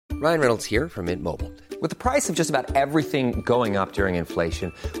Ryan Reynolds here from Mint Mobile. With the price of just about everything going up during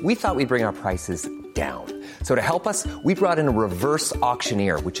inflation, we thought we'd bring our prices down. So to help us, we brought in a reverse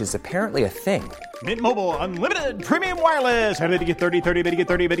auctioneer, which is apparently a thing. Mint Mobile Unlimited Premium Wireless. How to get 30, 30, bit to get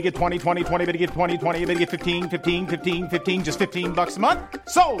 30, bit to get 20, 20, 20, bit to get 20, 20, bit to get 15, 15, 15, 15, just $15 a month?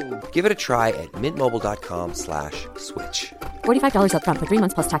 Sold! Give it a try at mintmobile.com/switch. $45 up front for 3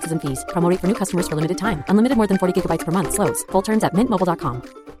 months plus taxes and fees. Promo rate for new customers for limited time. Unlimited more than 40 gigabytes per month. Slows full terms at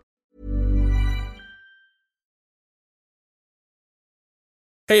mintmobile.com.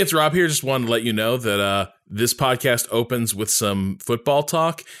 Hey, it's Rob here. Just wanted to let you know that this podcast opens with some football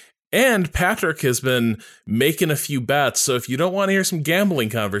talk. And Patrick has been making a few bets. So if you don't want to hear some gambling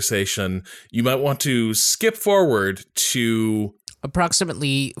conversation, you might want to skip forward to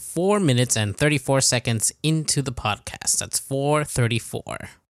approximately 4 minutes and 34 seconds into the podcast. That's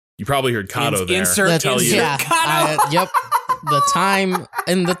 4:34. You probably heard Kato there. Insert Kato. Yep. The time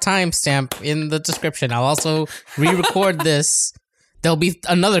and the timestamp in the description. I'll also re-record this. There'll be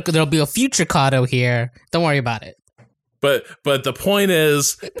a future Kato here. Don't worry about it. But the point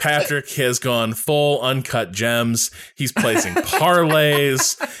is, Patrick has gone full uncut gems. He's placing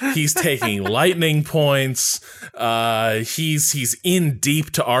parlays. He's taking lightning points. He's in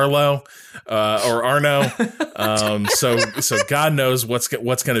deep to Arlo or Arno. So God knows what's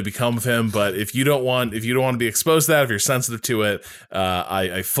going to become of him. But if you don't want to be exposed to that, if you're sensitive to it,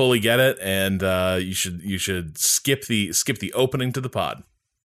 I fully get it, and you should skip the opening to the pod.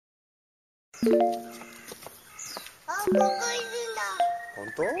 ここいるんだ。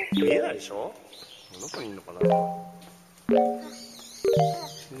本当？見えないでしょ？どこにいるのかな？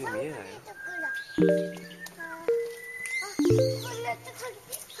見えないよ。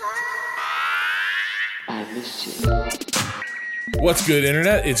I miss you. What's good,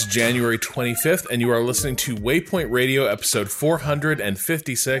 Internet? It's January 25th, and you are listening to Waypoint Radio, episode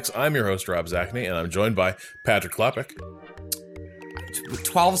 456. I'm your host, Rob Zacny, and I'm joined by Patrick Klepek.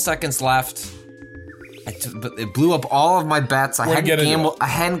 12 seconds left. It blew up all of my bets. I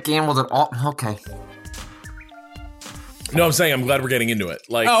hadn't gambled at all. Okay. No, I'm saying I'm glad we're getting into it.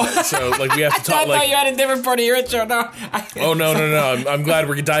 So we have to talk. I thought you had a different part of your intro. No. No. I'm glad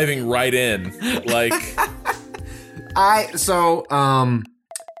we're diving right in. One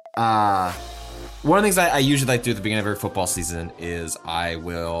of the things I usually like to do at the beginning of every football season is I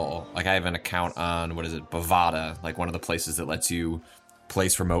have an account on, Bovada, one of the places that lets you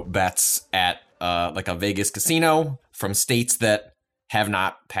place remote bets at a Vegas casino from states that have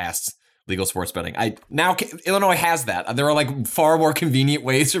not passed legal sports betting. Illinois has that. There are far more convenient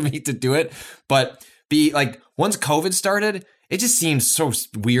ways for me to do it, but once COVID started, it just seemed so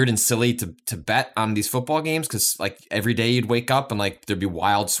weird and silly to bet on these football games because every day you'd wake up and there'd be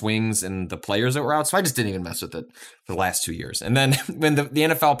wild swings in the players that were out. So I just didn't even mess with it for the last 2 years. And then when the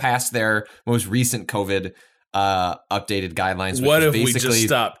NFL passed their most recent COVID updated guidelines, what if we just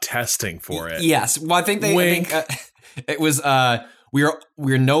stopped testing for it? Yes. Well, I think it was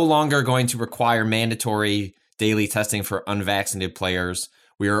we're no longer going to require mandatory daily testing for unvaccinated players.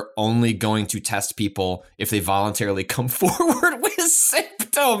 We are only going to test people if they voluntarily come forward with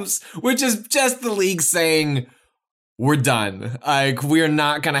symptoms, which is just the league saying we're done. We are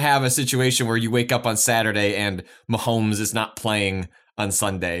not going to have a situation where you wake up on Saturday and Mahomes is not playing on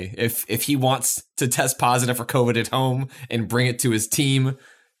Sunday. If he wants to test positive for COVID at home and bring it to his team,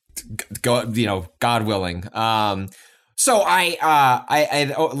 God willing. So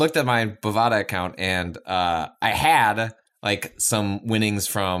I looked at my Bovada account and I had some winnings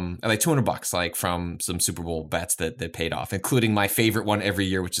from $200 from some Super Bowl bets that paid off, including my favorite one every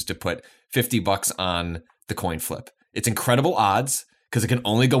year, which is to put $50 on the coin flip. It's incredible odds because it can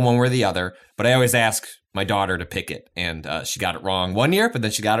only go one way or the other. But I always ask my daughter to pick it, and she got it wrong one year, but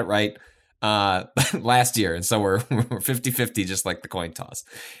then she got it right last year. And so we're 50-50, just like the coin toss.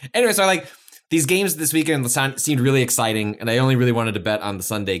 Anyway, so these games this weekend seemed really exciting, and I only really wanted to bet on the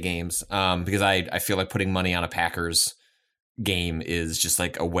Sunday games because I feel like putting money on a Packers game is just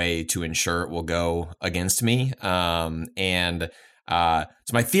a way to ensure it will go against me. So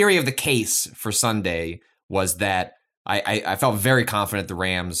my theory of the case for Sunday was that I felt very confident the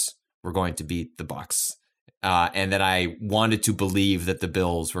Rams were going to beat the Bucs, and that I wanted to believe that the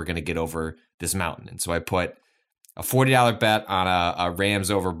Bills were going to get over this mountain. And so I put a $40 bet on a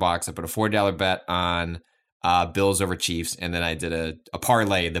Rams over Bucs. I put a $40 bet on Bills over Chiefs, and then I did a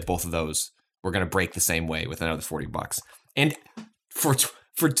parlay that both of those were going to break the same way with another $40. And for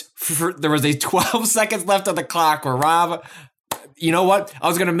there was a 12 seconds left on the clock where Rob, you know what? I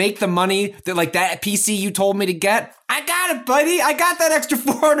was going to make the money that that PC you told me to get. I got got it, buddy. I got that extra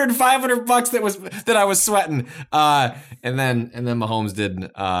 $400, $500 that I was sweating. And then Mahomes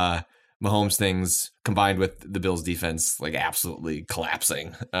did Mahomes things combined with the Bills defense like absolutely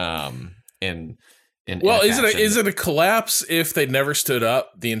collapsing. Is it a collapse if they never stood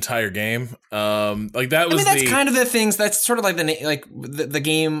up the entire game? That's kind of the things. That's sort of like the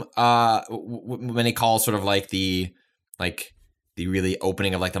game when they call sort of like the really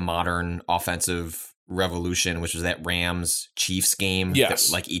opening of like the modern offensive revolution, which was that Rams Chiefs game. Yes,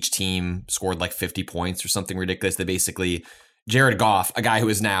 that, like each team scored like 50 points or something ridiculous. They basically Jared Goff, a guy who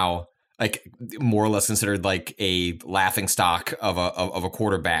is now like more or less considered like a laughing stock of a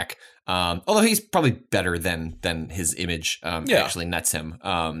quarterback. Although he's probably better than his image actually nets him.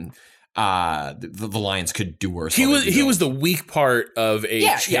 The Lions could do worse. He was the weak part of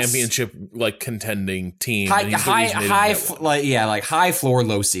a championship like contending team. High floor,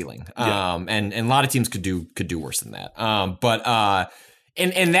 low ceiling. And a lot of teams could do worse than that.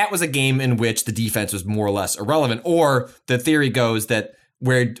 And that was a game in which the defense was more or less irrelevant. Or the theory goes that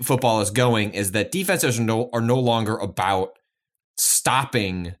where football is going is that defenses are no longer about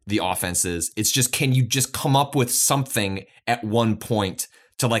stopping the offenses. It's just, can you just come up with something at one point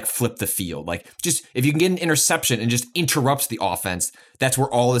to like flip the field? Like just if you can get an interception and just interrupts the offense, that's where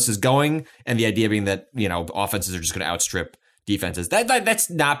all this is going. And the idea being that, offenses are just going to outstrip defenses. That's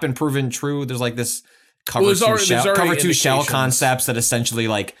not been proven true. There's like this cover two shell concepts that essentially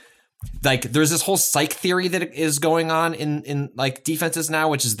like there's this whole psych theory that is going on in like defenses now,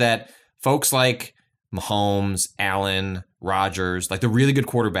 which is that folks like Mahomes, Allen, Rodgers, like the really good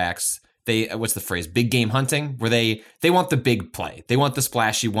quarterbacks, what's the phrase? Big game hunting, where they want the big play. They want the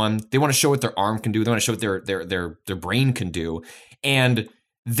splashy one. They want to show what their arm can do. They want to show what their brain can do. And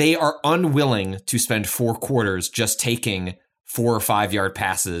they are unwilling to spend 4 quarters just taking 4 or 5 yard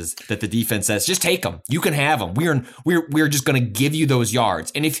passes that the defense says, just take them. You can have them. We're just going to give you those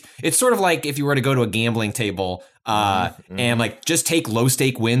yards. And if it's sort of like if you were to go to a gambling table and like just take low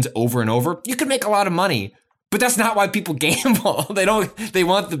stake wins over and over, you could make a lot of money. But that's not why people gamble. They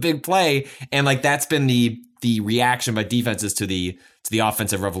want the big play. And like that's been the reaction by defenses to the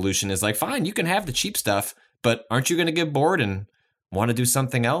offensive revolution is like, fine, you can have the cheap stuff, but aren't you going to get bored and want to do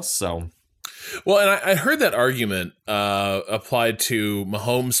something else? So. Well, and I heard that argument applied to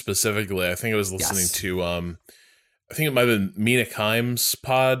Mahomes specifically. I think I was listening to, I think it might have been Mina Kimes'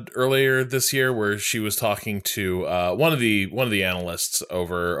 pod earlier this year, where she was talking to one of the analysts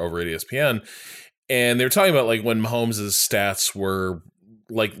over at ESPN, and they were talking about like when Mahomes' stats were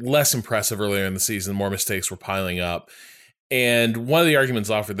like less impressive earlier in the season, more mistakes were piling up, and one of the arguments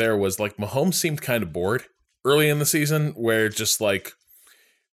offered there was like Mahomes seemed kind of bored early in the season, where just like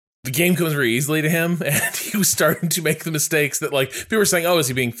the game comes very easily to him, and he was starting to make the mistakes that, like, people were saying, oh, is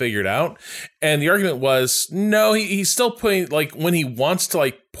he being figured out? And the argument was, no, he's still putting, like, when he wants to,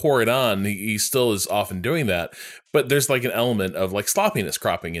 like, pour it on, he still is often doing that. But there's, like, an element of, like, sloppiness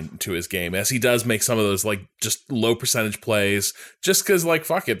cropping into his game, as he does make some of those, like, just low percentage plays, just because, like,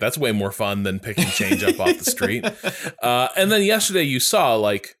 fuck it, that's way more fun than picking change up off the street. And then yesterday you saw,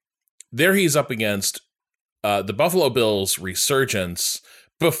 like, there he's up against the Buffalo Bills resurgence.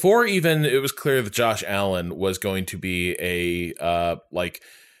 Before even it was clear that Josh Allen was going to be a like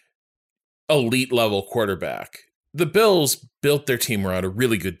elite level quarterback, the Bills built their team around a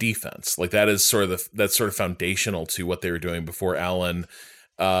really good defense. Like that's sort of foundational to what they were doing before Allen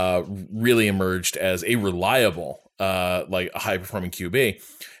really emerged as a reliable like a high performing QB.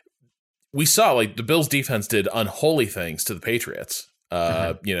 We saw like the Bills defense did unholy things to the Patriots.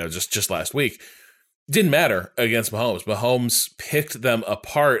 Just last week. Didn't matter against Mahomes. Mahomes picked them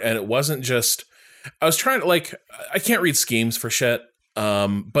apart, and it wasn't just. I was trying to like. I can't read schemes for shit,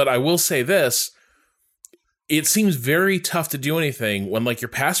 but I will say this: it seems very tough to do anything when like your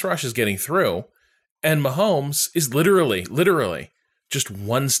pass rush is getting through, and Mahomes is literally just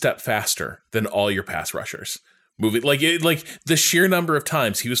one step faster than all your pass rushers. Moving like the sheer number of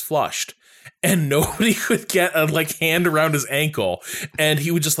times he was flushed. And nobody could get a like hand around his ankle, and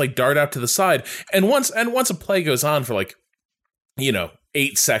he would just like dart out to the side. And once a play goes on for like,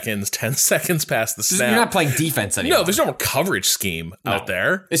 8 seconds, 10 seconds past the snap, you're not playing defense anymore. No, there's no more coverage scheme out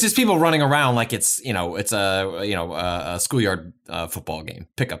there. It's just people running around like it's a schoolyard football game,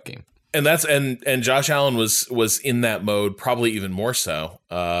 pickup game. And that's and Josh Allen was in that mode, probably even more so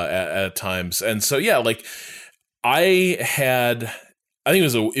at times. And so yeah, like I think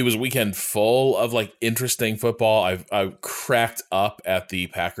it was a weekend full of like interesting football. I cracked up at the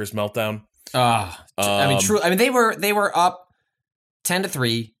Packers meltdown. True. I mean, they were up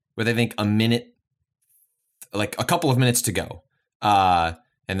 10-3 with I think a couple of minutes to go. And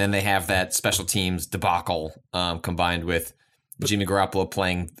And then they have that special teams debacle combined with Jimmy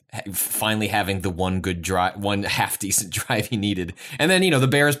Garoppolo finally having the one good drive, one half decent drive he needed. And then, the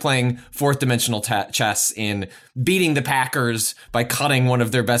Bears playing fourth dimensional chess in beating the Packers by cutting one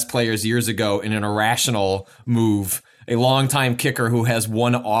of their best players years ago in an irrational move. A longtime kicker who has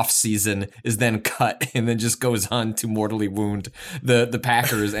one off season is then cut and then just goes on to mortally wound the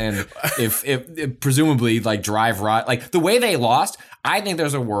Packers. And if presumably drive the way they lost, I think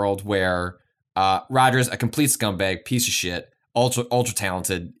there's a world where Rodgers, a complete scumbag, piece of shit, ultra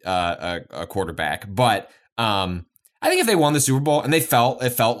talented quarterback, but I think if they won the Super Bowl and I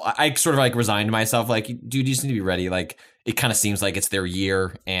sort of resigned myself, dude, you just need to be ready. It kind of seems like it's their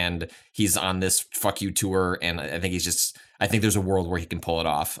year and he's on this fuck you tour, and I think I think there's a world where he can pull it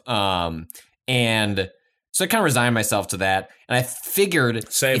off. And so I kind of resigned myself to that, and I figured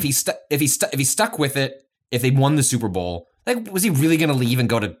if he stuck with it, if they won the Super Bowl, was he really going to leave and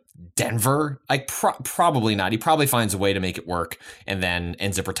go to Denver? Probably not. He probably finds a way to make it work and then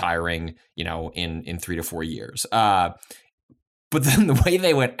ends up retiring, in 3 to 4 years. But then the way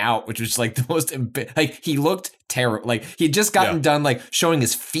they went out, which was the most, he looked terrible. He had just gotten done, showing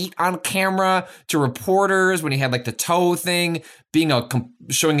his feet on camera to reporters when he had the toe thing,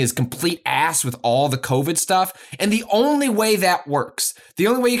 showing his complete ass with all the COVID stuff. And the only way that works, the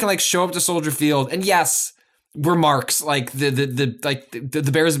only way you can show up to Soldier Field, and yes, we're marks. The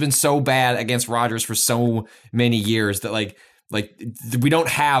Bears have been so bad against Rodgers for so many years that we don't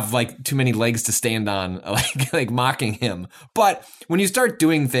have too many legs to stand on, mocking him. But when you start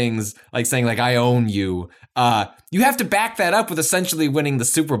doing things saying I own you, you have to back that up with essentially winning the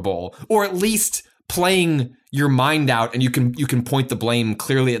Super Bowl, or at least playing your mind out, and you can point the blame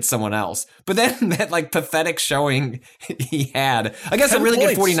clearly at someone else. But then that pathetic showing he had against a really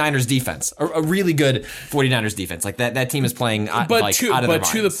good 49ers defense, a really good 49ers defense. That team is playing out of their minds. But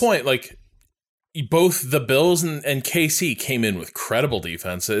to the point, both the Bills and KC came in with credible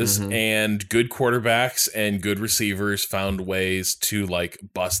defenses and good quarterbacks and good receivers found ways to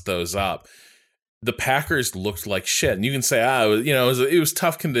bust those up. The Packers looked like shit, and you can say, it was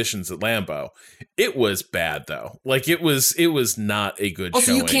tough conditions at Lambeau. It was bad though. It was not a good showing.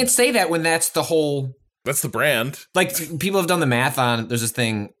 Also, you can't say that when that's the brand. People have done the math on. There's this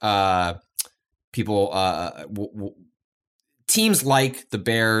thing. Teams like the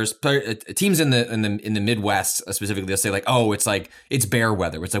Bears, teams in the Midwest specifically, they'll say it's bear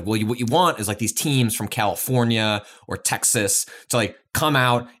weather. It's what you want is these teams from California or Texas to come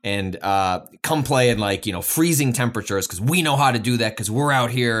out and come play in freezing temperatures, because we know how to do that because we're out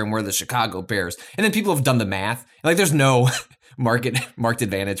here and we're the Chicago Bears. And then people have done the math, there's no marked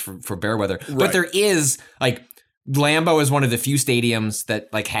advantage for bear weather, right. But there is Lambeau is one of the few stadiums that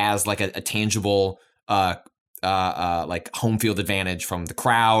has a tangible home field advantage from the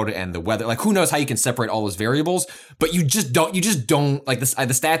crowd and the weather. Who knows how you can separate all those variables, but you just don't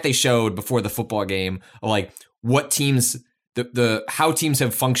the stat they showed before the football game of what teams how teams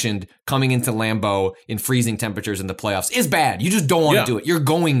have functioned coming into Lambeau in freezing temperatures in the playoffs is bad. You just don't want to do it. You're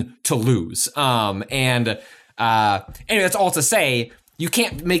going to lose. Anyway, that's all to say. You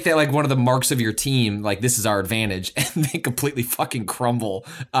can't make that one of the marks of your team, this is our advantage, and they completely fucking crumble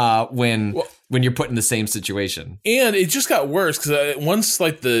when you're put in the same situation. And it just got worse because once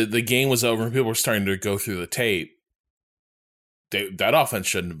the game was over and people were starting to go through the tape, that offense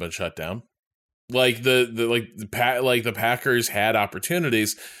shouldn't have been shut down. The Packers had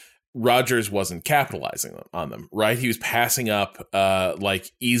opportunities. Rodgers wasn't capitalizing on them, right? He was passing up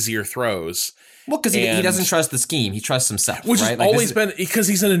easier throws. Well, because he doesn't trust the scheme. He trusts himself, which right? has always been because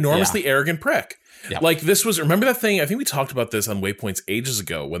he's an enormously arrogant prick. Yeah. This was, remember that thing? I think we talked about this on Waypoints ages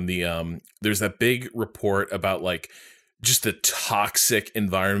ago when there's that big report about just the toxic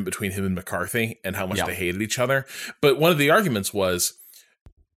environment between him and McCarthy and how much they hated each other. But one of the arguments was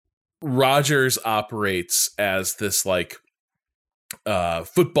Rodgers operates as this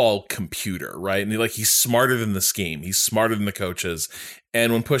football computer, right? And he's smarter than the scheme. He's smarter than the coaches.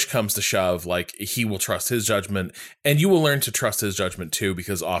 And when push comes to shove, he will trust his judgment, and you will learn to trust his judgment too,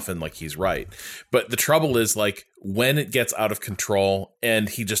 because often he's right. But the trouble is when it gets out of control and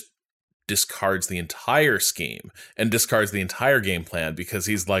he just discards the entire scheme and discards the entire game plan because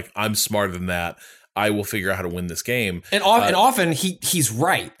he's I'm smarter than that. I will figure out how to win this game. And often he's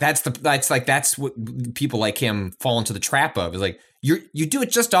right. That's what people like him fall into the trap of, is you do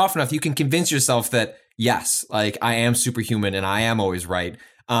it just often enough, you can convince yourself that yes, I am superhuman and I am always right.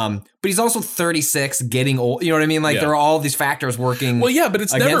 But he's also 36, getting old. You know what I mean? There are all these factors working. Well, yeah, but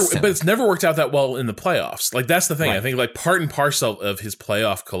it's never worked out that well in the playoffs. That's the thing. Right. I think part and parcel of his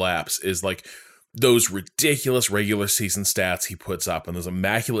playoff collapse is those ridiculous regular season stats he puts up and those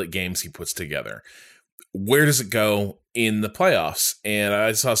immaculate games he puts together, where does it go in the playoffs? And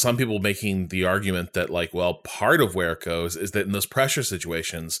I saw some people making the argument that, like, well, part of where it goes is that in those pressure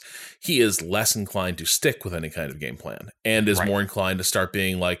situations, he is less inclined to stick with any kind of game plan and is more inclined to start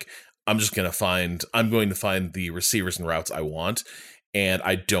being like, I'm going to find the receivers and routes I want, and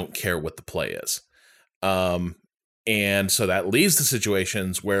I don't care what the play is. And so that leads to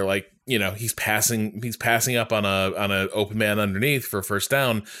situations where, like, you know, he's passing up on a open man underneath for a first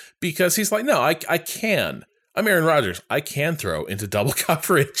down because he's like, no, I can. I'm Aaron Rodgers. I can throw into double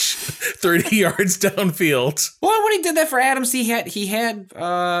coverage 30 yards downfield. Well, when he did that for Adams, he had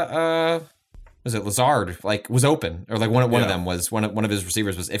was it Lazard, like, was open, or like one of them was one of his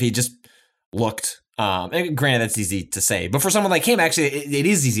receivers was, if he just looked. And granted, that's easy to say, but for someone like him, actually, it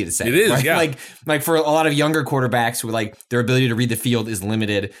is easy to say. It is, right? yeah. Like for a lot of younger quarterbacks who, like, their ability to read the field is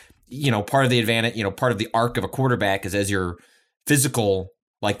limited. You know, part of the advantage, you know, part of the arc of a quarterback is as your physical,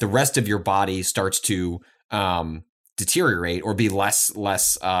 like, the rest of your body starts to deteriorate or be less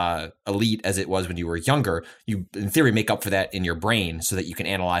elite as it was when you were younger. You, in theory, make up for that in your brain so that you can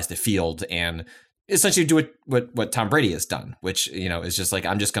analyze the field and essentially do what Tom Brady has done, which, you know, is just like,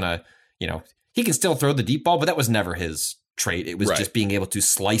 I'm just gonna, you know. He can still throw the deep ball, but that was never his trait. It was just being able to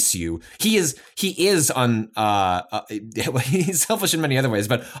slice you. He's selfish in many other ways,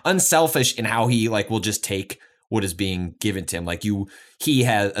 but unselfish in how he, like, will just take what is being given to him. Like, he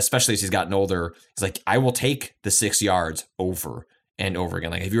has, especially as he's gotten older, he's like, I will take the 6 yards over and over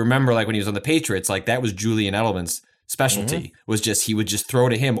again. Like, if you remember, like, when he was on the Patriots, like, that was Julian Edelman's specialty, was just, he would just throw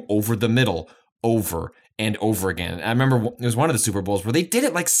to him over the middle, over and over again. I remember it was one of the Super Bowls where they did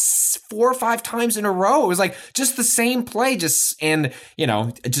it like 4 or 5 times in a row. It was like just the same play, and, you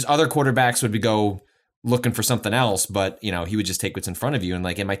know, just other quarterbacks would go looking for something else, but, you know, he would just take what's in front of you, and,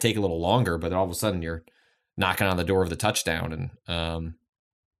 like, it might take a little longer, but all of a sudden you're knocking on the door of the touchdown. And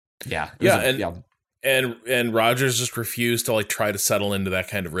and Rodgers just refused to, like, try to settle into that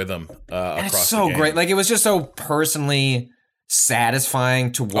kind of rhythm across it's so the game. great. Like, it was just so personally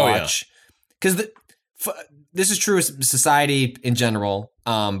satisfying to watch, because this is true of society in general,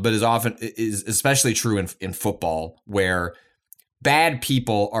 but is especially true in football, where bad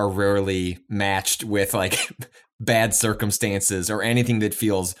people are rarely matched with, like, bad circumstances or anything that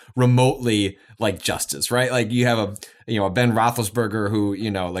feels remotely like justice, right? Like, you have a Ben Roethlisberger who,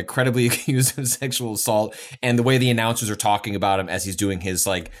 you know, like, credibly accused of sexual assault, and the way the announcers are talking about him as he's doing his,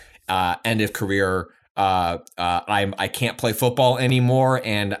 like, end of career. I can't play football anymore,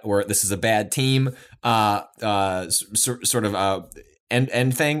 and this is a bad team. Sort of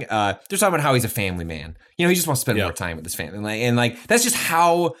end thing. They're talking about how he's a family man. You know, he just wants to spend more time with his family, and like that's just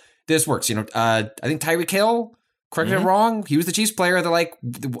how this works. You know, I think Tyreek Hill, correct me if I'm wrong, he was the Chiefs player that, like,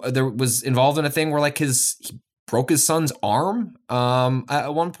 there was involved in a thing where, like, he broke his son's arm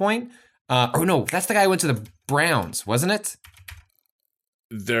at one point. Oh no, that's the guy who went to the Browns, wasn't it?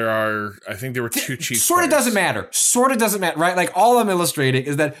 I think there were 2 Chiefs. Sort of doesn't matter, right? Like, all I'm illustrating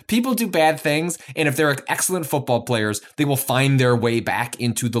is that people do bad things, and if they're excellent football players, they will find their way back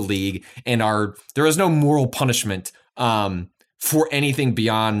into the league, and there is no moral punishment for anything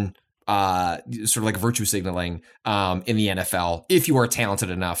beyond sort of like virtue signaling in the NFL if you are talented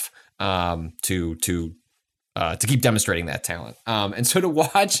enough to keep demonstrating that talent. And so to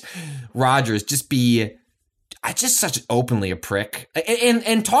watch Rodgers just be just such openly a prick,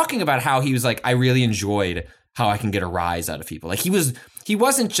 and talking about how he was like, I really enjoyed how I can get a rise out of people. Like, he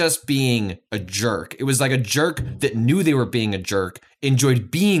wasn't just being a jerk. It was like a jerk that knew they were being a jerk,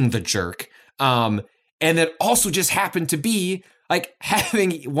 enjoyed being the jerk, and that also just happened to be, like,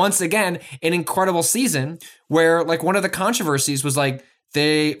 having, once again, an incredible season where, like, one of the controversies was, like,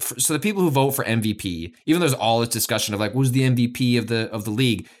 so the people who vote for MVP, even though there's all this discussion of, like, who's the MVP of the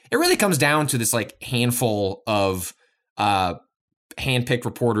league, it really comes down to this, like, handful of handpicked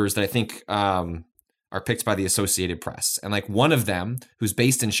reporters that I think are picked by the Associated Press, and, like, one of them, who's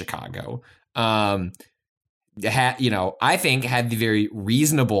based in Chicago, I think had the very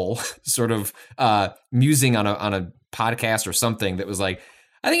reasonable sort of musing on a podcast or something that was like,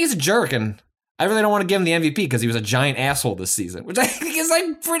 I think he's a jerk, and I really don't want to give him the MVP because he was a giant asshole this season, which I think is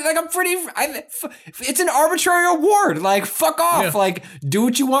it's an arbitrary award. Like, fuck off. Like, do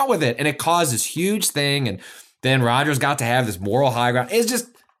what you want with it. And it caused this huge thing. And then Rodgers got to have this moral high ground. It's just,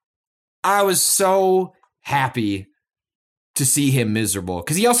 I was so happy to see him miserable,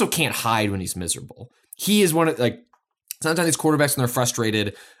 because he also can't hide when he's miserable. He is one of, like, sometimes these quarterbacks, when they're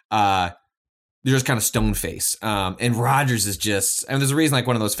frustrated, they're just kind of stone face. And Rodgers is just, and there's a reason, like,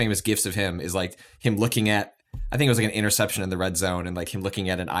 one of those famous gifs of him is, like, him looking at I think it was like an interception in the red zone, and like him looking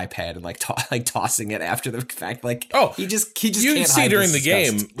at an iPad and like tossing it after the fact. Like, he just you can't see hide during the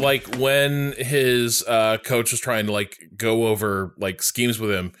disgust. game, like when his coach was trying to like go over like schemes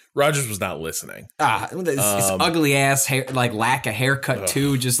with him, Rodgers was not listening. His ugly ass hair, like lack of haircut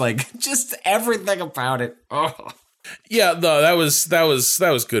too, just everything about it. Oh. Yeah, no, that was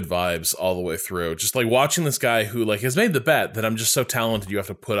good vibes all the way through. Just like watching this guy who like has made the bet that I'm just so talented, you have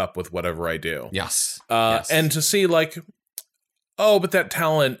to put up with whatever I do. Yes. And to see like, oh, but that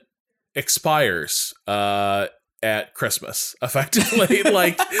talent expires at Christmas, effectively.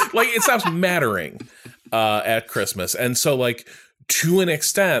 like it stops mattering at Christmas. And so like to an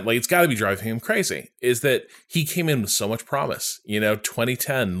extent, like it's got to be driving him crazy, is that he came in with so much promise.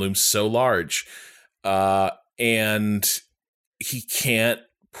 2010 looms so large. And he can't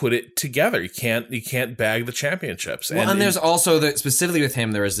put it together. He can't bag the championships. Well, and there's also specifically with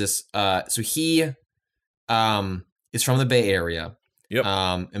him, there is this. So he is from the Bay Area. Yep.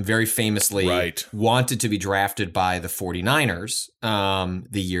 And very famously wanted to be drafted by the 49ers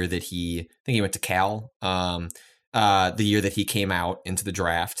the year that I think he went to Cal, the year that he came out into the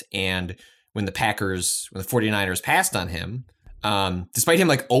draft. And when the 49ers passed on him, despite him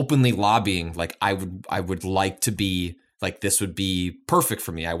like openly lobbying, like I would like to be like, this would be perfect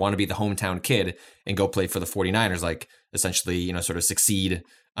for me. I want to be the hometown kid and go play for the 49ers, like essentially, sort of succeed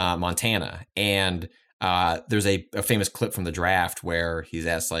Montana. And there's a famous clip from the draft where he's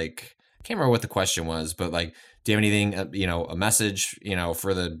asked, like, I can't remember what the question was, but like, do you have anything, a message,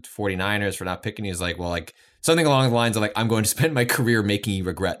 for the 49ers for not picking you? He's like, well, like something along the lines of like, I'm going to spend my career making you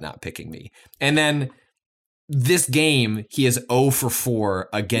regret not picking me. And then this game, he is 0 for 4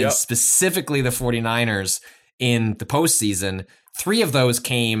 against specifically the 49ers in the postseason. 3 of those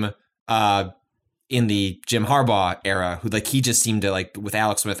came in the Jim Harbaugh era, who like he just seemed to like with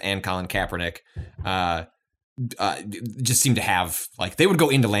Alex Smith and Colin Kaepernick, just seemed to have like they would go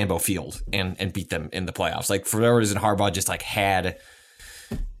into Lambeau Field and beat them in the playoffs. Like for whatever reason, Harbaugh just like had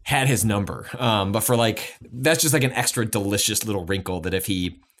his number. But for like that's just like an extra delicious little wrinkle that if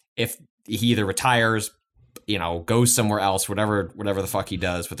he either retires, goes somewhere else, whatever the fuck he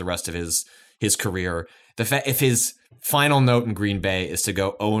does with the rest of his career. If his final note in Green Bay is to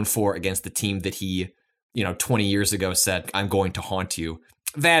go 0-4 against the team that he, 20 years ago said, I'm going to haunt you.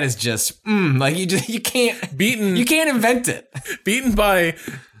 That is just like you can't invent it. Beaten by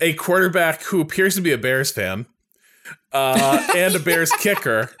a quarterback who appears to be a Bears fan, and a Bears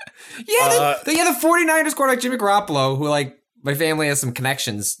kicker. Yeah, the 49ers quarterback Jimmy Garoppolo, who like my family has some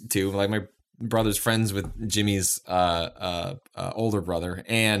connections to, like my brother's friends with Jimmy's older brother,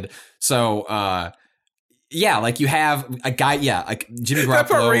 and so like you have a guy, like Jimmy Garoppolo. That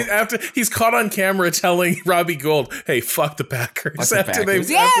part right after he's caught on camera telling Robbie Gould, "Hey, fuck the Packers." After they've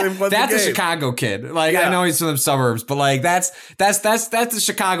won that's the game. A Chicago kid. Like I know he's from the suburbs, but like that's the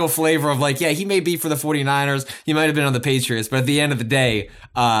Chicago flavor of like, he may be for the 49ers, he might have been on the Patriots, but at the end of the day,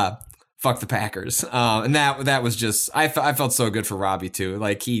 fuck the Packers. And that was just I felt so good for Robbie too.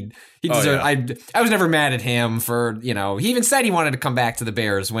 Like he deserved. I was never mad at him for, he even said he wanted to come back to the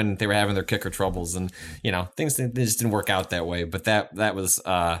Bears when they were having their kicker troubles, and things they just didn't work out that way. But that was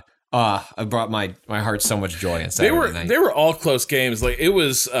it brought my heart so much joy on Saturday night. They were all close games. Like it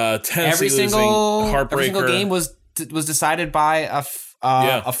was Tennessee every single game was decided by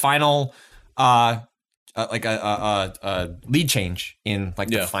a final like a lead change in like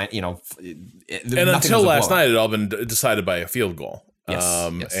the final, and until last night, it had all been decided by a field goal.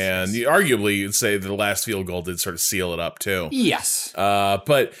 Yes, and arguably, you'd say the last field goal did sort of seal it up too. Yes,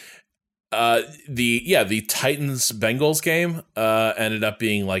 but the Titans Bengals game ended up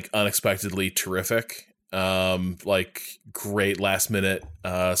being like unexpectedly terrific. Like great last minute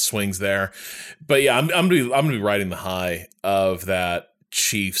swings there, but I'm gonna be riding the high of that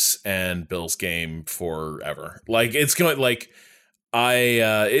Chiefs and Bills game forever. Like it's going like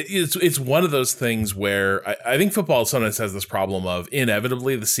it's one of those things where I think football sometimes has this problem of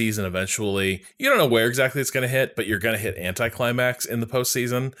inevitably the season eventually you don't know where exactly it's going to hit, but you're going to hit anticlimax in the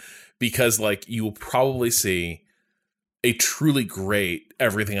postseason because like you will probably see a truly great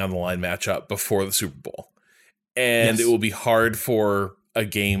everything on the line matchup before the Super Bowl, and it will be hard for a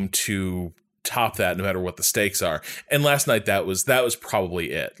game to top that no matter what the stakes are. And last night that was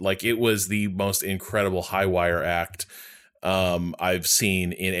probably it. Like it was the most incredible high wire act I've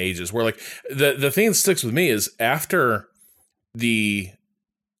seen in ages, where like the thing that sticks with me is after the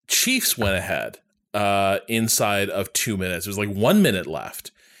Chiefs went ahead inside of 2 minutes, there was like 1 minute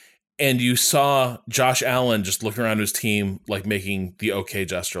left, and you saw Josh Allen just looking around his team like making the okay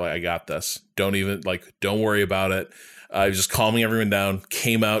gesture, like I got this, don't worry about it. He was just calming everyone down,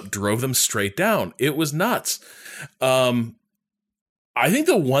 came out, drove them straight down. It was nuts. I think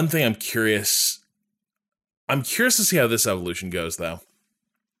the one thing I'm curious to see how this evolution goes, though.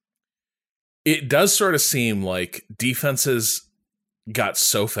 It does sort of seem like defenses got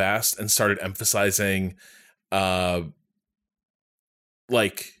so fast and started emphasizing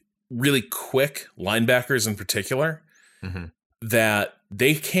like really quick linebackers in particular, that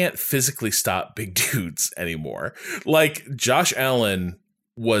they can't physically stop big dudes anymore. Like Josh Allen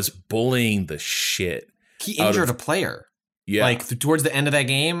was bullying the shit. He injured a player. Yeah. Like towards the end of that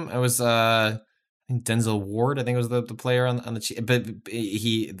game, it was I think Denzel Ward, I think was the player on the but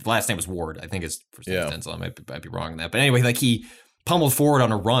the last name was Ward. I think his first name was Denzel. I might be wrong on that. But anyway, like he pummeled forward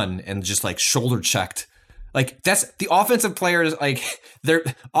on a run and just like shoulder checked. Like that's the offensive players, like their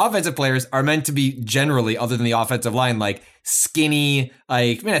offensive players are meant to be generally, other than the offensive line, like skinny,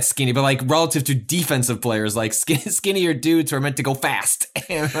 like I mean not skinny, but like relative to defensive players, like skinnier dudes who are meant to go fast.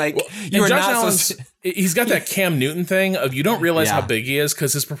 And like you are not he's got that Cam Newton thing of you don't realize how big he is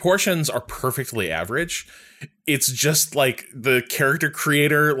because his proportions are perfectly average. It's just like the character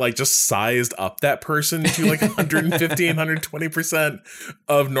creator like just sized up that person to like 150 and 120%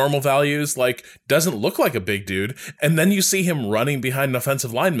 of normal values, like doesn't look like a big dude. And then you see him running behind an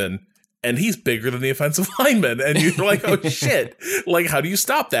offensive lineman and he's bigger than the offensive lineman. And you're like, oh shit, like how do you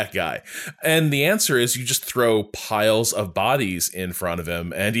stop that guy? And the answer is you just throw piles of bodies in front of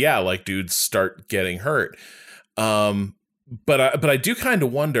him. And yeah, like dudes start getting hurt. But I do kind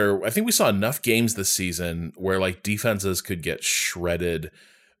of wonder, I think we saw enough games this season where like defenses could get shredded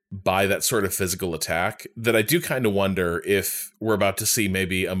by that sort of physical attack that I do kind of wonder if we're about to see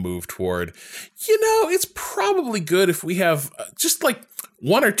maybe a move toward, it's probably good if we have just like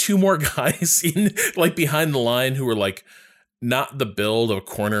one or two more guys in like behind the line who are like not the build of a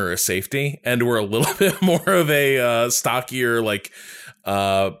corner or a safety and we're a little bit more of a stockier, like,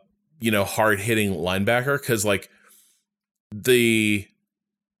 hard hitting linebacker. Cause like, the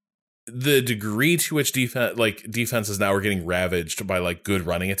degree to which defenses now are getting ravaged by like good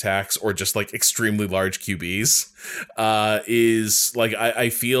running attacks or just like extremely large QBs is like I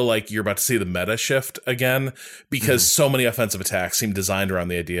feel like you're about to see the meta shift again because so many offensive attacks seem designed around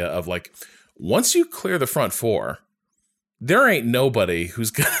the idea of like once you clear the front four, there ain't nobody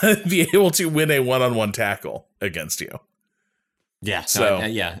who's gonna be able to win a one-on-one tackle against you. Yeah. So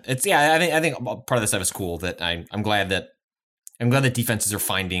I think part of this stuff is cool that I'm glad that defenses are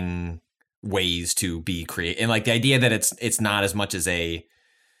finding ways to be creative. And like the idea that it's not as much as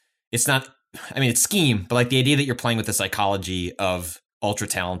it's scheme, but like the idea that you're playing with the psychology of ultra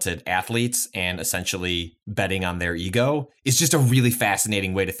talented athletes and essentially betting on their ego is just a really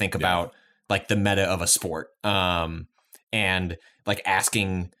fascinating way to think about like the meta of a sport. And like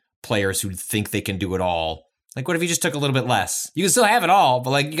asking players who think they can do it all, like, what if you just took a little bit less? You can still have it all, but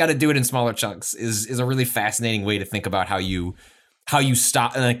like you got to do it in smaller chunks. Is a really fascinating way to think about how you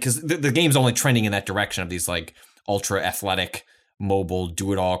stop, because the game's only trending in that direction of these like ultra athletic, mobile,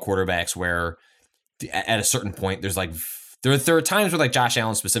 do it all quarterbacks. Where at a certain point, there's like there are times where like Josh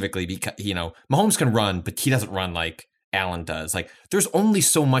Allen specifically, because Mahomes can run, but he doesn't run like Allen does. Like there's only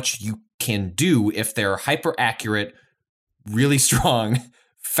so much you can do if they're hyper accurate, really strong.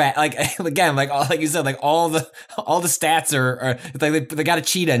 Fat, like again, like you said, like all the stats are like they got a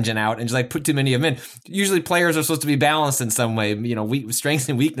cheat engine out and just like put too many of them in. Usually players are supposed to be balanced in some way, strengths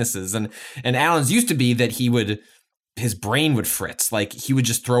and weaknesses. And Allen's used to be that his brain would fritz, like he would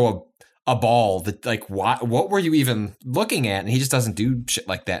just throw a ball that like what were you even looking at? And he just doesn't do shit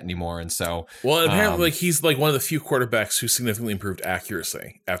like that anymore. And so apparently like he's like one of the few quarterbacks who significantly improved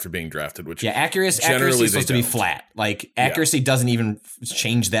accuracy after being drafted, which accuracy is supposed to be flat. Like accuracy doesn't even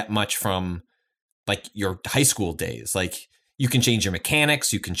change that much from like your high school days. Like you can change your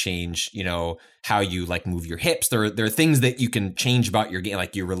mechanics, you can change, how you like move your hips. There are things that you can change about your game,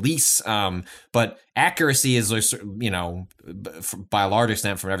 like your release. But accuracy is, by a large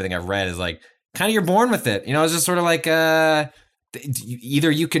extent, from everything I've read, is like kind of you're born with it. It's just sort of like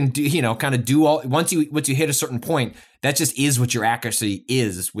either you can do, kind of do all once you hit a certain point, that just is what your accuracy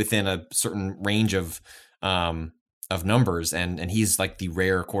is within a certain range of numbers. And he's like the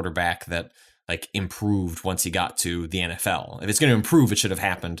rare quarterback that like improved once he got to the NFL. If it's going to improve, it should have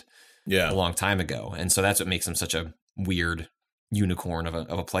happened a long time ago. And so that's what makes him such a weird unicorn of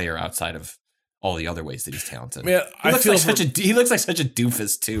a player outside of all the other ways that he's talented. Yeah, he looks like such a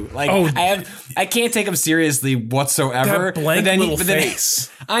doofus too. Like I can't take him seriously whatsoever. That blank little face.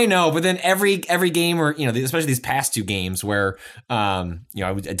 I know, but then every game, or especially these past two games where I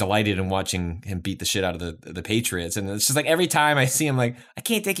was delighted in watching him beat the shit out of the Patriots, and it's just like every time I see him, like I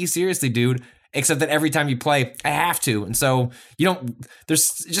can't take you seriously, dude. except that every time you play, I have to. And so there's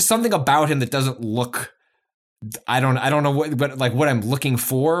just something about him that doesn't look, I don't know what I'm looking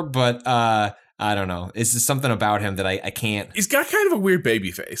for, but I don't know. It's just something about him that I can't. He's got kind of a weird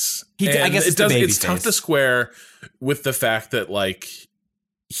baby face. I guess it's tough to square with the fact that like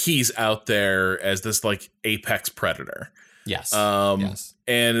he's out there as this like apex predator. Yes. Yes.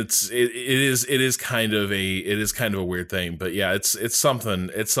 And it is kind of a weird thing, but yeah, it's something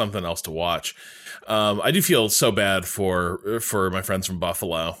else to watch. I do feel so bad for my friends from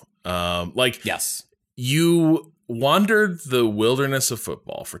Buffalo. Yes. You wandered the wilderness of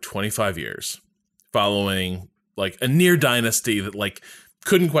football for 25 years, following like a near dynasty that like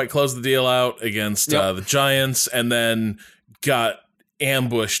couldn't quite close the deal out against the Giants, and then got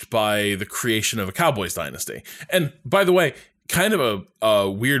ambushed by the creation of a Cowboys dynasty. And by the way, kind of a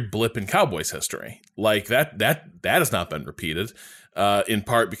weird blip in Cowboys history. Like that has not been repeated, in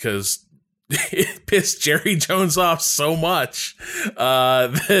part because it pissed Jerry Jones off so much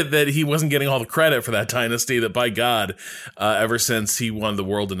that he wasn't getting all the credit for that dynasty, that by God, ever since he wanted the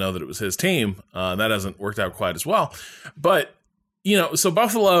world to know that it was his team, that hasn't worked out quite as well. But, so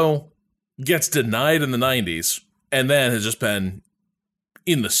Buffalo gets denied in the 90s and then has just been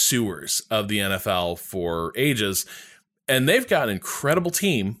in the sewers of the NFL for ages. And they've got an incredible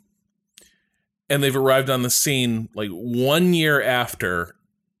team, and they've arrived on the scene like 1 year after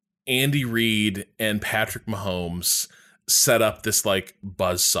Andy Reid and Patrick Mahomes set up this like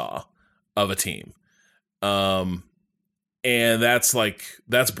buzzsaw of a team. And that's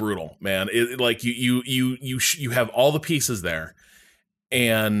brutal, man. It like you have all the pieces there,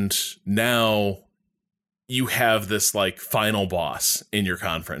 and now you have this like final boss in your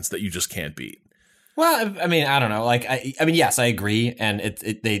conference that you just can't beat. Well, I mean, I don't know. Like, I mean, yes, I agree. And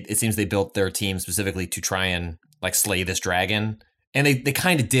it seems they built their team specifically to try and like slay this dragon. And they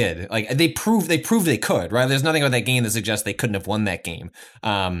kind of did. Like, they proved they could, right? There's nothing about that game that suggests they couldn't have won that game.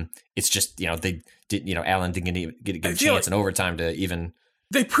 It's just, they did, Allen didn't get a chance in overtime to even.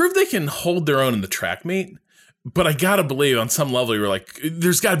 They proved they can hold their own in the track meet. But I gotta believe on some level you were like,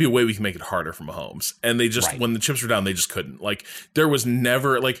 there's got to be a way we can make it harder for Mahomes. And they just, when the chips were down, they just couldn't. Like, there was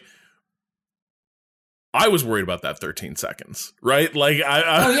never like. I was worried about that 13 seconds, right? Like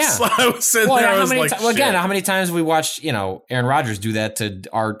I was sitting there. I was like, again, how many times have we watched, Aaron Rodgers do that to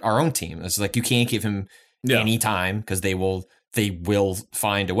our own team? It's like, you can't give him any time because they will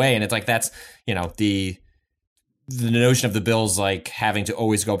find a way. And it's like, that's, the notion of the Bills, like having to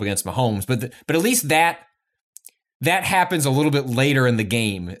always go up against Mahomes, but at least that happens a little bit later in the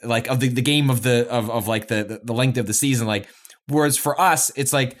game, like of the game of like the length of the season. Like, whereas for us,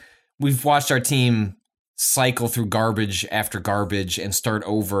 it's like, we've watched our team cycle through garbage after garbage and start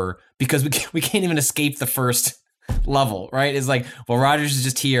over because we can't even escape the first level, right? It's like, well, Rodgers is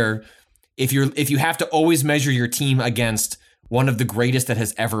just here. If you have to always measure your team against one of the greatest that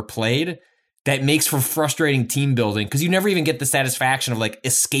has ever played, that makes for frustrating team building because you never even get the satisfaction of like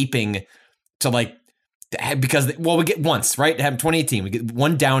escaping to like, because, well, we get once, right? To have 2018, we get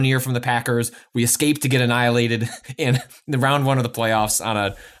one down year from the Packers. We escape to get annihilated in the round one of the playoffs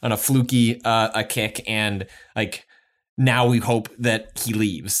on a fluky a kick, and like now we hope that he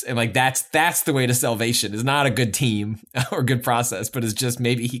leaves, and like that's the way to salvation. Is not a good team or good process, but it's just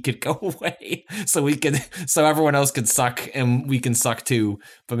maybe he could go away so everyone else could suck and we can suck too,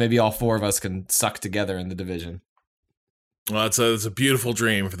 but maybe all four of us can suck together in the division. Well, it's a beautiful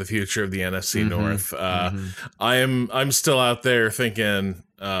dream for the future of the NFC North. I'm still out there thinking,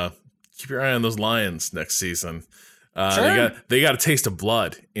 keep your eye on those Lions next season. They got a taste of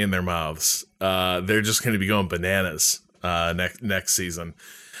blood in their mouths. They're just going to be going bananas next season.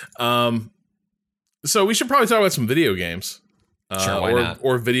 So we should probably talk about some video games, why not?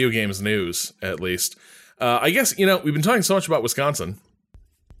 Or video games news at least. I guess we've been talking so much about Wisconsin.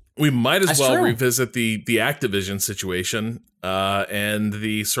 We might as well revisit the Activision situation and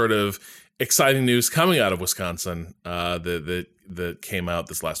the sort of exciting news coming out of Wisconsin that came out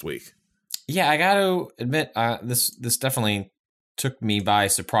this last week. Yeah, I got to admit, this definitely took me by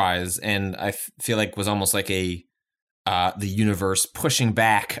surprise, and I feel like was almost like the universe pushing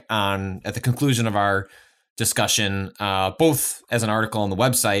back at the conclusion of our discussion, both as an article on the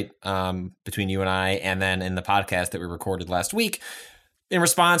website between you and I, and then in the podcast that we recorded last week. In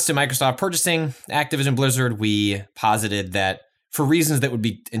response to Microsoft purchasing Activision Blizzard, we posited that for reasons that would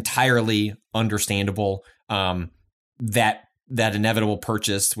be entirely understandable, that inevitable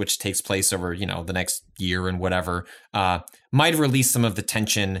purchase, which takes place over the next year and whatever, might release some of the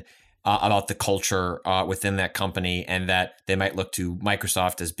tension about the culture within that company, and that they might look to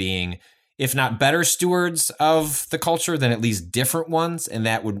Microsoft as being if not better stewards of the culture, then at least different ones, and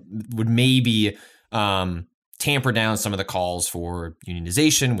that would maybe tamper down some of the calls for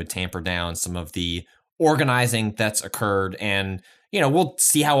unionization, would tamper down some of the organizing that's occurred, and we'll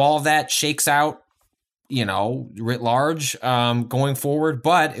see how all of that shakes out, writ large, going forward.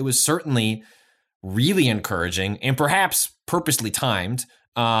 But it was certainly really encouraging and perhaps purposely timed,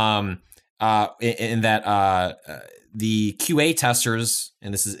 in that the QA testers,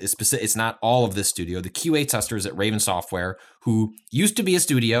 and this is specific, it's not all of this studio, the QA testers at Raven Software, who used to be a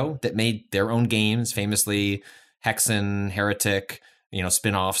studio that made their own games, famously Hexen, Heretic,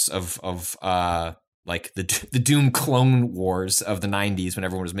 spin-offs of like the Doom Clone Wars of the 90s when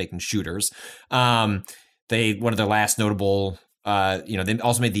everyone was making shooters. One of their last notable, they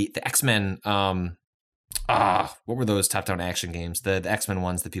also made the X-Men, what were those top-down action games? The X-Men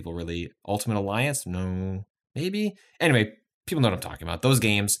ones that people really, Ultimate Alliance? No, maybe? Anyway, people know what I'm talking about. Those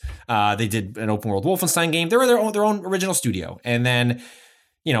games, they did an open world Wolfenstein game. They were their own original studio. And then,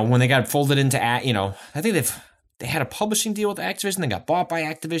 when they got folded into, I think they had a publishing deal with Activision. They got bought by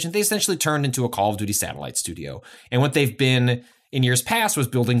Activision. They essentially turned into a Call of Duty satellite studio. And what they've been in years past was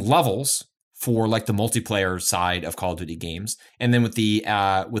building levels for like the multiplayer side of Call of Duty games. And then with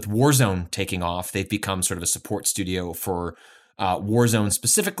Warzone taking off, they've become sort of a support studio for Warzone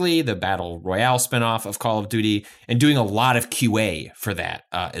specifically, the Battle Royale spinoff of Call of Duty, and doing a lot of QA for that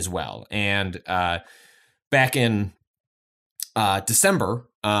as well. And back in December,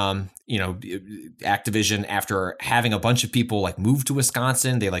 Activision, after having a bunch of people like move to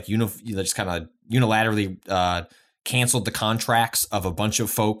Wisconsin, they like just kind of unilaterally canceled the contracts of a bunch of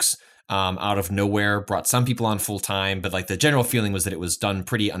folks out of nowhere, brought some people on full time, but like the general feeling was that it was done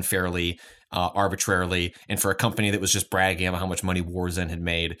pretty unfairly, arbitrarily, and for a company that was just bragging about how much money Warzone had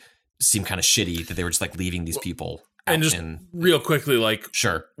made, seemed kind of shitty that they were just like leaving these people. And just real quickly, like,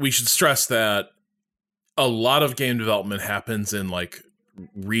 sure, we should stress that a lot of game development happens in like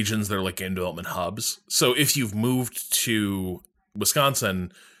regions that are like game development hubs. So if you've moved to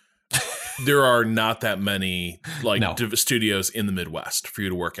Wisconsin, there are not that many like studios in the Midwest for you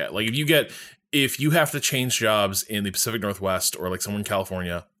to work at. Like if you have to change jobs in the Pacific Northwest or like somewhere in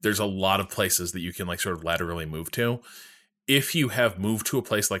California, there's a lot of places that you can like sort of laterally move to. If you have moved to a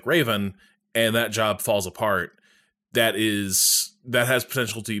place like Raven and that job falls apart, that has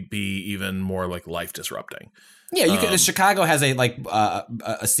potential to be even more like life disrupting. Yeah, Chicago has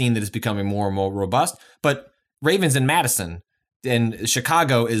a scene that is becoming more and more robust, but Raven's in Madison, and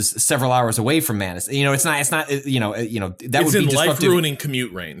Chicago is several hours away from Madison. It's not. That it's would be in life-ruining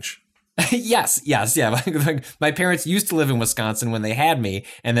commute range. Yes, yeah. My parents used to live in Wisconsin when they had me,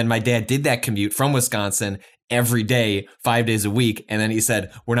 and then my dad did that commute from Wisconsin every day, 5 days a week, and then he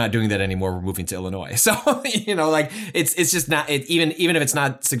said, "We're not doing that anymore. We're moving to Illinois." So it's just not. Even if it's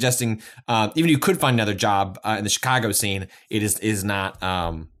not suggesting, even if you could find another job in the Chicago scene, it is not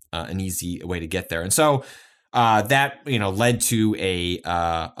an easy way to get there, and so. That led to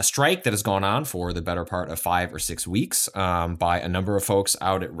a strike that has gone on for the better part of 5 or 6 weeks by a number of folks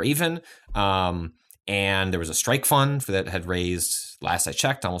out at Raven, and there was a strike fund that had raised, last I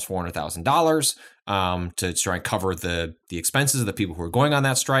checked, almost $400,000 to try and cover the expenses of the people who were going on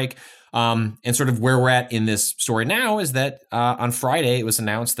that strike. And sort of where we're at in this story now is that on Friday it was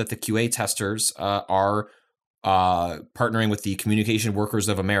announced that the QA testers are partnering with the Communication Workers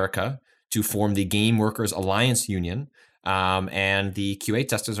of America to form the Game Workers Alliance Union, and the QA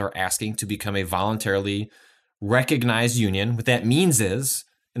testers are asking to become a voluntarily recognized union. What that means is,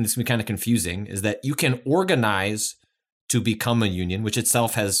 and this can be kind of confusing, is that you can organize to become a union, which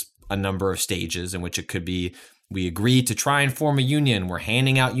itself has a number of stages in which it could be, we agree to try and form a union, we're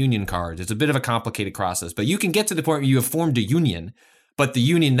handing out union cards. It's a bit of a complicated process, but you can get to the point where you have formed a union, but the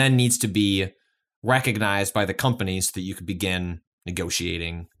union then needs to be recognized by the company so that you could begin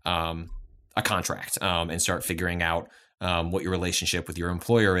negotiating a contract and start figuring out what your relationship with your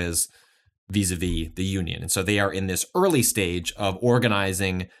employer is vis-a-vis the union. And so they are in this early stage of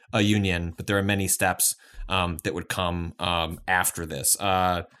organizing a union, but there are many steps that would come after this.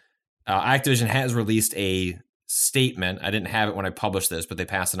 Activision has released a statement. I didn't have it when I published this, but they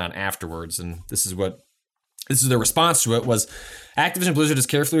passed it on afterwards. And this is their response to it was, Activision Blizzard is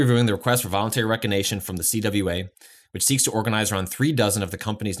carefully reviewing the request for voluntary recognition from the CWA, which seeks to organize around 36 of the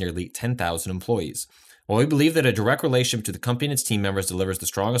company's nearly 10,000 employees. While we believe that a direct relationship to the company and its team members delivers the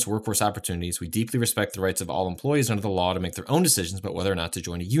strongest workforce opportunities, we deeply respect the rights of all employees under the law to make their own decisions about whether or not to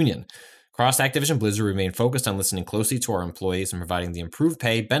join a union. Across Activision Blizzard, we remain focused on listening closely to our employees and providing the improved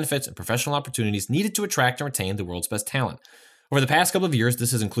pay, benefits, and professional opportunities needed to attract and retain the world's best talent. Over the past couple of years,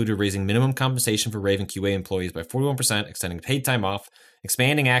 this has included raising minimum compensation for Raven QA employees by 41%, extending paid time off,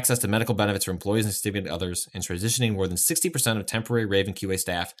 expanding access to medical benefits for employees and significant others, and transitioning more than 60% of temporary Raven QA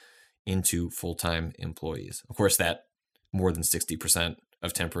staff into full-time employees. Of course, that more than 60%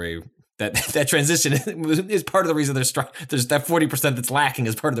 of temporary that transition is part of the reason they're striking. There's that 40% that's lacking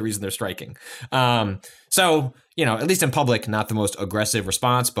is part of the reason they're striking. So, at least in public, not the most aggressive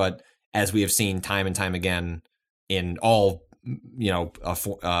response, but as we have seen time and time again in all,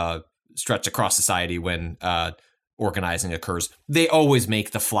 stretch across society when organizing occurs, they always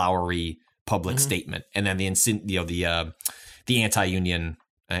make the flowery public statement, and then the anti-union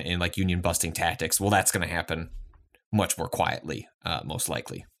and like union busting tactics. Well, that's going to happen much more quietly, most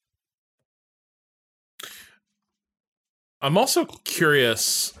likely. I'm also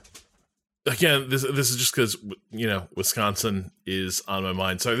curious. Again, this is just because Wisconsin is on my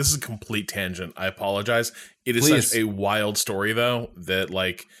mind. Sorry, this is a complete tangent. I apologize. It is such a wild story, though, that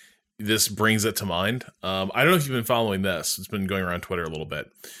like this brings it to mind. I don't know if you've been following this. It's been going around Twitter a little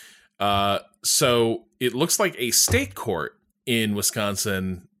bit. So it looks like a state court in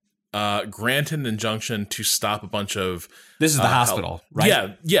Wisconsin granted an injunction to stop a bunch of. This is the hospital,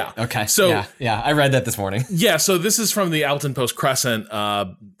 right? Yeah. Okay. So yeah, I read that this morning. Yeah. So this is from the Alton Post Crescent,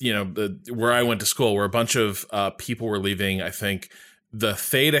 where I went to school, where a bunch of people were leaving, I think, the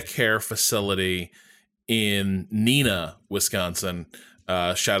Theta Care facility in Neenah, Wisconsin.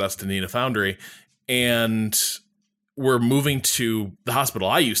 Shout outs to Neenah Foundry. And we're moving to the hospital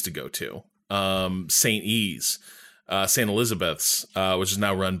I used to go to, St. Elizabeth's, which is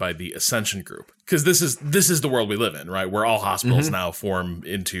now run by the Ascension Group. Because this is the world we live in, right? Where all hospitals now form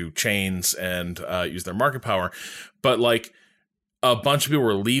into chains and use their market power. But like a bunch of people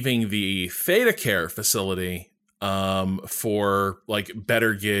were leaving the Theta Care facility for like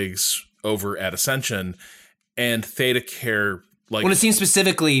better gigs over at Ascension, and Theta Care like. Well, it seems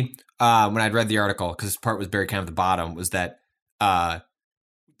specifically when I'd read the article, because this part was buried kind of at the bottom, was that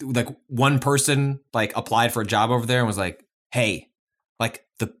like one person like applied for a job over there and was like, hey, like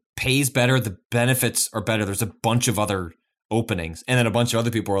the pay's better, the benefits are better, there's a bunch of other openings, and then a bunch of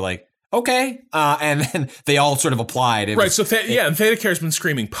other people were like, okay, and then they all sort of applied. And Theta Care's been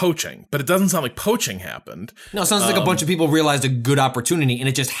screaming poaching, but it doesn't sound like poaching happened. No, it sounds like a bunch of people realized a good opportunity, and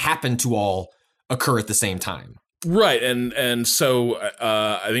it just happened to all occur at the same time. Right, and so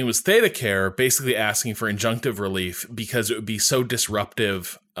I think it was Theta Care basically asking for injunctive relief because it would be so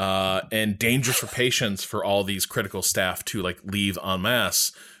disruptive and dangerous for patients for all these critical staff to like leave en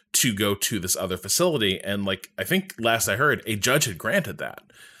masse to go to this other facility. And like I think last I heard, a judge had granted that.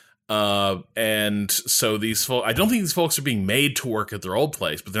 And so these folks, I don't think these folks are being made to work at their old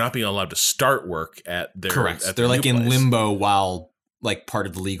place, but they're not being allowed to start work at their correct. At they're their like in limbo while like part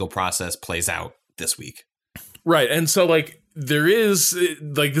of the legal process plays out this week. Right. And so like there is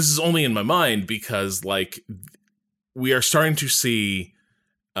like this is only in my mind because like we are starting to see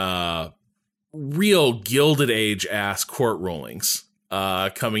real Gilded Age ass court rulings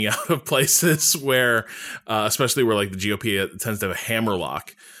coming out of places where especially where like the GOP tends to have a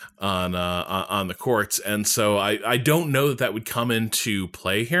hammerlock on the courts. And so I don't know that would come into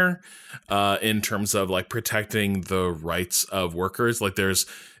play here in terms of like protecting the rights of workers. Like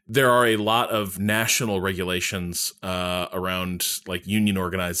there are a lot of national regulations around like union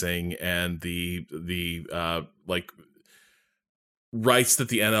organizing and the like rights that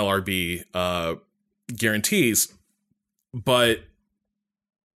the NLRB guarantees, but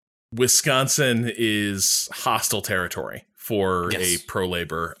Wisconsin is hostile territory for a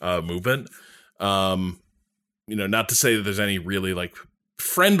pro-labor movement. Not to say that there's any really like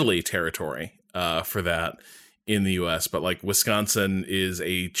friendly territory for that in the U.S., but like Wisconsin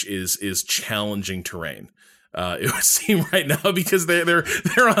is challenging terrain. It would seem right now because they're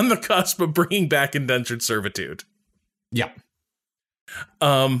on the cusp of bringing back indentured servitude. Yeah.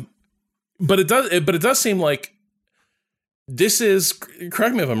 But it does seem like this is,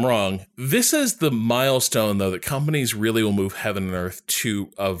 correct me if I'm wrong, this is the milestone though that companies really will move heaven and earth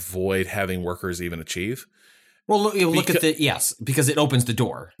to avoid having workers even achieve. Well, look at because it opens the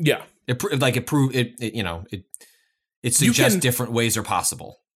door. Yeah. It suggests different ways are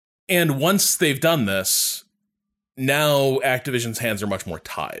possible. And once they've done this, now Activision's hands are much more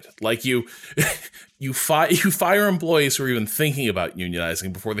tied. Like you fire employees who are even thinking about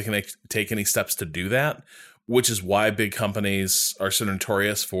unionizing before they can take any steps to do that, which is why big companies are so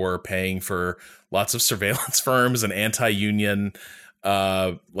notorious for paying for lots of surveillance firms and anti-union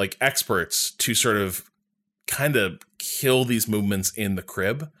like experts to sort of kind of kill these movements in the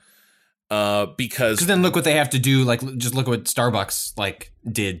crib. Because then look what they have to do. Like, just look what Starbucks like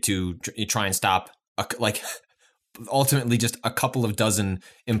did to try and stop ultimately just a couple of dozen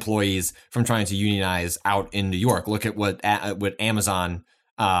employees from trying to unionize out in New York. Look at what Amazon,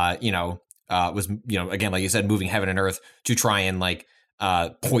 was, again, like you said, moving heaven and earth to try and like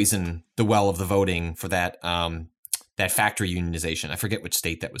poison the well of the voting for that that factory unionization. I forget which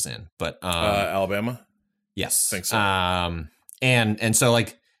state that was in, but Alabama. Yes, I think so. And so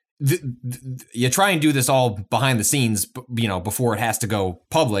like you try and do this all behind the scenes, before it has to go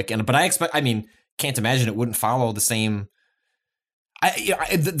public. But can't imagine it wouldn't follow the same.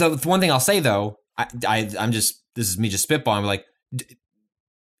 The one thing I'll say though, this is me just spitballing, like,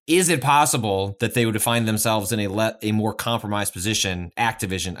 is it possible that they would find themselves in a more compromised position,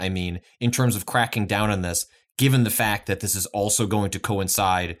 Activision, in terms of cracking down on this, given the fact that this is also going to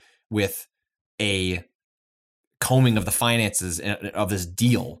coincide with a combing of the finances of this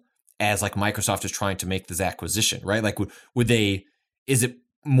deal as like Microsoft is trying to make this acquisition, right? Like, is it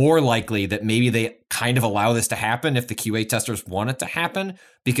more likely that maybe they kind of allow this to happen if the QA testers want it to happen,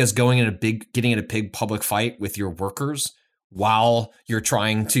 because getting in a big public fight with your workers while you're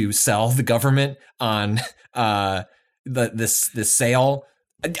trying to sell the government on this sale,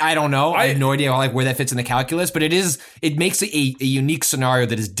 I don't know. I have no idea where that fits in the calculus, but it makes a unique scenario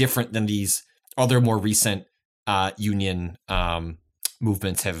that is different than these other more recent union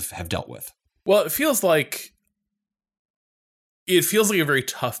movements have dealt with. Well, it feels like a very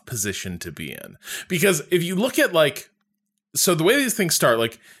tough position to be in, because if you look at so the way these things start,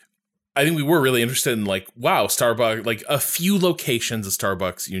 I think we were really interested in wow, Starbucks, a few locations of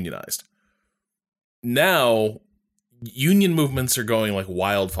Starbucks unionized. Now, union movements are going like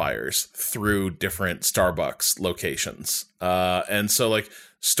wildfires through different Starbucks locations. And so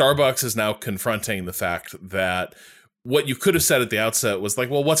Starbucks is now confronting the fact that what you could have said at the outset was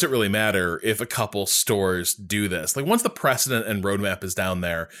well, what's it really matter if a couple stores do this? Once the precedent and roadmap is down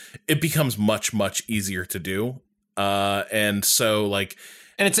there, it becomes much, much easier to do. And so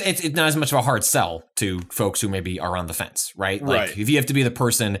and it's not as much of a hard sell to folks who maybe are on the fence, right? Right. If you have to be the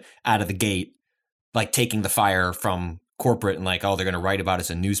person out of the gate, taking the fire from corporate and they're going to write about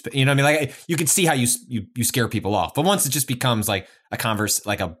us in newspaper, you can see how you scare people off. But once it just becomes a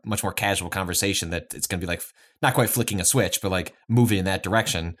much more casual conversation that it's going to be not quite flicking a switch, but moving in that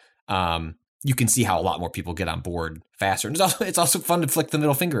direction, you can see how a lot more people get on board faster. And it's also fun to flick the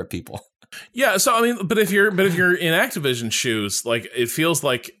middle finger at people. Yeah, so but if you're in Activision shoes, it feels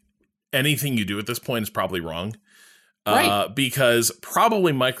like anything you do at this point is probably wrong. Right. Because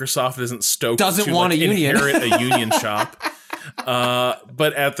probably Microsoft isn't stoked to want a union. Inherit a union shop.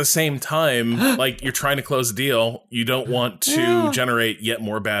 But at the same time, you're trying to close a deal. You don't want to generate yet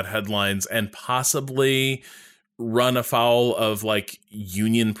more bad headlines and possibly run afoul of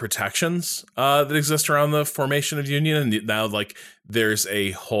union protections that exist around the formation of union. And now there's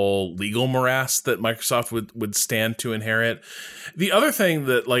a whole legal morass that Microsoft would stand to inherit. The other thing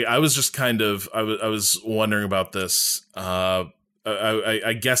that I was just I was wondering about this.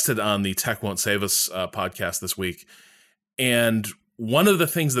 I guessed it on the Tech Won't Save Us podcast this week. And one of the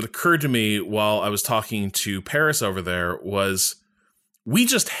things that occurred to me while I was talking to Paris over there was we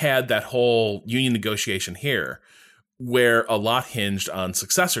just had that whole union negotiation here where a lot hinged on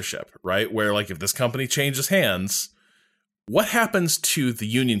successorship, right? Where if this company changes hands, what happens to the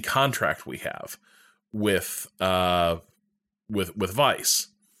union contract we have with Vice?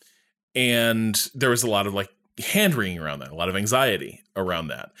 And there was a lot of hand wringing around that, a lot of anxiety around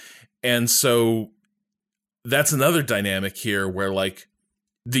that. And so that's another dynamic here where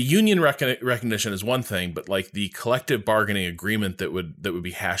the union recognition is one thing, but the collective bargaining agreement that would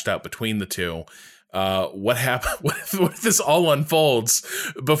be hashed out between the two, what happened? What if this all unfolds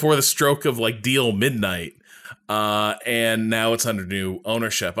before the stroke of deal midnight, and now it's under new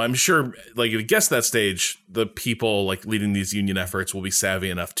ownership? I'm sure, I guess that stage, the people leading these union efforts will be savvy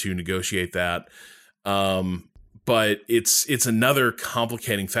enough to negotiate that. But it's another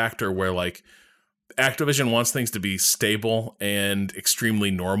complicating factor where Activision wants things to be stable and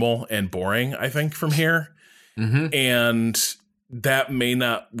extremely normal and boring, I think, from here. Mm-hmm. And that may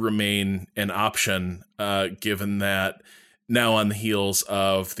not remain an option, given that now on the heels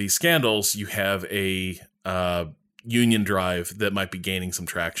of these scandals, you have a union drive that might be gaining some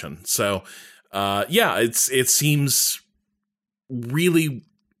traction. So, it seems really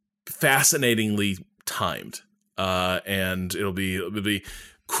fascinatingly timed, and it'll be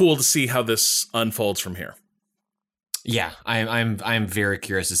cool to see how this unfolds from here. Yeah, I'm very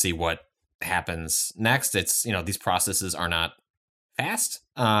curious to see what happens next. It's these processes are not fast.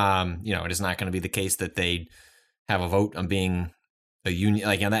 It is not going to be the case that they have a vote on being a union,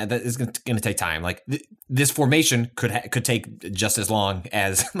 like, that is going to take time. Like this formation could take just as long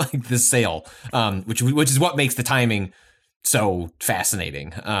as like this sale, which is what makes the timing so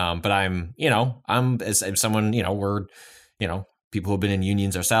fascinating. But I'm as someone, we're, people who've been in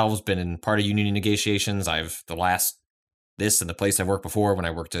unions ourselves, been in part of union negotiations. This and the place I've worked before when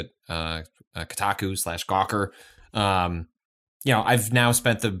I worked at Kotaku/Gawker. I've now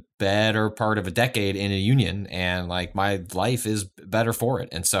spent the better part of a decade in a union, and like my life is better for it.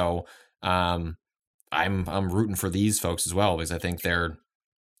 And so I'm rooting for these folks as well, because I think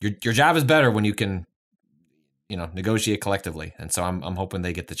your job is better when you can negotiate collectively. And so I'm hoping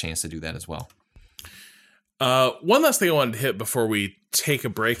they get the chance to do that as well. One last thing I wanted to hit before we take a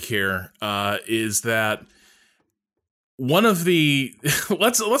break here is that one of the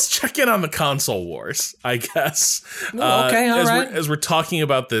let's check in on the console wars, I guess. Okay, all right. As we're talking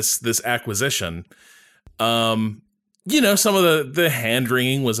about this acquisition, some of the hand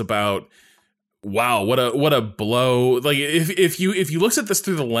wringing was about, wow, what a blow! Like if you looked at this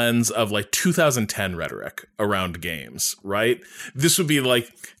through the lens of like 2010 rhetoric around games, right? This would be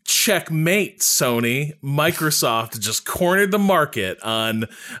like, checkmate, Sony. Microsoft just cornered the market on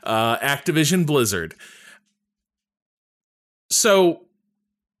Activision Blizzard. So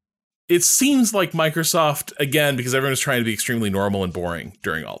it seems like Microsoft, again, because everyone was trying to be extremely normal and boring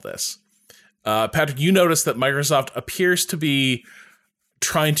during all this. Patrick, you noticed that Microsoft appears to be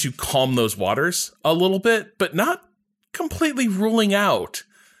trying to calm those waters a little bit, but not completely ruling out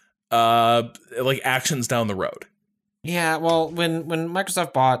like actions down the road. Yeah, well, when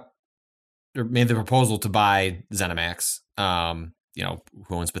Microsoft bought or made the proposal to buy ZeniMax,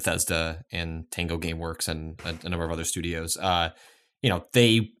 who owns Bethesda and Tango Gameworks and a number of other studios,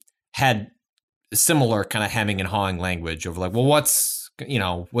 they had similar kind of hemming and hawing language over like, well, what's going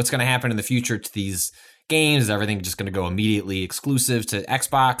to happen in the future to these games? Is everything just going to go immediately exclusive to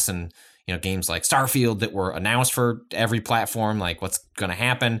Xbox? And, games like Starfield that were announced for every platform, like what's going to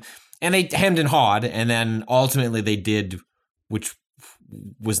happen? And they hemmed and hawed, and then ultimately they did, which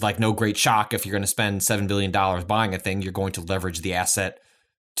was like no great shock. If you're going to spend $7 billion buying a thing, you're going to leverage the asset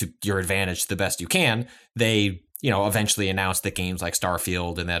to your advantage the best you can. They, eventually announced that games like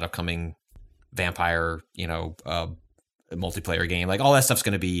Starfield and that upcoming vampire, multiplayer game, like all that stuff's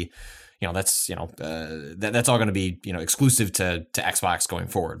going to be, that's all going to be, exclusive to Xbox going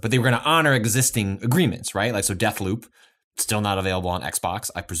forward. But they were going to honor existing agreements, right? Like, so Deathloop, still not available on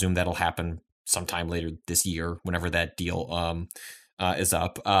Xbox. I presume that'll happen sometime later this year, whenever that deal is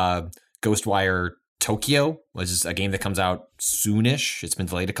up. Ghostwire Tokyo, which is a game that comes out soonish. It's been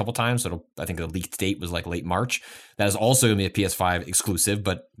delayed a couple times, so I think the leaked date was like late March. That is also going to be a PS5 exclusive,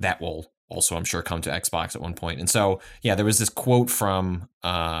 but that will also, I'm sure, come to Xbox at one point. And so, yeah, there was this quote from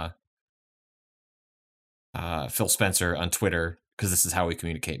Phil Spencer on Twitter, because this is how we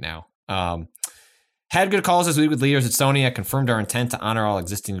communicate now. Had good calls this week with leaders at Sony. I confirmed our intent to honor all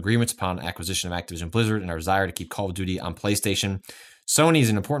existing agreements upon acquisition of Activision Blizzard and our desire to keep Call of Duty on PlayStation. Sony is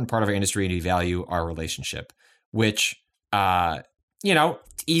an important part of our industry and we value our relationship, which,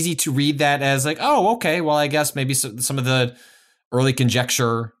 easy to read that as like, oh, okay, well, I guess maybe some of the early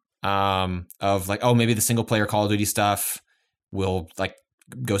conjecture of like, oh, maybe the single player Call of Duty stuff will like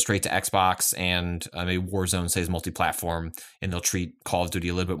go straight to Xbox, and maybe Warzone stays multi-platform, and they'll treat Call of Duty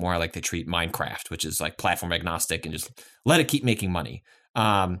a little bit more like they treat Minecraft, which is like platform agnostic and just let it keep making money.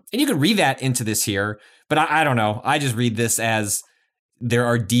 And you can read that into this here, but I don't know. I just read this as there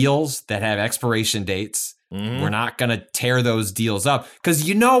are deals that have expiration dates. Mm-hmm. We're not going to tear those deals up, because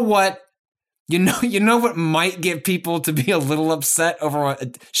you know what might get people to be a little upset over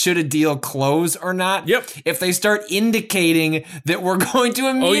should a deal close or not? Yep. If they start indicating that we're going to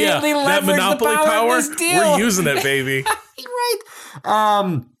immediately leverage that monopoly the power of this deal. We're using it, baby. Right.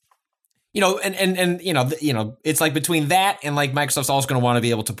 It's like between that and like Microsoft's also going to want to be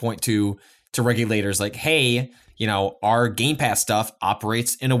able to point to regulators like, hey, our Game Pass stuff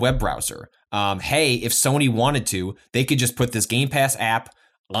operates in a web browser. Hey, if Sony wanted to, they could just put this Game Pass app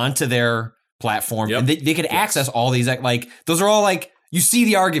onto their platform, and they could access all these, like, those are all like, you see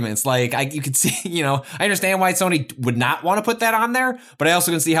the arguments, like you could see, I understand why Sony would not want to put that on there, but I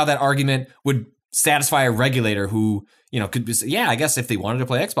also can see how that argument would satisfy a regulator who, could be, yeah, I guess if they wanted to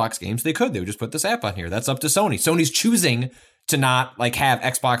play Xbox games, they would just put this app on here. That's up to Sony. Sony's choosing to not like have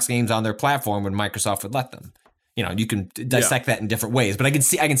Xbox games on their platform when Microsoft would let them. You can dissect that in different ways, but I can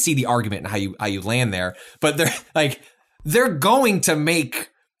see the argument and how you land there. But they're going to make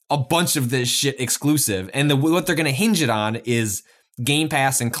a bunch of this shit exclusive, and what they're going to hinge it on is Game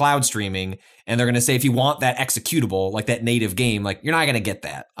Pass and cloud streaming, and they're going to say if you want that executable, like that native game, like you're not going to get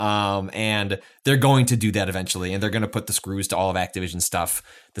that. And they're going to do that eventually, and they're going to put the screws to all of Activision stuff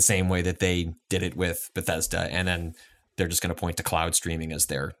the same way that they did it with Bethesda, and then they're just going to point to cloud streaming as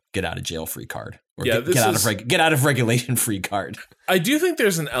their get out of jail free card, or get out of regulation free card. I do think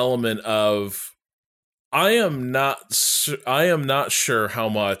there's an element of I am not sure how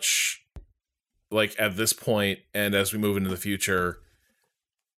much, like at this point and as we move into the future,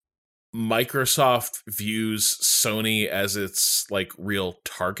 Microsoft views Sony as its like real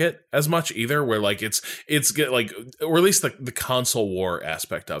target as much either, where like it's like, or at least the console war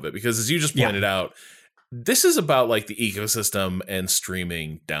aspect of it, because as you just pointed out, this is about like the ecosystem and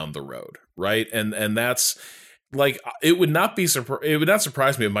streaming down the road, right? And that's like, it would not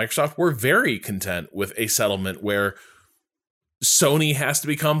surprise me if Microsoft were very content with a settlement where Sony has to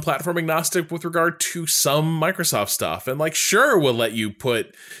become platform agnostic with regard to some Microsoft stuff, and like, sure, we'll let you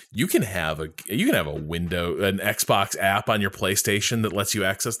you can have an Xbox app on your PlayStation that lets you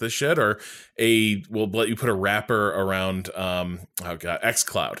access this shit, or we'll let you put a wrapper around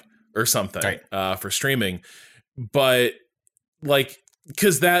xCloud or something, right, for streaming. But like,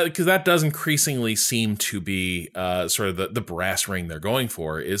 because that does increasingly seem to be sort of the brass ring they're going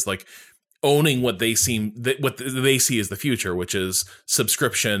for, is like owning what they see as the future, which is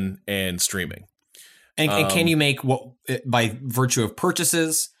subscription and streaming. And can you make what, by virtue of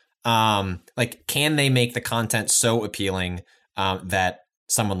purchases, like, can they make the content so appealing that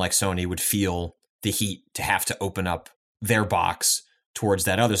someone like Sony would feel the heat to have to open up their box towards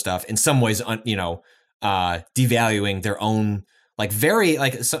that other stuff, in some ways, devaluing their own, like, very,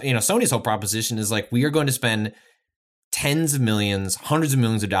 like, so, Sony's whole proposition is like, we are going to spend tens of millions, hundreds of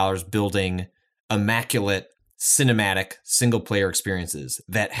millions of dollars building immaculate cinematic single player experiences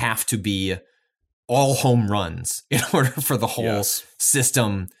that have to be all home runs in order for the whole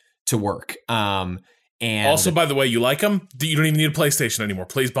system to work. And also, by the way, you like them? You don't even need a PlayStation anymore.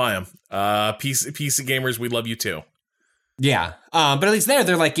 Please buy them. PC gamers, we love you too. Yeah. But at least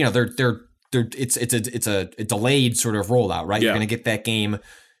they're like, it's a delayed sort of rollout, right? Yeah. You're going to get that game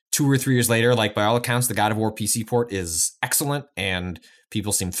 2 or 3 years later. Like, by all accounts, the God of War PC port is excellent, and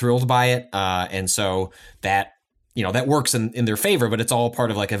people seem thrilled by it. And so that, that works in their favor, but it's all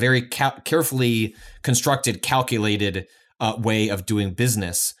part of like a very carefully constructed, calculated way of doing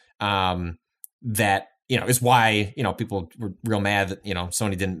business. That, is why, people were real mad that,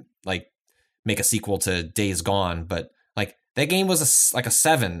 Sony didn't like make a sequel to Days Gone, but like that game was like a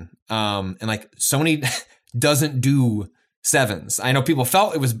 7. And like Sony doesn't do 7s. I know people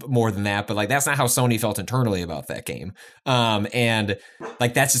felt it was more than that, but like that's not how Sony felt internally about that game. And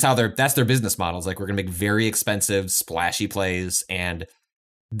like that's just that's their business model. It's like, we're gonna make very expensive, splashy plays, and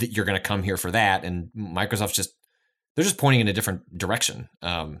you're gonna come here for that. And Microsoft's they're just pointing in a different direction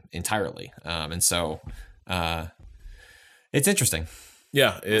entirely. And so it's interesting.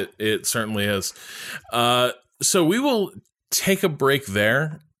 Yeah, it certainly is. So we will take a break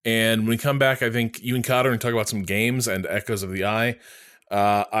there. And when we come back, I think you and Cotter are going to talk about some games and Echoes of the Eye.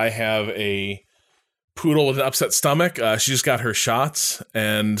 I have a poodle with an upset stomach. She just got her shots.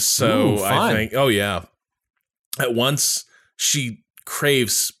 And so I think, at once she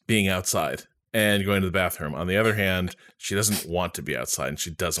craves being outside and going to the bathroom. On the other hand, she doesn't want to be outside, and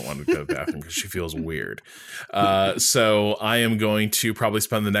she doesn't want to go to the bathroom because she feels weird. So I am going to probably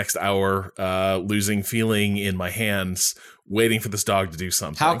spend the next hour losing feeling in my hands, waiting for this dog to do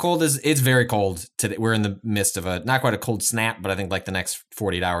something. How cold is it's very cold today. We're in the midst of not quite a cold snap, but I think like the next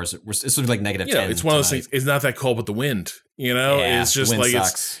 48 hours, it's sort of like negative 10. It's one of those things. It's not that cold, but the wind, Yeah, it's just like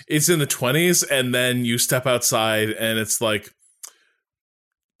sucks. It's in the 20s, and then you step outside and it's like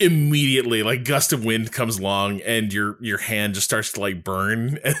immediately like gust of wind comes along and your hand just starts to like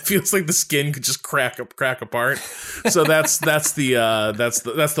burn, and it feels like the skin could just crack apart. So that's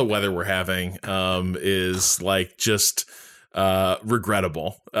the weather we're having, is like just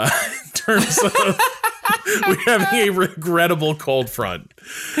regrettable in terms of we're having a regrettable cold front.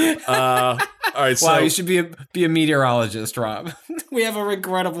 All right, so wow, you should be a meteorologist, Rob. We have a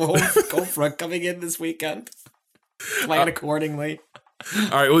regrettable cold front coming in this weekend. Plan accordingly. All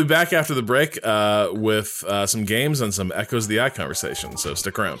right, we'll be back after the break with some games and some Echoes of the Eye conversation, so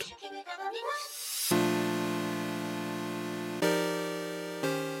stick around.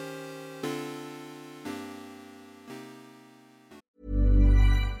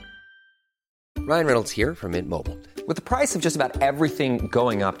 Ryan Reynolds here from Mint Mobile. With the price of just about everything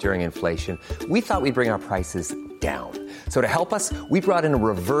going up during inflation, we thought we'd bring our prices down. So to help us, we brought in a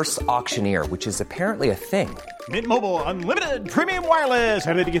reverse auctioneer, which is apparently a thing. Mint Mobile Unlimited Premium Wireless.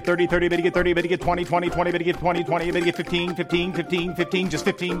 Ready to get 30, 30, bit to get 30, bit to get 20, 20, 20, bit to get 20, 20, bit to get 15, 15, 15, 15, just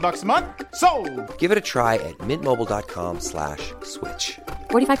 $15 a month? Sold! Give it a try at mintmobile.com/switch.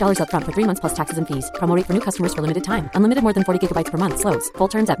 $45 up front for 3 months plus taxes and fees. Promo rate for new customers for limited time. Unlimited more than 40 gigabytes per month. Slows full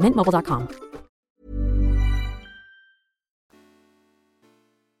terms at mintmobile.com.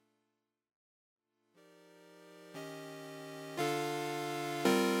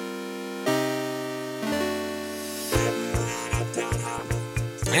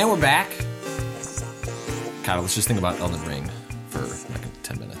 And we're back. Kyle, let's just think about Elden Ring for like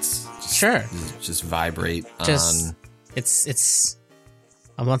 10 minutes. Sure. Just vibrate Just on. it's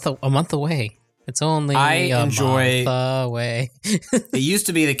a month away. It's only I enjoy- month away. It used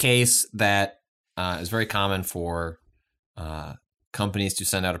to be the case that it was very common for companies to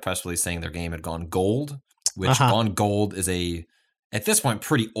send out a press release saying their game had gone gold, which gone gold is at this point,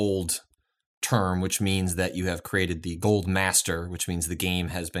 pretty old term, which means that you have created the gold master, which means the game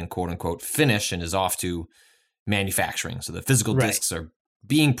has been quote unquote finished and is off to manufacturing. So the physical discs are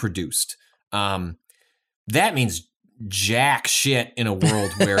being produced. That means jack shit in a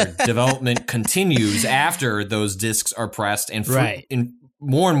world where development continues after those discs are pressed, and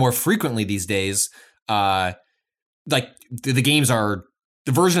more and more frequently these days, like the games are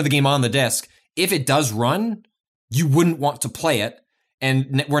the version of the game on the disc. If it does run, you wouldn't want to play it.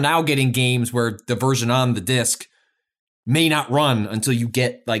 And we're now getting games where the version on the disc may not run until you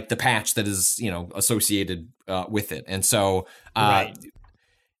get like the patch that is, associated with it. And so, props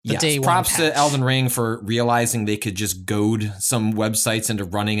to Elden Ring for realizing they could just goad some websites into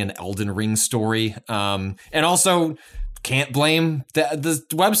running an Elden Ring story. And also can't blame the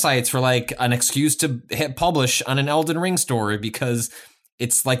websites for like an excuse to hit publish on an Elden Ring story, because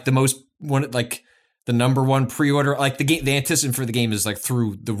it's like the number one pre-order, like the anticipation for the game is like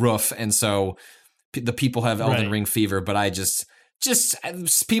through the roof, and so the people have Elden Ring fever. But I just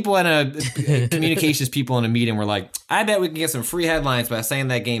people in a communications people in a meeting were like, I bet we can get some free headlines by saying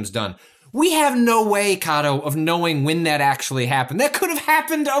that game's done. We have no way, Kato, of knowing when that actually happened. That could have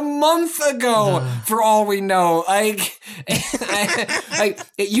happened a month ago, for all we know. Like,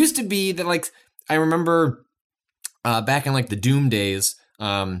 it used to be that, like, I remember back in like the Doom days,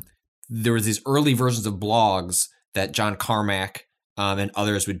 there was these early versions of blogs that John Carmack and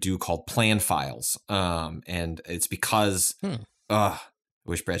others would do called plan files. And it's because, I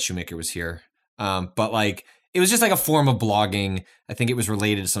wish Brad Shoemaker was here. But like, it was just like a form of blogging. I think it was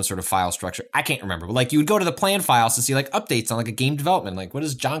related to some sort of file structure. I can't remember. But like, you would go to the plan files to see like updates on like a game development. Like, what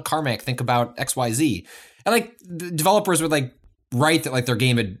does John Carmack think about XYZ? And like, the developers would like write that like their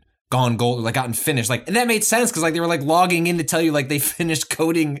game had gone gold or like gotten finished, like, and that made sense because like they were like logging in to tell you like they finished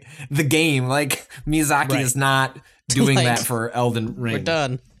coding the game. Like Miyazaki is not doing that for Elden Ring. We're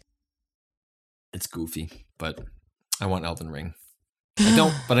done. It's goofy, but I want Elden Ring. I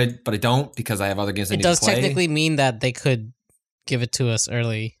don't, but I don't, because I have other games I need to play. It does technically mean that they could give it to us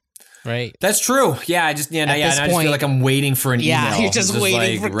early, right? That's true. Yeah, I just I just feel like I'm waiting for an email. Yeah, you're just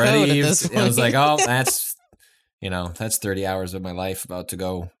waiting like, for code at this point. I was like, oh, that's that's 30 hours of my life about to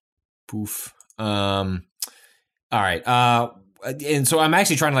go poof. All right. And so I'm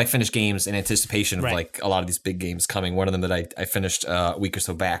actually trying to like finish games in anticipation of like a lot of these big games coming. One of them that I finished a week or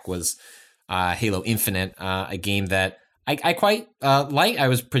so back was Halo Infinite, a game that I quite like. I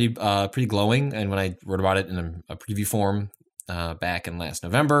was pretty glowing, and when I wrote about it in a preview form back in last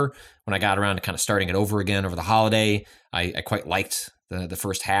November, when I got around to kind of starting it over again over the holiday, I quite liked the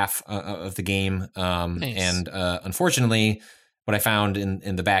first half of the game. Nice. And unfortunately, what I found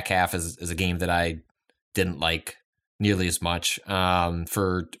in the back half is a game that I didn't like nearly as much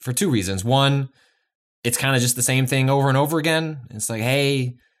for two reasons. One, it's kind of just the same thing over and over again. It's like,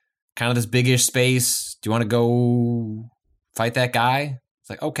 hey, kind of this big-ish space. Do you want to go fight that guy? It's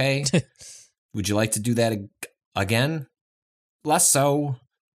like, okay. Would you like to do that again? Less so.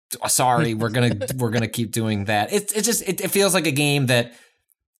 Sorry, we're gonna keep doing that. It feels like a game that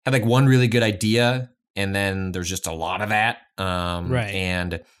had like one really good idea, and then there's just a lot of that.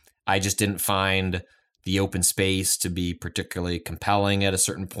 And I just didn't find the open space to be particularly compelling at a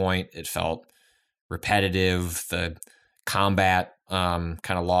certain point. It felt repetitive. The combat kind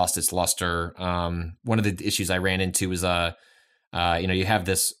of lost its luster. One of the issues I ran into was you have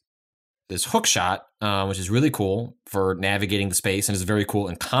this hook shot, which is really cool for navigating the space and is very cool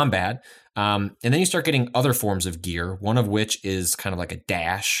in combat. And then you start getting other forms of gear, one of which is kind of like a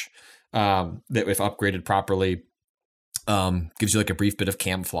dash that, if upgraded properly, gives you like a brief bit of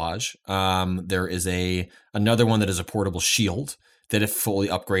camouflage. There is another one that is a portable shield that, if fully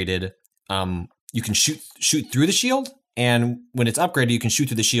upgraded, you can shoot through the shield, and when it's upgraded, you can shoot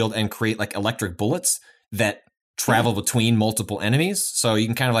through the shield and create like electric bullets that travel between multiple enemies. So you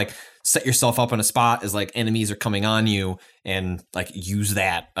can kind of like set yourself up in a spot as like enemies are coming on you and like use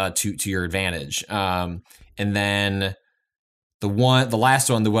that to your advantage. And then the last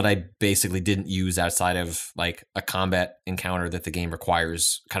one, what I basically didn't use outside of like a combat encounter that the game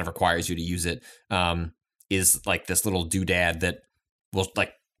requires you to use it, is like this little doodad that will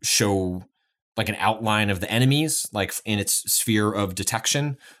like show like an outline of the enemies, like in its sphere of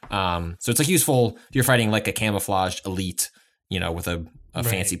detection. So it's like useful if you're fighting like a camouflaged elite, with a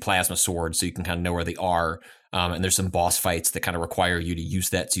fancy plasma sword, so you can kind of know where they are. And there's some boss fights that kind of require you to use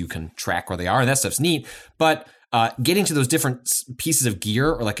that so you can track where they are, and that stuff's neat. But getting to those different pieces of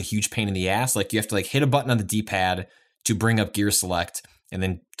gear are like a huge pain in the ass. Like you have to like hit a button on the D-pad to bring up gear select, and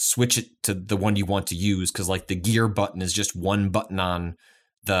then switch it to the one you want to use, because like the gear button is just one button on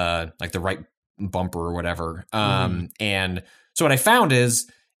the right bumper or whatever. And so what I found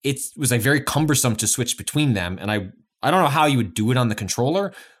is it was like very cumbersome to switch between them, and I don't know how you would do it on the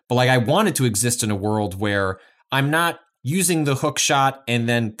controller, but like I wanted to exist in a world where I'm not using the hook shot and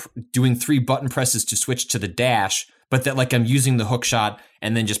then doing 3 button presses to switch to the dash, but that like I'm using the hook shot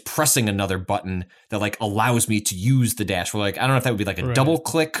and then just pressing another button that like allows me to use the dash. Where like I don't know if that would be like a double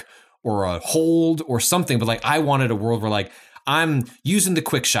click or a hold or something, but like I wanted a world where like I'm using the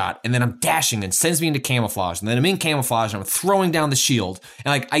quick shot and then I'm dashing and sends me into camouflage, and then I'm in camouflage and I'm throwing down the shield.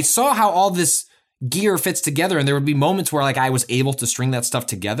 And like I saw how all this gear fits together, and there would be moments where like I was able to string that stuff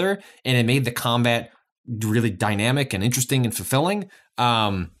together, and it made the combat really dynamic and interesting and fulfilling.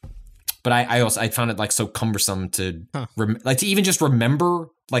 But I found it like so cumbersome to like to even just remember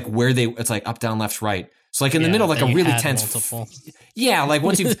like where it's like up, down, left, right. So like in the middle of like a really tense, like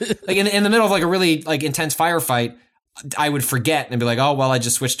once you like in the middle of like a really like intense firefight, I would forget and be like, oh well, I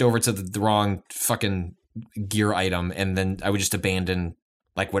just switched over to the wrong fucking gear item, and then I would just abandon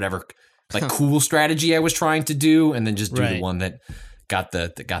like whatever like cool strategy I was trying to do, and then just do the one that got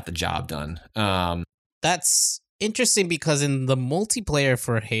the job done. That's interesting because in the multiplayer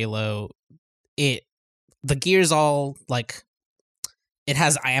for Halo, the gear's all like it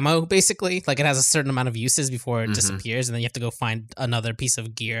has ammo basically. Like it has a certain amount of uses before it disappears, and then you have to go find another piece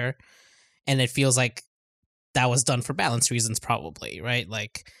of gear. And it feels like that was done for balance reasons, probably, right?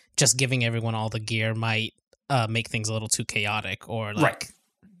 Like just giving everyone all the gear might make things a little too chaotic, or like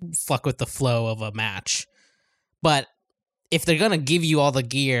fuck with the flow of a match. But if they're gonna give you all the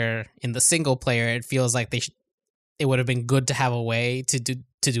gear in the single player, it feels like it would have been good to have a way to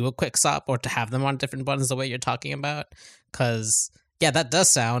do a quick swap, or to have them on different buttons the way you're talking about. Because that does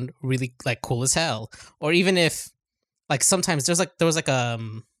sound really like cool as hell. Or even if like sometimes there was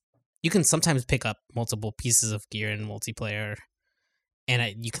you can sometimes pick up multiple pieces of gear in multiplayer,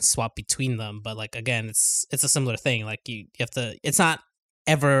 and you can swap between them. But like again, it's a similar thing. Like you have to. It's not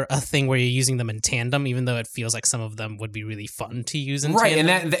ever a thing where you're using them in tandem, even though it feels like some of them would be really fun to use in tandem.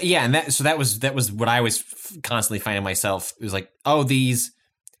 And that was what I was constantly finding myself. It was like, oh, these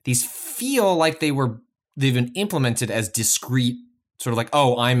feel like they've been implemented as discrete, sort of like,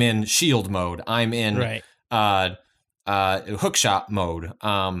 oh, I'm in shield mode, I'm in hookshot mode.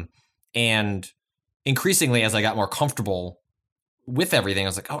 And increasingly, as I got more comfortable with everything, I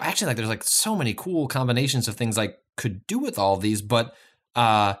was like, oh, actually, like there's like so many cool combinations of things I could do with all of these. But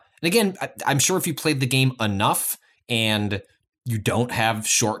and again, I'm sure if you played the game enough and you don't have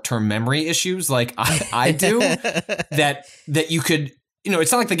short-term memory issues like I do, that you could,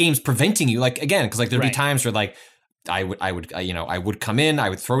 it's not like the game's preventing you. Like again, because like there'd be times where like I would come in, I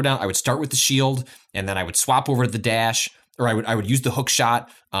would throw down, I would start with the shield, and then I would swap over to the dash. Or I would use the hook shot,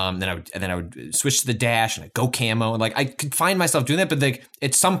 then I would switch to the dash and I'd go camo, and like I could find myself doing that, but like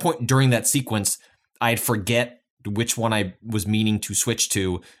at some point during that sequence, I'd forget which one I was meaning to switch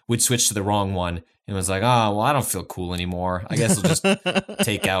to, would switch to the wrong one, and was like, oh well, I don't feel cool anymore. I guess I'll just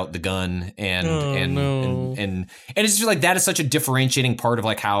take out the gun and it's just like that is such a differentiating part of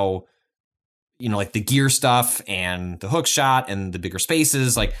like how like the gear stuff and the hook shot and the bigger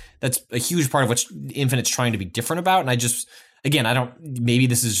spaces, like that's a huge part of what Infinite's trying to be different about. And I just, again, maybe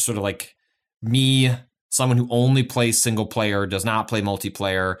this is just sort of like me, someone who only plays single player, does not play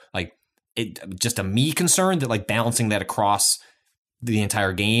multiplayer, like it just a me concern that like balancing that across the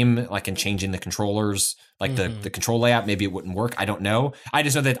entire game, like and changing the controllers, like the control layout, maybe it wouldn't work. I don't know. I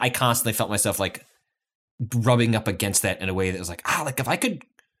just know that I constantly felt myself like rubbing up against that in a way that was like, like if I could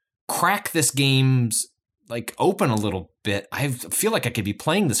crack this game's like open a little bit, I feel like I could be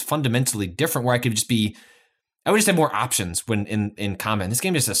playing this fundamentally different, where I would just have more options when in combat. This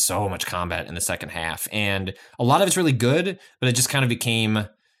game just has so much combat in the second half, and a lot of it's really good, but it just kind of became,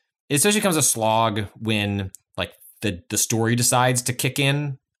 it especially becomes a slog when like the story decides to kick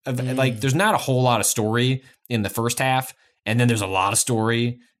in. Like there's not a whole lot of story in the first half, and then there's a lot of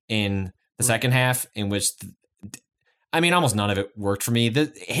story in the second half, in which almost none of it worked for me.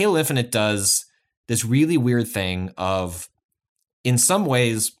 The Halo Infinite does this really weird thing of, in some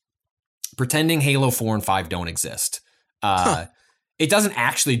ways, pretending Halo 4 and 5 don't exist. It doesn't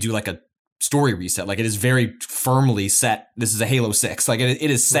actually do like a story reset. Like, it is very firmly set. This is a Halo 6. Like,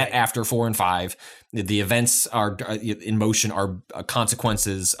 it is set after 4 and 5. The events are in motion are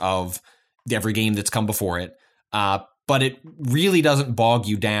consequences of every game that's come before it. But it really doesn't bog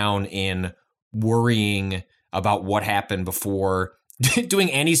you down in worrying about what happened before, doing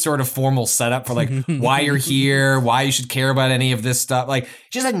any sort of formal setup for like why you're here, why you should care about any of this stuff. Like,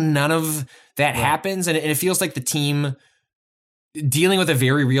 just like none of that happens. And it feels like the team dealing with a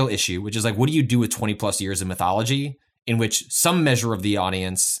very real issue, which is like, what do you do with 20 plus years of mythology in which some measure of the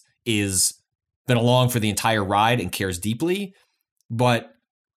audience is been along for the entire ride and cares deeply. But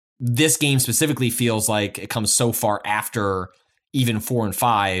this game specifically feels like it comes so far after even 4 and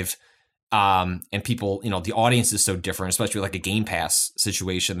 5. And people, the audience is so different, especially like a Game Pass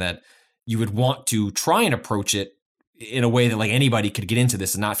situation, that you would want to try and approach it in a way that like anybody could get into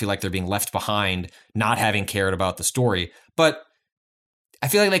this and not feel like they're being left behind, not having cared about the story. But I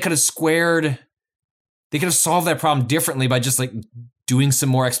feel like they could have solved that problem differently by just like doing some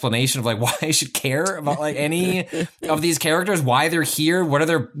more explanation of like why I should care about like any of these characters, why they're here, what are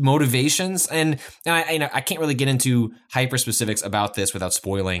their motivations. And I can't really get into hyper specifics about this without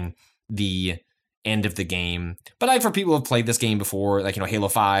spoiling the end of the game. But like for people who have played this game before, like, Halo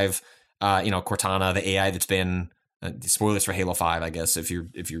 5, Cortana, the AI that's been spoilers for Halo 5, I guess, if you're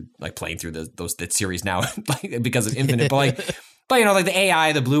like playing through that series now, like, because of Infinite, but like the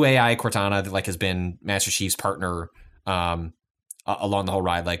AI, the blue AI Cortana that like has been Master Chief's partner along the whole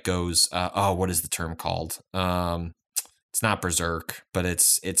ride, like goes, what is the term called? It's not Berserk, but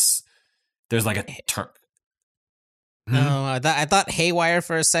it's there's like a term. No, I thought Haywire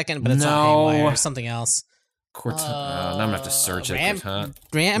for a second, but it's not Haywire. It's something else. Cortana. Now I'm gonna have to search it. Rampant.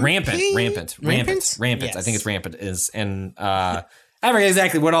 Yes. I think it's rampant and I forget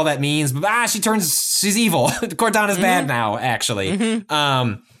exactly what all that means, but she's evil. Cortana's bad now, actually.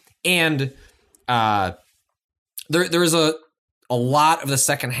 And there's a lot of the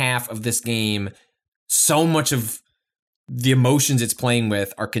second half of this game. So much of the emotions it's playing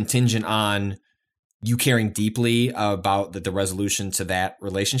with are contingent on you caring deeply about the resolution to that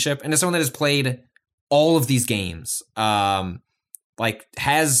relationship. And as someone that has played all of these games, like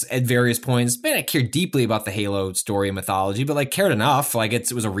has at various points, I cared deeply about the Halo story and mythology, but like cared enough, like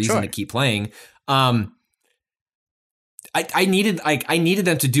it was a reason to keep playing. I needed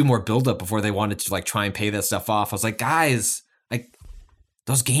them to do more buildup before they wanted to like try and pay that stuff off. I was like, guys, like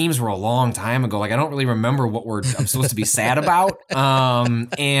those games were a long time ago. Like I don't really remember what I'm supposed to be sad about.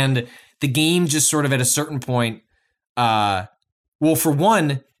 And the game just sort of at a certain point, well, for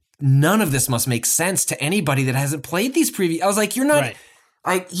one, none of this must make sense to anybody that hasn't played these previous. I was like, you're not,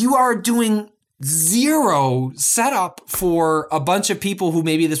 like, you are doing zero setup for a bunch of people who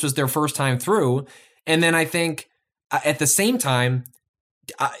maybe this was their first time through. And then I think at the same time,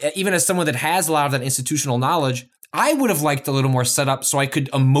 even as someone that has a lot of that institutional knowledge, I would have liked a little more setup so I could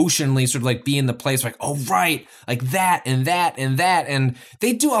emotionally sort of like be in the place like, oh, right, like that and that and that. And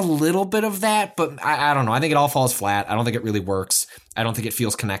they do a little bit of that, but I don't know. I think it all falls flat. I don't think it really works. I don't think it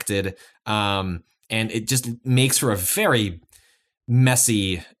feels connected. And it just makes for a very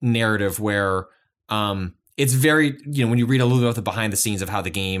messy narrative where it's very, when you read a little bit about the behind the scenes of how the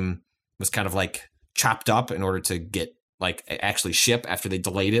game was kind of like chopped up in order to get like actually ship after they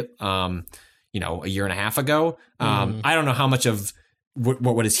delayed it. A year and a half ago. I don't know how much of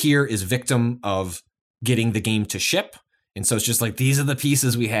what is here is victim of getting the game to ship. And so it's just like, these are the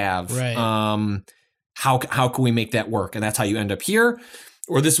pieces we have. Right. How can we make that work? And that's how you end up here.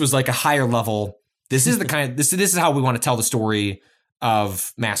 Or this was like a higher level. This is the kind of, this is how we want to tell the story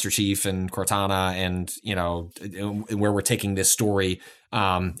of Master Chief and Cortana and, where we're taking this story.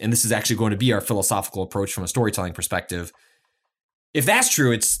 And this is actually going to be our philosophical approach from a storytelling perspective. If that's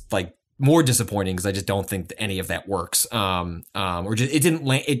true, it's like, more disappointing because I just don't think that any of that works. Or just it didn't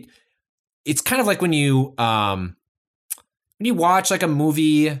land. It's kind of like when you watch like a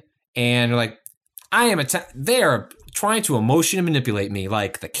movie and you're like, they're trying to emotionally manipulate me,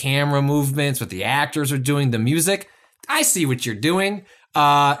 like the camera movements, what the actors are doing, the music. I see what you're doing,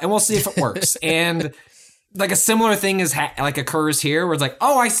 and we'll see if it works. And like a similar thing is like occurs here, where it's like,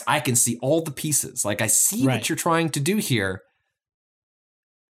 oh, I can see all the pieces. Like I see what you're trying to do here.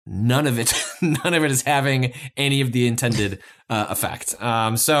 none of it is having any of the intended effect.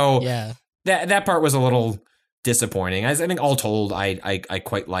 So Yeah. that part was a little disappointing. I think all told, I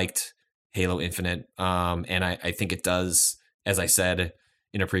quite liked Halo Infinite, and I think it does, as I said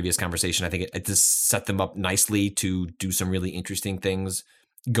in a previous conversation, I think it does set them up nicely to do some really interesting things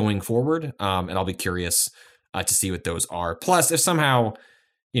going forward, and I'll be curious to see what those are. Plus, if somehow,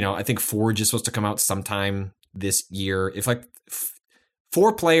 I think Forge is supposed to come out sometime this year. If like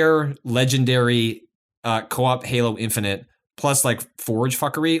 4-player legendary co-op Halo Infinite plus like Forge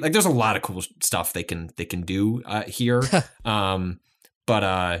fuckery, like there's a lot of cool stuff they can do here.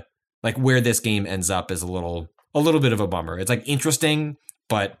 But like where this game ends up is a little bit of a bummer. It's like interesting,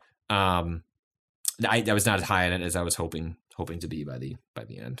 but I was not as high on it as I was hoping to be by the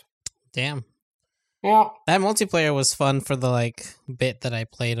end. Damn. Yeah. That multiplayer was fun for the like bit that I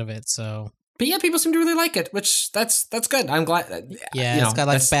played of it, so. But yeah, people seem to really like it, which that's good. I'm glad. Yeah, it's got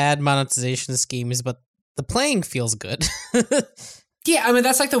like bad monetization schemes, but the playing feels good. Yeah, I mean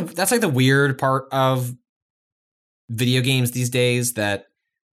that's like the weird part of video games these days. That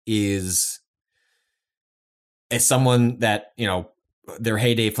is, as someone that their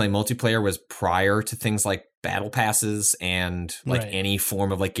heyday playing multiplayer was prior to things like battle passes and like any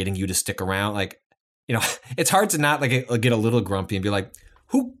form of like getting you to stick around. Like, it's hard to not like get a little grumpy and be like,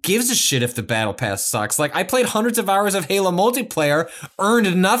 who gives a shit if the battle pass sucks? Like, I played hundreds of hours of Halo multiplayer,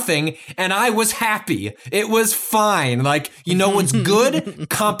 earned nothing, and I was happy. It was fine. Like, what's good?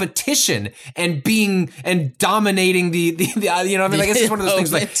 Competition and dominating the like, it's just one of those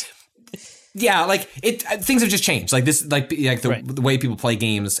things like, yeah, like things have just changed. Like this, like the way people play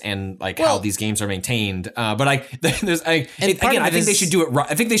games and like how these games are maintained. But like, I think they should do it right.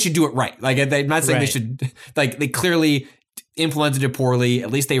 I think they should do it right. Like, I'm not saying they should, like, they clearly implemented it poorly.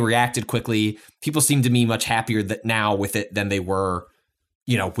 At least they reacted quickly. People seem to be much happier now with it than they were,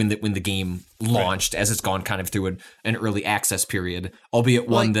 when the game launched, as it's gone kind of through an early access period, albeit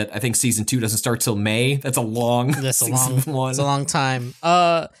one that I think season 2 doesn't start till May. That's a long one. It's a long time.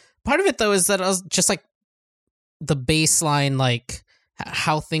 Part of it though is that I was just like the baseline, like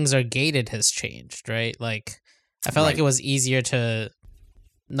how things are gated has changed, right? Like I felt like it was easier to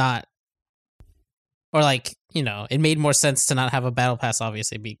not, or like, it made more sense to not have a battle pass,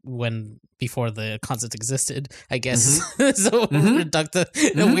 obviously, before the concept existed, I guess. So reductive,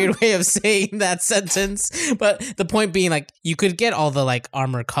 a weird way of saying that sentence. But the point being, like, you could get all the like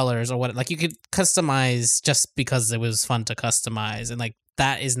armor colors or what, like you could customize just because it was fun to customize, and like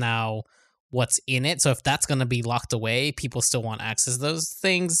that is now what's in it. So if that's going to be locked away, people still want access to those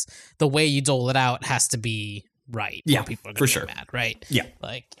things. The way you dole it out has to be right. Yeah, people are for gonna sure. get mad, right? Yeah,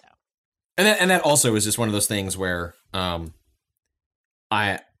 like. Yeah. And that also is just one of those things where I'm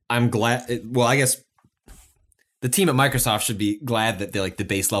glad. Well, I guess the team at Microsoft should be glad that the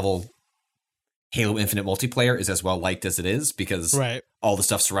base level Halo Infinite multiplayer is as well liked as it is, because all the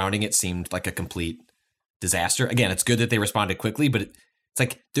stuff surrounding it seemed like a complete disaster. Again, it's good that they responded quickly, but it's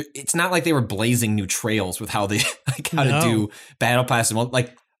like it's not like they were blazing new trails with how they to do battle pass and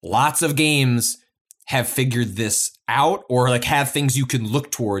like lots of games have figured this out, or like have things you can look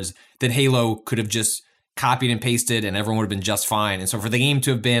towards that Halo could have just copied and pasted and everyone would have been just fine. And so for the game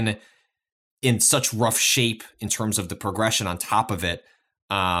to have been in such rough shape in terms of the progression on top of it,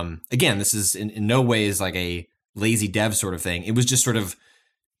 again, this is in no ways like a lazy dev sort of thing. It was just sort of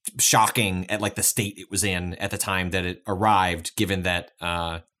shocking at like the state it was in at the time that it arrived, given that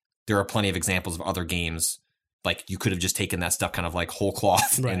there are plenty of examples of other games like you could have just taken that stuff kind of like whole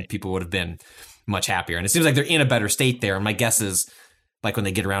cloth and people would have been much happier. And it seems like they're in a better state there. And my guess is like when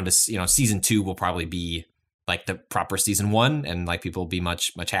they get around to, season 2 will probably be like the proper season 1, and like people will be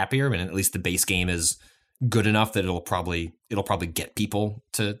much, much happier. And at least the base game is good enough that it'll probably get people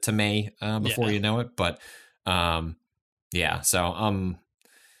to May before you know it. But yeah, so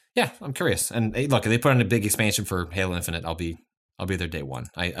yeah, I'm curious. And hey, look, if they put on a big expansion for Halo Infinite, I'll be there day one.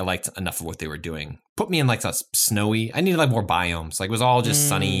 I liked enough of what they were doing. Put me in like snowy. I needed like more biomes. Like it was all just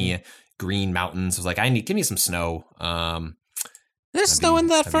sunny green mountains. I was like, give me some snow. There's snow in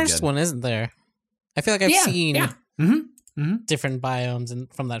that first one, isn't there? I feel like I've seen different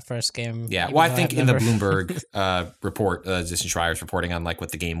biomes from that first game. Yeah, well, I think in the Bloomberg report, Jason Schreier's reporting on like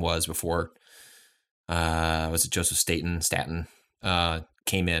what the game was before. Was it Joseph Staten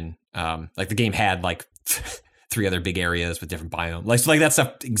came in? Like the game had like 3 other big areas with different biomes. Like that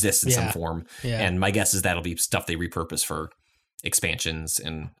stuff exists in some form. Yeah. And my guess is that'll be stuff they repurpose for expansions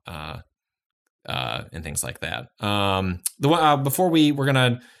and things like that. Before we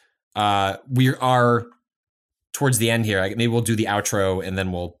are towards the end here. Maybe we'll do the outro and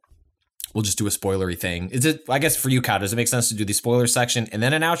then we'll we'll just do a spoilery thing. Is it? I guess for you, Kyle, does it make sense to do the spoiler section and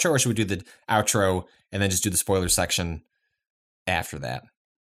then an outro, or should we do the outro and then just do the spoiler section after that?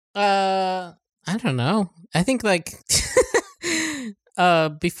 I don't know. I think like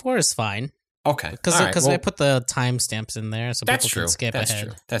before is fine. Okay, because I put the timestamps in there, so that's people can skip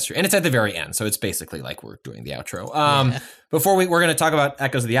ahead. That's true, and it's at the very end, so it's basically like we're doing the outro. Before we're going to talk about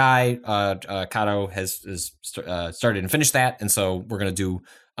Echoes of the Eye. Kato has started and finished that, and so we're going to do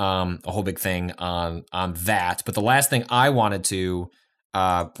a whole big thing on that. But the last thing I wanted to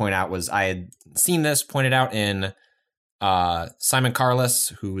point out was I had seen this pointed out in Simon Carless,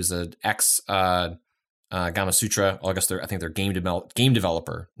 who is an ex Gamasutra. I guess I think they're game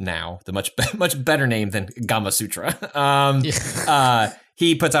developer now. The much better name than Gamasutra.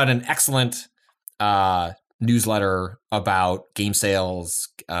 He puts out an excellent newsletter about game sales,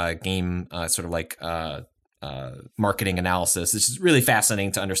 game sort of like marketing analysis. It's just really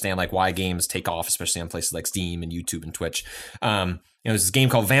fascinating to understand like why games take off, especially on places like Steam and YouTube and Twitch. There's this game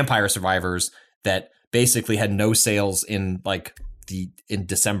called Vampire Survivors that basically had no sales in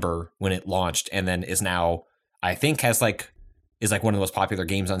December when it launched, and then is now, I think, is one of the most popular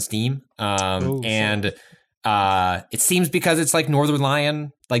games on Steam. It seems because it's like Northern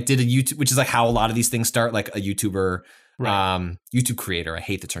Lion like did a YouTube, which is like how a lot of these things start, like a YouTuber, YouTube creator. I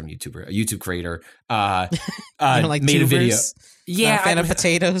hate the term YouTuber. A YouTube creator like made tubers? a video. Yeah, fan of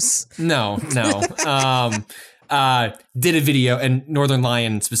potatoes. No. Did a video, and Northern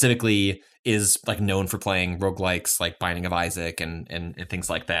Lion specifically is like known for playing roguelikes like Binding of Isaac and things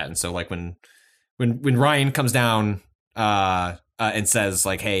like that. And so like when Ryan comes down and says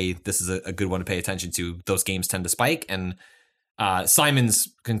like, hey, this is a good one to pay attention to, those games tend to spike. And Simon's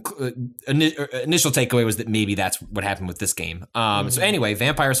initial takeaway was that maybe that's what happened with this game. So anyway,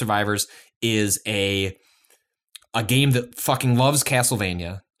 Vampire Survivors is a game that fucking loves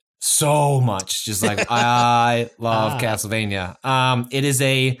Castlevania so much. Just like, I love Castlevania. It is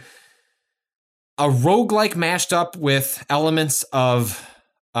a roguelike mashed up with elements of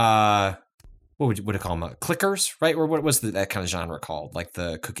what would you call them? Clickers, right? Or what was that kind of genre called? Like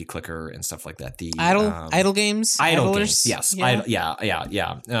the cookie clicker and stuff like that. The idle games. Idle games. Yes. Yeah. I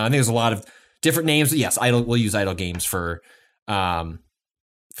think there's a lot of different names. But yes, we'll use idle games for the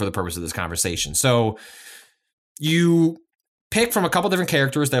purpose of this conversation. So you pick from a couple different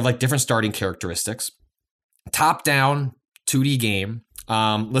characters that have like different starting characteristics. Top down 2D game.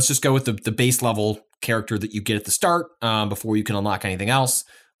 Let's just go with the base level character that you get at the start before you can unlock anything else.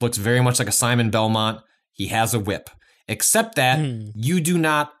 Looks very much like a Simon Belmont. He has a whip, except that you do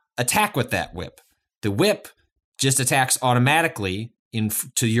not attack with that whip. The whip just attacks automatically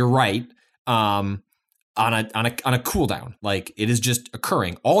to your right on a cooldown. Like it is just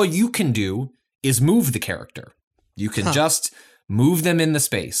occurring. All you can do is move the character. You can just move them in the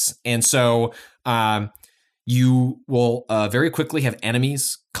space, and so you will very quickly have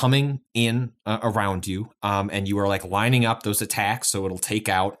enemies coming in around you, and you are like lining up those attacks, so it'll take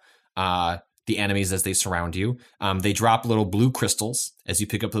out the enemies as they surround you. They drop little blue crystals. As you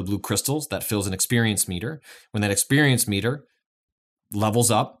pick up the blue crystals, that fills an experience meter. When that experience meter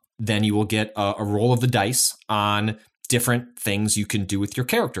levels up, then you will get a roll of the dice on different things you can do with your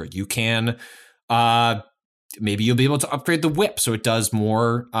character. You can maybe you'll be able to upgrade the whip so it does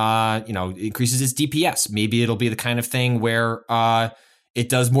more, increases its DPS. Maybe it'll be the kind of thing where it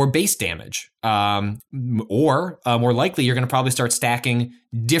does more base damage. Or more likely, you're going to probably start stacking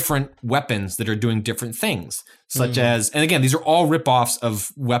different weapons that are doing different things, such as, and again, these are all ripoffs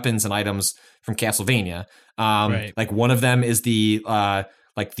of weapons and items from Castlevania. Like one of them is the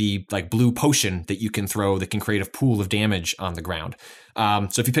blue potion that you can throw that can create a pool of damage on the ground.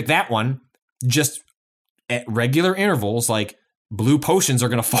 So if you pick that one, just at regular intervals, like blue potions are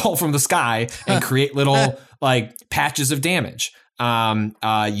going to fall from the sky and create little like patches of damage.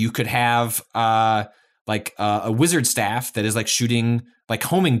 You could have a wizard staff that is like shooting like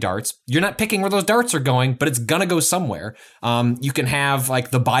homing darts. You're not picking where those darts are going, but it's gonna go somewhere. You can have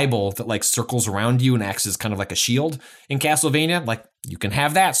like the Bible that like circles around you and acts as kind of like a shield in Castlevania. Like you can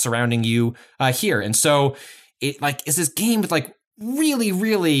have that surrounding you here. And so it like is this game with like really,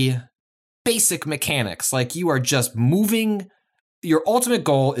 really basic mechanics. Like you are just moving. Your ultimate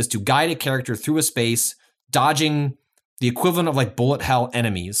goal is to guide a character through a space, dodging the equivalent of like bullet hell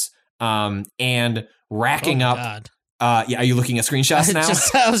enemies, and racking up. God. Are you looking at screenshots now?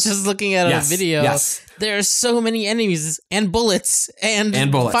 I was just looking at a video. Yes. There are so many enemies and bullets and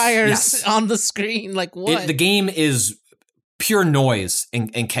fires on the screen. Like what? The game is pure noise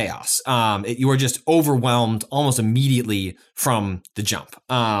and chaos. You are just overwhelmed almost immediately from the jump.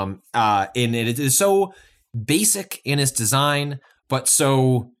 And it is so basic in its design, but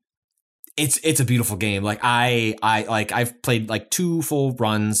so it's a beautiful game. Like I've played like 2 full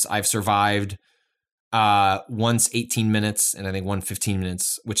runs. I've survived once 18 minutes and I think one 15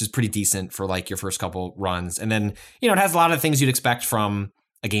 minutes, which is pretty decent for like your first couple runs. And then, you know, it has a lot of things you'd expect from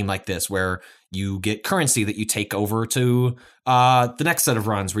a game like this, where you get currency that you take over to the next set of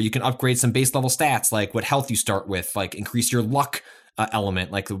runs, where you can upgrade some base level stats, like what health you start with, like increase your luck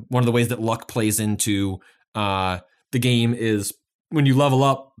element. Like one of the ways that luck plays into the game is when you level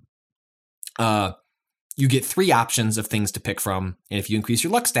up, you get 3 options of things to pick from. And if you increase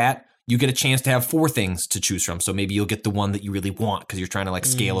your luck stat, you get a chance to have 4 things to choose from. So maybe you'll get the one that you really want because you're trying to like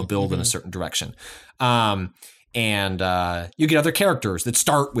scale a build in a certain direction. And you get other characters that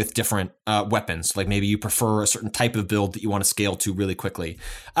start with different weapons. Like maybe you prefer a certain type of build that you want to scale to really quickly.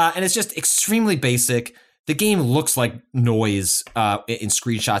 And it's just extremely basic. The game looks like noise in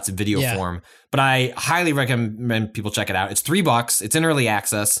screenshots and video form, but I highly recommend people check it out. It's $3. It's in early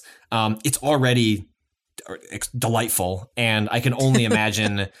access. It's already delightful, and I can only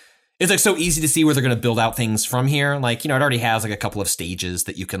imagine. It's like so easy to see where they're going to build out things from here. Like, you know, it already has like a couple of stages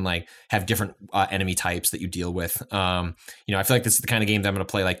that you can like have different enemy types that you deal with. You know, I feel like this is the kind of game that I'm going to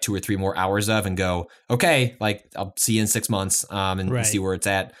play like 2 or 3 more hours of and go, okay, like I'll see you in 6 months and see where it's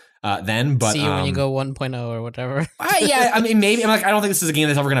at then. But see you when you go 1.0 or whatever. Yeah, I mean, maybe. I'm like, I don't think this is a game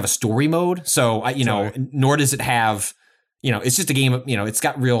that's ever going to have a story mode. So, you know, nor does it have. You know, it's just a game. You know, it's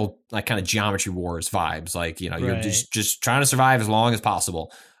got real like kind of Geometry Wars vibes. Like, you know, you're just trying to survive as long as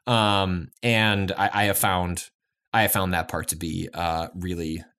possible. And I have found that part to be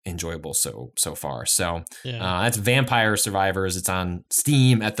really enjoyable so far. So that's Vampire Survivors. It's on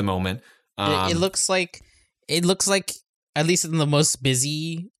Steam at the moment. It looks like at least in the most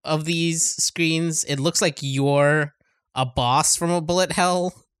busy of these screens, it looks like you're a boss from a bullet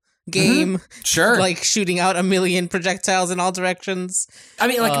hell game. Sure. Like shooting out a million projectiles in all directions. I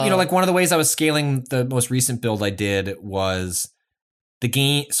mean, like, you know, like one of the ways I was scaling the most recent build I did was the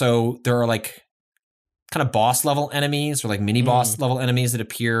game. So there are like kind of boss level enemies or like mini boss level enemies that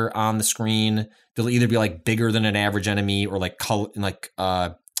appear on the screen. They'll either be like bigger than an average enemy or like have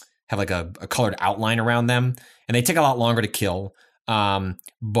like a colored outline around them, and they take a lot longer to kill.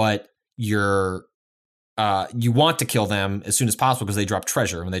 But you want to kill them as soon as possible because they drop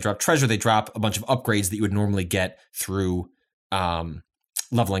treasure. When they drop treasure, they drop a bunch of upgrades that you would normally get through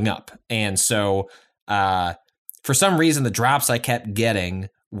leveling up. And so for some reason, the drops I kept getting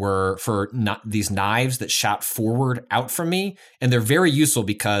were for these knives that shot forward out from me. And they're very useful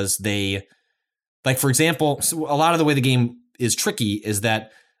because they, like, for example, so a lot of the way the game is tricky is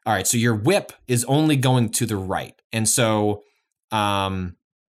that, all right, so your whip is only going to the right. And so,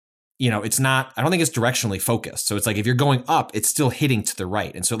 you know, it's not, I don't think it's directionally focused. So it's like if you're going up, it's still hitting to the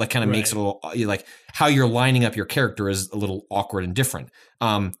right. And so it like kind of makes it a little, like how you're lining up your character is a little awkward and different.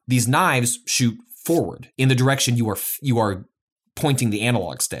 These knives shoot forward in the direction you are pointing the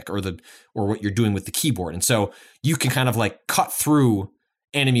analog stick or what you're doing with the keyboard. And so you can kind of like cut through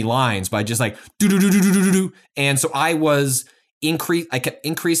enemy lines by just like do. And so I kept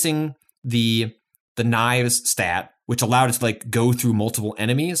increasing the knives stat, which allowed it to like go through multiple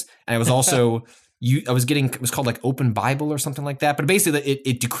enemies. And I was also it was called like Open Bible or something like that. But basically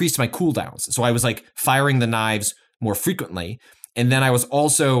it decreased my cooldowns. So I was like firing the knives more frequently. And then I was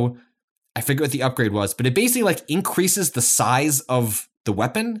also, I forget what the upgrade was, but it basically like increases the size of the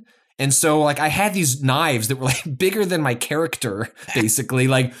weapon. And so like I had these knives that were like bigger than my character, basically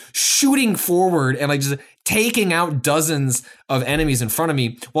like shooting forward and like just taking out dozens of enemies in front of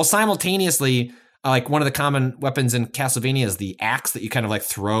me, while simultaneously like one of the common weapons in Castlevania is the axe that you kind of like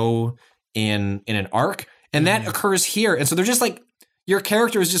throw in an arc. And that occurs here. And so they're just like, your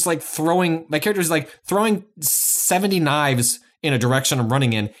character is just like my character is like throwing 70 knives in a direction I'm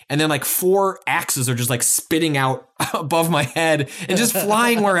running in, and then like 4 axes are just like spitting out above my head and just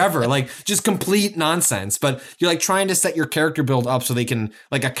flying wherever, like just complete nonsense. But you're like trying to set your character build up so they can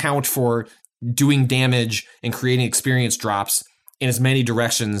like account for doing damage and creating experience drops in as many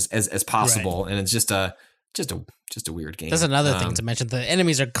directions as possible. Right. And it's just a weird game. That's another thing to mention. The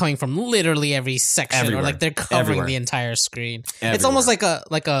enemies are coming from literally every section, everywhere. Or like they're covering the entire screen. Everywhere. It's almost like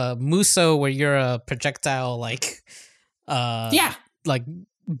a Muso where you're a projectile like shoot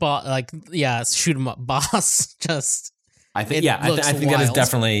 'em up boss. Just I think I think that is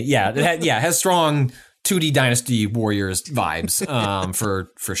definitely it has strong 2D Dynasty Warriors vibes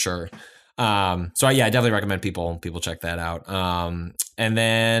for sure. So I definitely recommend people check that out. And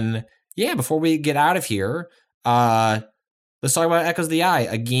then before we get out of here, let's talk about Echoes of the Eye,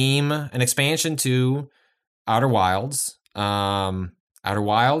 a game, an expansion to Outer Wilds. Outer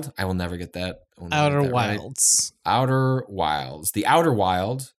Wild? I will never get that. Outer Wilds. Outer Wilds. The Outer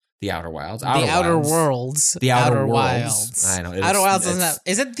Wild, The Outer Wilds. The Outer Worlds. The Outer Wilds. I know. Outer Wilds doesn't have.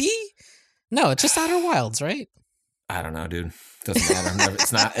 Is it the? No, it's just Outer Wilds, right? I don't know, dude. Doesn't matter.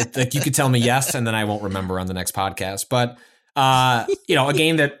 It's not. Like, you could tell me yes, and then I won't remember on the next podcast. But a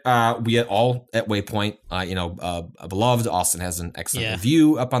game that we all at Waypoint, beloved. Austin has an excellent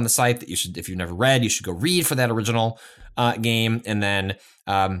review up on the site that you should, if you've never read, you should go read for that original game. And then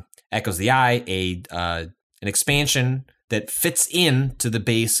Echoes of the Eye, an expansion that fits into the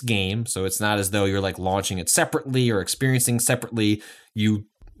base game. So it's not as though you're like launching it separately or experiencing separately. You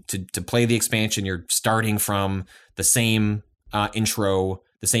to play the expansion, you're starting from the same intro,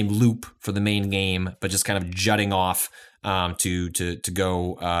 the same loop for the main game, but just kind of jutting off to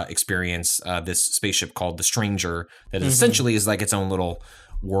go experience this spaceship called the Stranger that essentially is like its own little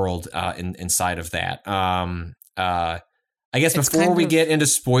world inside of that. I guess before we get into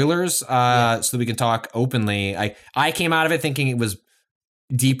spoilers, so that we can talk openly, I came out of it thinking it was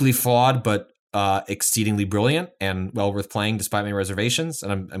deeply flawed, but exceedingly brilliant and well worth playing despite my reservations.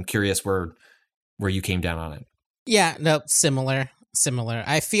 And I'm curious where you came down on it. Yeah, no, similar.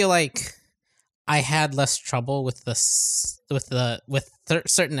 I feel like I had less trouble with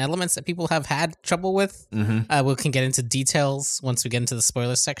certain elements that people have had trouble with. We can get into details once we get into the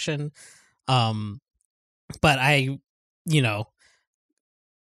spoiler section. But I,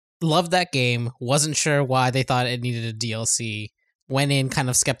 loved that game. Wasn't sure why they thought it needed a DLC. Went in kind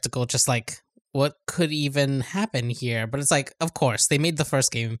of skeptical, just like, what could even happen here? But it's like, of course, they made the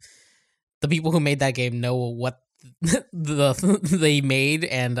first game. The people who made that game know what they made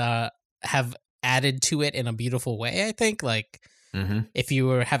and have added to it in a beautiful way, I think. Like, if you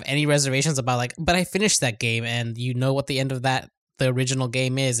have any reservations about, like, but I finished that game and you know what the end of the original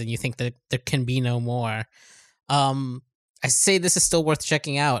game is and you think that there can be no more. I say this is still worth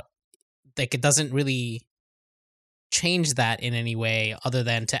checking out. Like, it doesn't really change that in any way other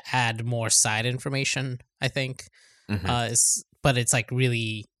than to add more side information, I think. But it's like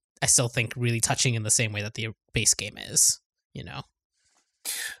really, I still think really touching in the same way that the base game is,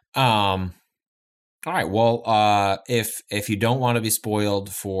 All right. Well, if you don't want to be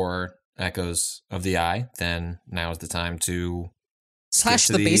spoiled for Echoes of the Eye, then now is the time to slash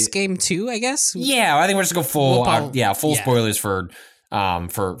the base game too, I guess. Yeah, I think we're just gonna go full spoilers for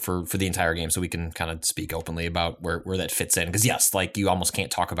the entire game, so we can kind of speak openly about where that fits in. Because yes, like, you almost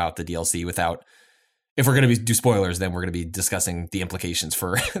can't talk about the DLC without. If we're going to do spoilers, then we're going to be discussing the implications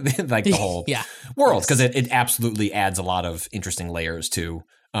for like the whole world, because it absolutely adds a lot of interesting layers to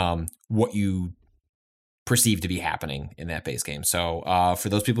what you perceive to be happening in that base game. So for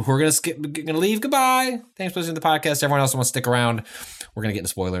those people who are going to leave, goodbye. Thanks for listening to the podcast. Everyone else who wants to stick around, we're going to get into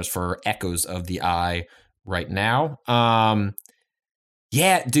spoilers for Echoes of the Eye right now.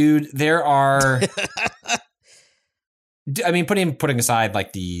 Yeah, dude, there are. I mean, putting aside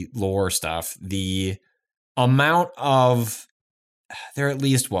like the lore stuff, the amount of there are at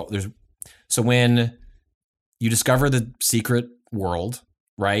least so when you discover the secret world,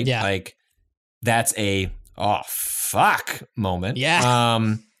 right? Yeah, like that's a fuck moment. Yeah,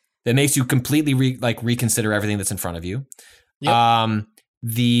 that makes you completely reconsider everything that's in front of you. Yep.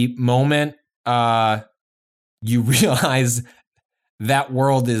 The moment you realize that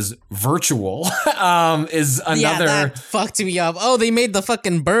world is virtual, is another. Yeah, that fucked me up. Oh, they made the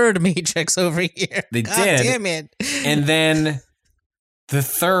fucking bird matrix over here. They did. Damn it. And then the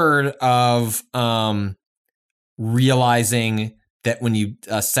third of realizing that when you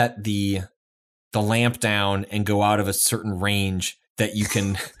set the lamp down and go out of a certain range, that you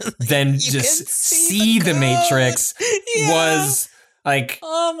can then just see the matrix was like,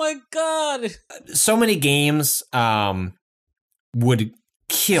 oh my God. So many games would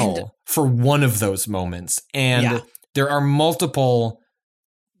kill for one of those moments. And there are multiple,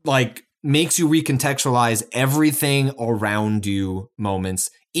 like, makes you recontextualize everything around you moments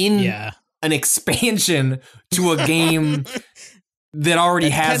in an expansion to a game that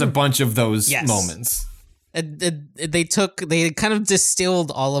already has a bunch of those moments. They kind of distilled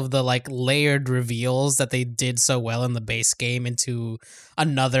all of the like layered reveals that they did so well in the base game into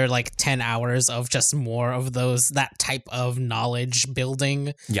another like 10 hours of just more of that type of knowledge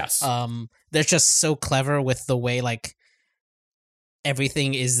building. Yes. They're just so clever with the way like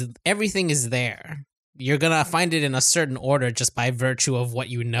everything is there. You're gonna find it in a certain order just by virtue of what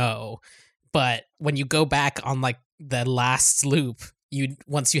you know. But when you go back on like the last loop,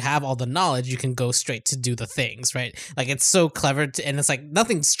 once you have all the knowledge, you can go straight to do the things, right? Like, it's so clever, and it's like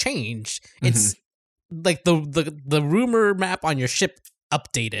nothing's changed. It's like the rumor map on your ship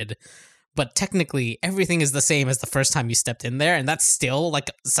updated, but technically everything is the same as the first time you stepped in there, and that's still like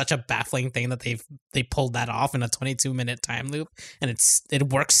such a baffling thing that they pulled that off in a 22-minute time loop, and it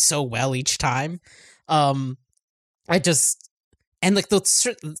works so well each time. And like the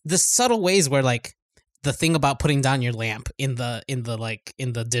subtle ways where like the thing about putting down your lamp in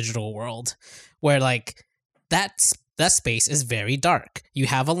the digital world, where like that space is very dark. You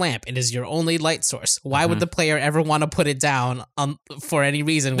have a lamp. It is your only light source. Why would the player ever want to put it down for any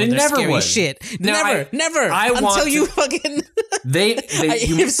reason when there's scary shit? Never. Until you fucking...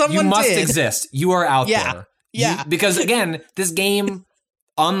 You must exist. You are out there. Yeah. Because again, this game,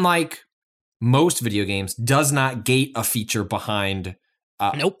 unlike most video games, does not gate a feature behind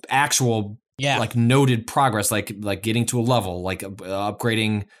actual like noted progress, like getting to a level, like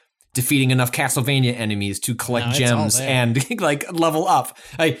upgrading, defeating enough Castlevania enemies to collect gems and like level up.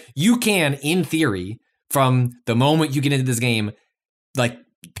 Like you can, in theory, from the moment you get into this game, like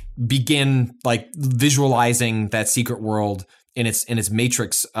begin like visualizing that secret world in its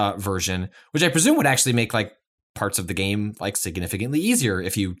Matrix version, which I presume would actually make like parts of the game like significantly easier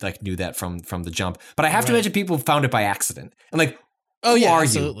if you like knew that from the jump. But I have to imagine people found it by accident. And like, who are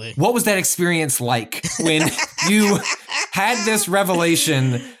absolutely. you? What was that experience like when you had this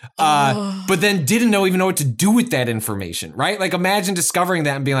revelation, but then didn't even know what to do with that information, right? Like imagine discovering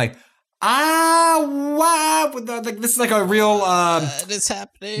that and being like, wow, like this is like a real it's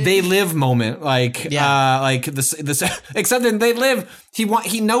happening. They live moment, like like this. Except then they live.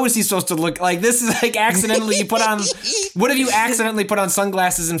 He knows he's supposed to look like this. Is like accidentally you put on. What if you accidentally put on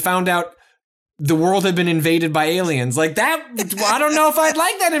sunglasses and found out the world had been invaded by aliens? Like that. I don't know if I'd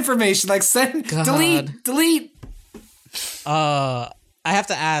like that information. Like delete. I have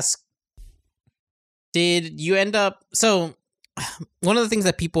to ask. Did you end up? So one of the things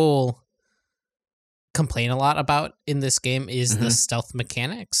that people complain a lot about in this game is the stealth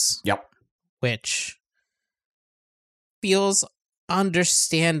mechanics. Yep. Which feels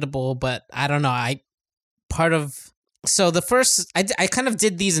understandable, but I don't know. So the first, I kind of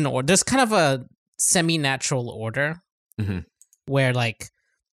did these in order. There's kind of a semi-natural order where like,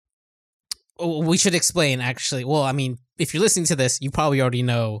 we should explain actually. Well, I mean, if you're listening to this, you probably already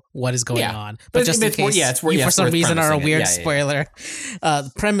know what is going on. But just in case you for some reason are a weird spoiler.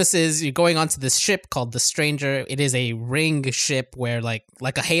 The premise is you're going onto this ship called the Stranger. It is a ring ship where like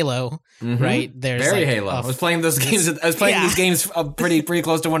a Halo, right? There's very like Halo. I was playing those games. I was playing these games pretty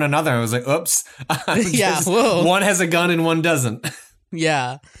close to one another. I was like, oops. Whoa. One has a gun and one doesn't.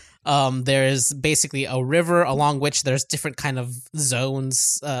 Yeah. There's basically a river along which there's different kind of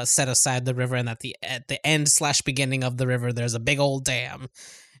zones set aside the river, and at the end / beginning of the river there's a big old dam,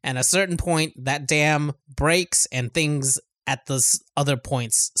 and at a certain point that dam breaks and things at those other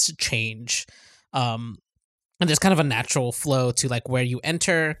points change, and there's kind of a natural flow to like where you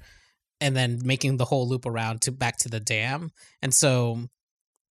enter and then making the whole loop around to back to the dam. And so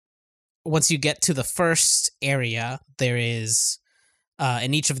once you get to the first area, there is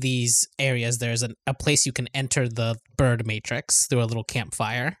in each of these areas, there's a place you can enter the bird matrix through a little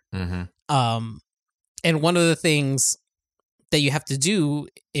campfire. And one of the things that you have to do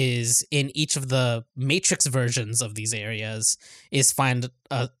is in each of the matrix versions of these areas is find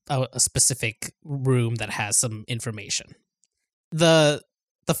a specific room that has some information. The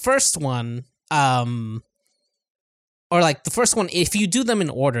first one, or like the first one, if you do them in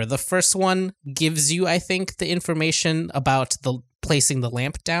order, the first one gives you, I think, the information about placing the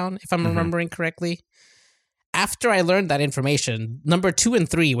lamp down, if I'm remembering correctly. After I learned that information, number 2 and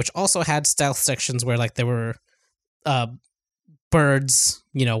 3, which also had stealth sections where like there were birds,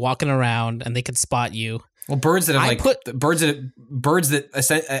 walking around and they could spot you. Well, birds that have birds that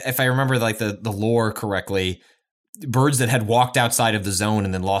if I remember like the lore correctly, birds that had walked outside of the zone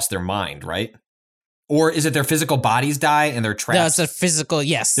and then lost their mind, right? Or is it their physical bodies die and they're trapped? No, it's their physical,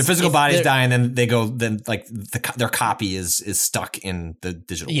 yes. Their physical bodies die and then they go, like their copy is stuck in the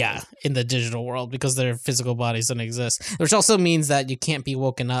digital world. Yeah, in the digital world because their physical bodies don't exist. Which also means that you can't be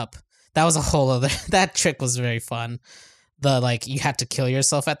woken up. That was a whole other, that trick was very fun. You had to kill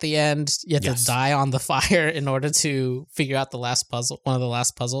yourself at the end. You had to die on the fire in order to figure out one of the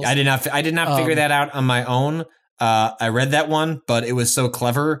last puzzles. I did not figure that out on my own. I read that one, but it was so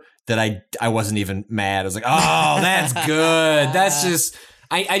clever that I wasn't even mad. I was like, oh, that's good. That's just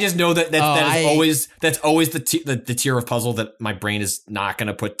I just know that's always the tier of puzzle that my brain is not going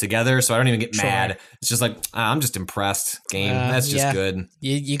to put together. So I don't even get mad. It's just like I'm just impressed. Game, that's just good.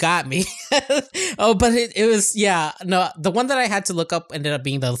 You got me. But it was the one that I had to look up ended up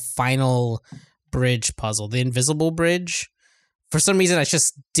being the final bridge puzzle, the invisible bridge. For some reason, I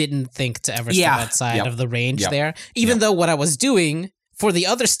just didn't think to ever step outside of the range there, even though what I was doing for the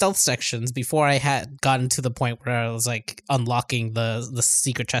other stealth sections, before I had gotten to the point where I was like unlocking the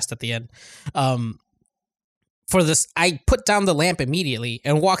secret chest at the end, for this, I put down the lamp immediately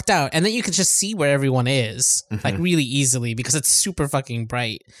and walked out, and then you can just see where everyone is, like really easily because it's super fucking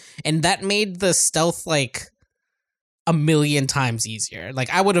bright, and that made the stealth like a million times easier. Like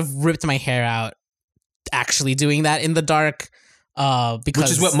I would have ripped my hair out actually doing that in the dark, because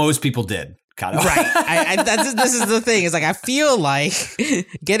which is what most people did. Kind of. Right. This is the thing. Is like I feel like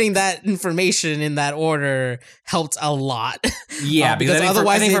getting that information in that order helped a lot. Yeah, because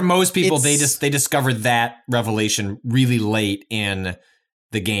otherwise, I think for most people, they discovered that revelation really late in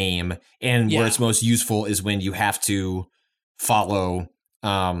the game, and where it's most useful is when you have to follow,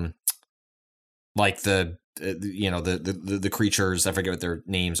 like the creatures. I forget what their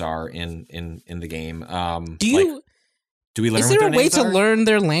names are in the game. Do we learn? Is there a way to learn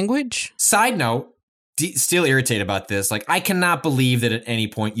their language? Side note, still irritated about this. Like, I cannot believe that at any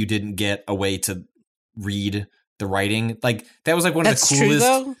point you didn't get a way to read the writing. Like, that was like one of the coolest. True,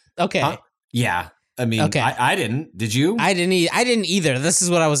 though? Okay. Yeah. I mean, okay. I didn't. Did you? I didn't either. This is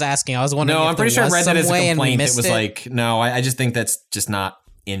what I was asking. I was wondering. No, I'm pretty sure I read that as a complaint. It was it. Like, no, I just think that's just not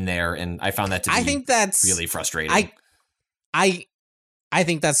in there, and I found that to be. I think that's really frustrating. I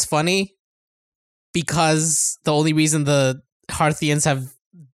think that's funny. Because the only reason the Hearthians have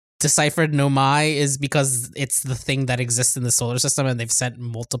deciphered Nomai is because it's the thing that exists in the solar system, and they've sent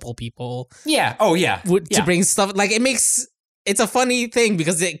multiple people. Yeah. Oh, yeah. To bring stuff. Like, it's a funny thing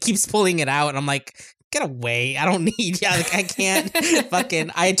because it keeps pulling it out, and I'm like, get away. I don't need, I can't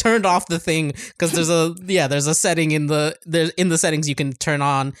fucking, I turned off the thing because there's a setting in the settings you can turn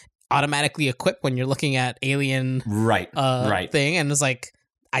on automatically equip when you're looking at alien thing, and it's like,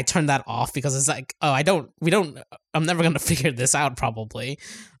 I turned that off because it's like, oh, I'm never going to figure this out probably.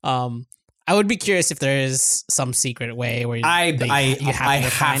 I would be curious if there is some secret way where I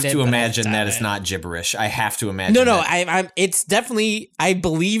have to imagine that it's not gibberish. I have to imagine. No, it's definitely, I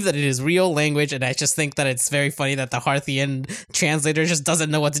believe that it is real language, and I just think that it's very funny that the Hearthian translator just doesn't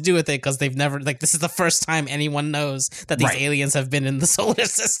know what to do with it because they've never, like, this is the first time anyone knows that these aliens have been in the solar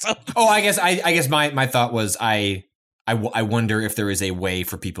system. Oh, I guess my thought was I wonder if there is a way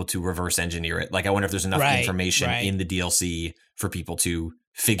for people to reverse engineer it. Like, I wonder if there's enough information in the DLC for people to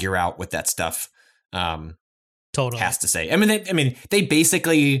figure out what that stuff has to say. I mean, they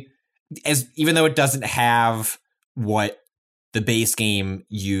basically, even though it doesn't have what the base game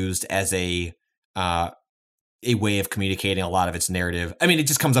used as a way of communicating a lot of its narrative. I mean, it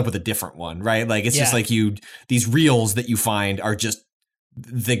just comes up with a different one, right? Like, it's just like these reels that you find are just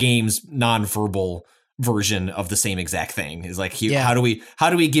the game's nonverbal version of the same exact thing. Is like, how do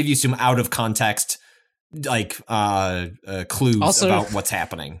we give you some out of context like clues also, about what's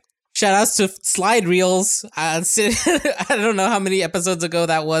happening? Shout outs to slide reels. I don't know how many episodes ago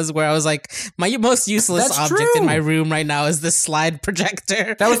that was where I was like, my most useless object in my room right now is this slide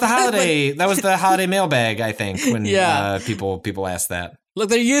projector. That was the holiday. That was the holiday mailbag, I think, when people asked that. Look,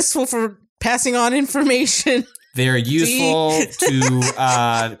 they're useful for passing on information. They're useful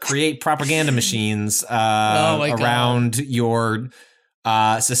to create propaganda machines around your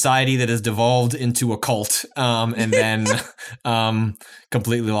society that has devolved into a cult and then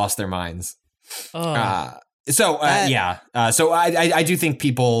completely lost their minds. So I do think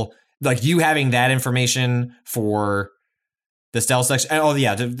people, like you having that information for the stealth section.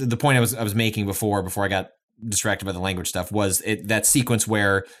 The point I was making before I got distracted by the language stuff was that sequence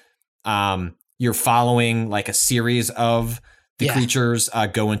where you're following like a series of the creatures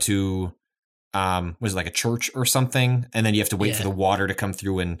go into was it like a church or something, and then you have to wait for the water to come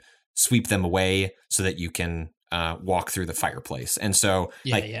through and sweep them away so that you can walk through the fireplace. And so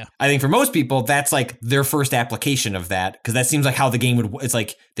I think for most people that's like their first application of that, because that seems like how the game would. It's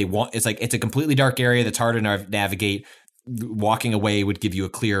like it's a completely dark area that's hard to navigate. Walking away would give you a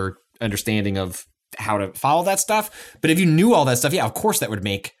clear understanding of how to follow that stuff. But if you knew all that stuff, of course that would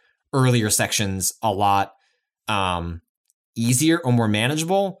make earlier sections a lot easier or more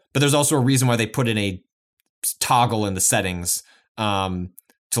manageable. But there's also a reason why they put in a toggle in the settings to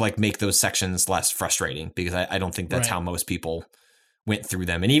like make those sections less frustrating, because I don't think that's how most people went through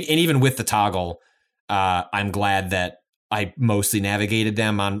them. And even with the toggle, I'm glad that I mostly navigated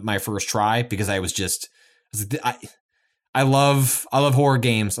them on my first try, because I love horror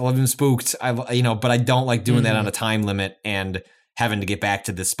games. I love them spooked. But I don't like doing that on a time limit and having to get back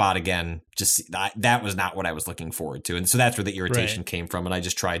to this spot again. Just that was not what I was looking forward to. And so that's where the irritation came from. And I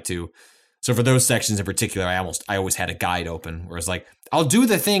just tried to. So for those sections in particular, I always had a guide open where it's like, I'll do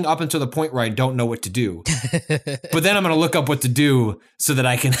the thing up until the point where I don't know what to do. But then I'm going to look up what to do so that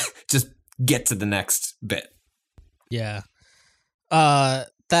I can just get to the next bit. Yeah.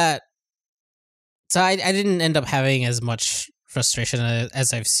 that. So I didn't end up having as much frustration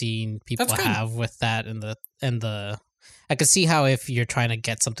as I've seen people have with that, and the I could see how if you're trying to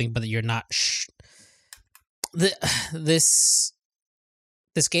get something but you're not. This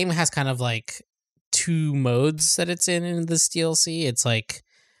game has kind of like two modes that it's in this DLC. It's like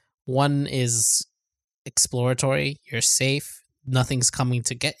one is exploratory, you're safe, nothing's coming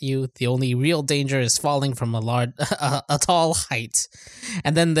to get you. The only real danger is falling from a tall height.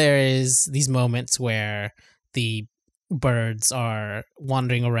 And then there is these moments where the birds are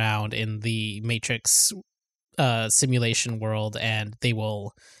wandering around in the Matrix simulation world, and they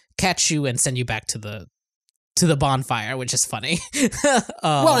will catch you and send you back to the bonfire, which is funny.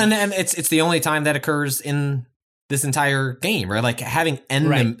 Well, and it's the only time that occurs in this entire game, right? Like having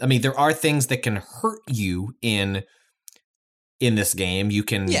them. I mean, there are things that can hurt you in this game. You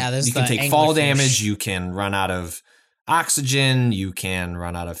can take fall damage. You can run out of oxygen. You can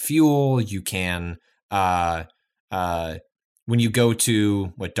run out of fuel. You can when you go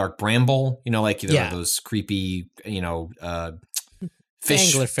to Dark Bramble, like those creepy,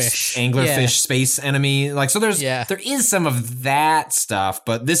 anglerfish space enemy. Like, so there is some of that stuff,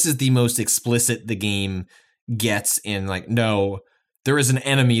 but this is the most explicit the game gets in, like, no, there is an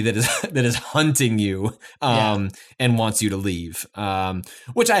enemy that is hunting you and wants you to leave.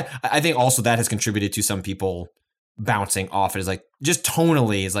 Which I think also that has contributed to some people bouncing off it. Is like, just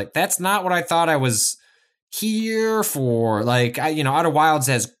tonally is like, that's not what I thought I was here for. Like, Outer Wilds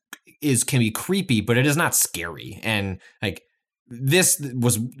can be creepy, but it is not scary. And like, this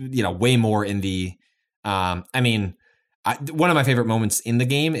was, way more in the, one of my favorite moments in the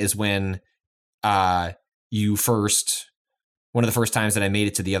game is when one of the first times that I made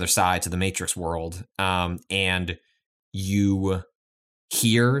it to the other side, to the Matrix world, and you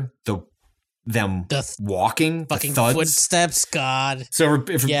hear them walking, fucking the thuds. Footsteps, God. So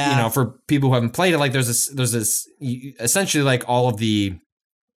for people who haven't played it, like there's this essentially like all of the,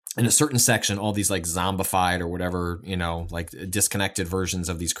 in a certain section, all these like zombified or whatever, like disconnected versions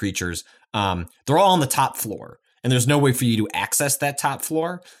of these creatures, they're all on the top floor, and there's no way for you to access that top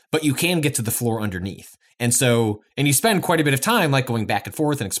floor, but you can get to the floor underneath. And you spend quite a bit of time like going back and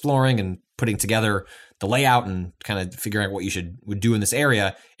forth and exploring and putting together the layout and kind of figuring out what you would do in this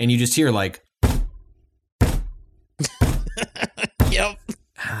area. And you just hear like, yep.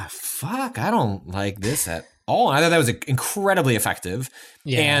 Fuck, I don't like this at all. I thought that was incredibly effective.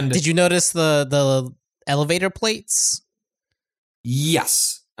 Yeah. And did you notice the elevator plates?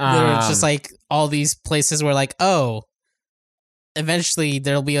 Yes. It's just like all these places where like, oh, eventually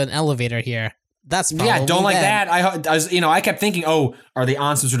there'll be an elevator here. That's probably don't like that. I kept thinking, oh, are they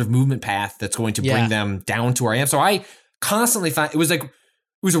on some sort of movement path that's going to bring them down to where I am? So I constantly found it was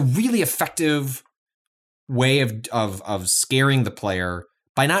a really effective way of scaring the player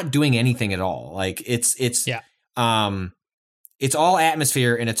by not doing anything at all. Like it's all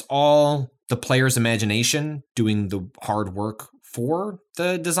atmosphere, and it's all the player's imagination doing the hard work for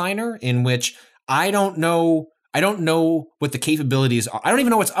the designer, in which I don't know what the capabilities are. I don't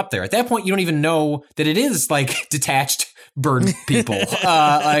even know what's up there. At that point, you don't even know that it is like detached bird people.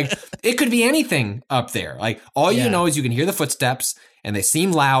 Like it could be anything up there. Like all you know is you can hear the footsteps, and they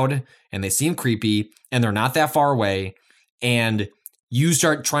seem loud and they seem creepy, and they're not that far away. And you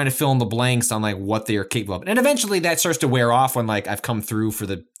start trying to fill in the blanks on like what they are capable of. And eventually that starts to wear off when like I've come through for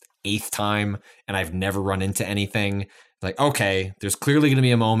the 8th time and I've never run into anything. Like, okay, there's clearly going to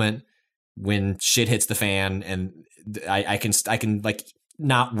be a moment when shit hits the fan, and I can like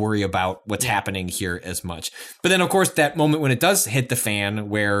not worry about what's happening here as much. But then of course that moment when it does hit the fan,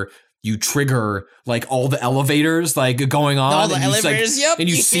 where you trigger like all the elevators like going on, all the elevators, and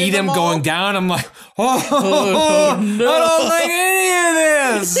you see them going down. I'm like, oh no, I don't like any of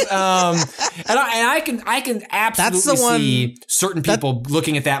this. And I can absolutely see certain people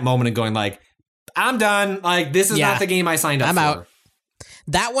looking at that moment and going like, I'm done. Like, this is not the game I signed up for. Out.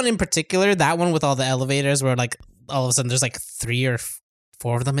 That one in particular, that one with all the elevators, where like all of a sudden there's like 3 or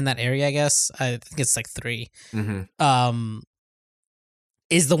 4 of them in that area. I guess I think it's like 3. Mm-hmm.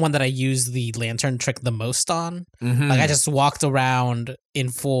 Is the one that I use the lantern trick the most on. Mm-hmm. Like I just walked around in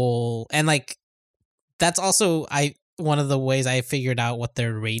full, and like that's also one of the ways I figured out what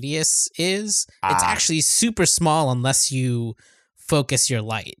their radius is. It's actually super small unless you focus your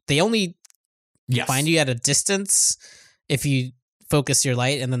light. They only find you at a distance if you focus your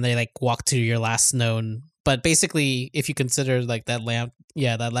light, and then they like walk to your last known. But basically, if you consider like that lamp,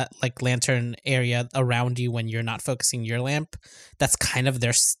 like lantern area around you when you're not focusing your lamp, that's kind of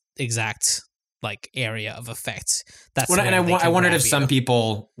their exact like area of effect. That's I wondered if some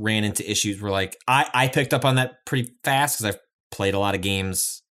people ran into issues where like I picked up on that pretty fast because I've played a lot of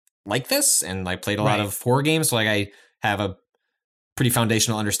games like this, and like played a lot of horror games. So like I have a pretty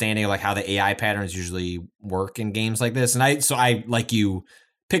foundational understanding of like how the AI patterns usually work in games like this. And I like you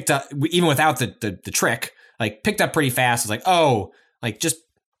picked up, even without the trick, like picked up pretty fast. It's like, oh, like just,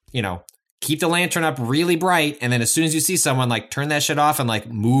 you know, keep the lantern up really bright, and then as soon as you see someone, like turn that shit off and like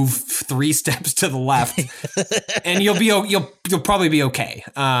move 3 steps to the left, and you'll probably be okay.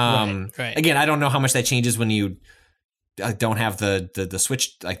 Right. Again, I don't know how much that changes when you don't have the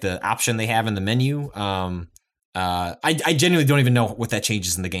switch, like the option they have in the menu. I genuinely don't even know what that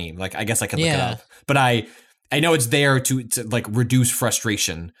changes in the game. Like, I guess I can look it up, but I know it's there to like reduce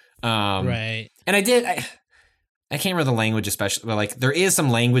frustration. Right. And I can't remember the language especially, but like there is some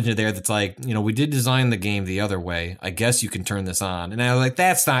language in there that's like, you know, we did design the game the other way. I guess you can turn this on. And I was like,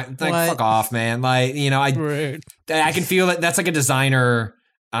 that's not like, what? Fuck off, man. Like, you know, I can feel that that's like a designer,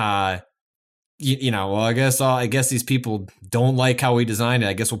 you know, well, I guess these people don't like how we designed it.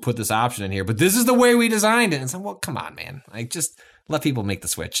 I guess we'll put this option in here, but this is the way we designed it. And it's like, well, come on, man. Like, just let people make the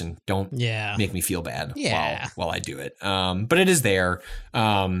switch and don't make me feel bad while I do it. But it is there.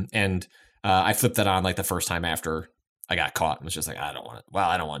 And I flipped that on like the first time after I got caught and was just like, I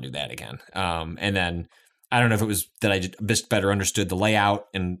don't want to do that again. And then I don't know if it was that I just better understood the layout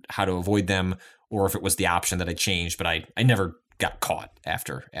and how to avoid them, or if it was the option that I changed, but I never got caught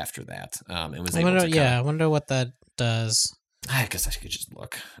after that. It was I wonder what that does. I guess I could just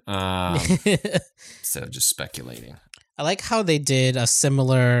look. Instead of just speculating. I like how they did a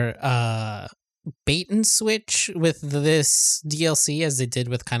similar bait and switch with this DLC as they did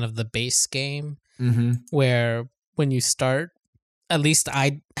with kind of the base game, where when you start, at least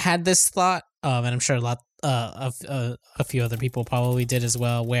I had this thought, and I'm sure a few other people probably did as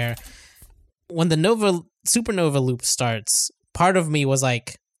well, where when the supernova loop starts, part of me was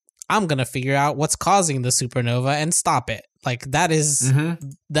like, I'm gonna figure out what's causing the supernova and stop it. Like that is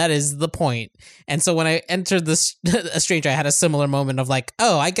the point. And so when I entered this a stranger, I had a similar moment of like,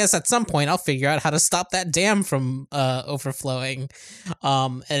 oh, I guess at some point I'll figure out how to stop that dam from overflowing.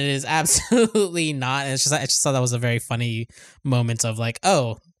 And it is absolutely not. And I just thought that was a very funny moment of like,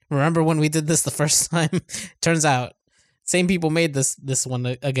 oh, remember when we did this the first time? Turns out same people made this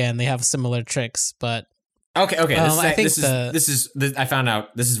one again. They have similar tricks, but okay. I found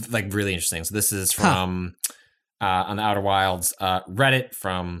out this is like really interesting. So this is from on the Outer Wilds Reddit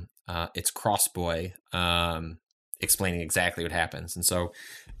from it's Crossboy explaining exactly what happens. And so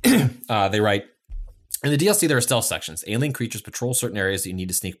they write, in the DLC there are stealth sections. Alien creatures patrol certain areas that you need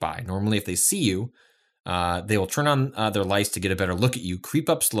to sneak by. Normally if they see you, they will turn on their lights to get a better look at you, creep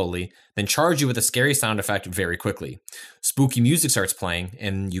up slowly, then charge you with a scary sound effect very quickly. Spooky music starts playing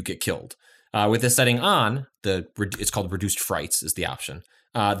and you get killed. With this setting on, it's called reduced frights is the option.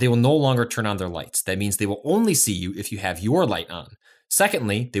 They will no longer turn on their lights. That means they will only see you if you have your light on.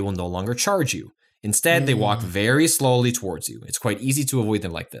 Secondly, they will no longer charge you. Instead, they walk very slowly towards you. It's quite easy to avoid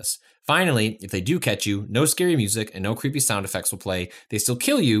them like this. Finally, if they do catch you, no scary music and no creepy sound effects will play. They still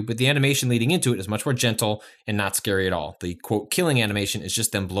kill you, but the animation leading into it is much more gentle and not scary at all. The quote killing animation is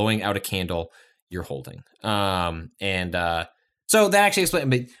just them blowing out a candle you're holding. So that actually explains.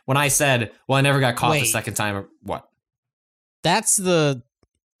 But when I said, "Well, I never got caught the second time," what?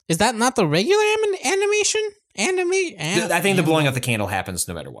 Is that not the regular animation? I think the blowing out the candle happens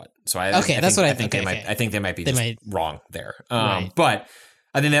no matter what. So I think they might be wrong there. Right. But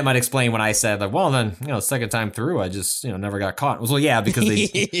I think that might explain when I said like, well, then second time through, I just never got caught. Well, yeah, because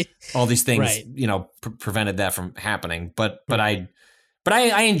they all these things prevented that from happening. But I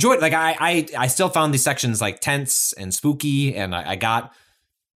enjoyed it. Like I still found these sections like tense and spooky, and I got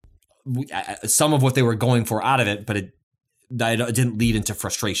some of what they were going for out of it, but it didn't lead into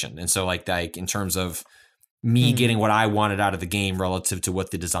frustration. And so like in terms of me getting what I wanted out of the game relative to what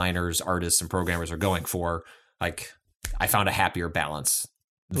the designers, artists, and programmers are going for, like I found a happier balance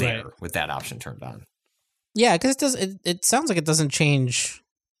there with that option turned on. Yeah, because it sounds like it doesn't change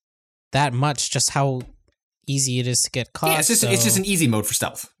that much, just how easy it is to get caught. Yeah, it's just an easy mode for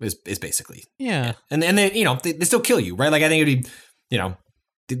stealth is basically. Yeah. And they they still kill you, right? Like I think it'd be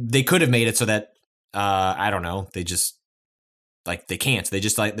they could have made it so that I don't know, they just like they can't. They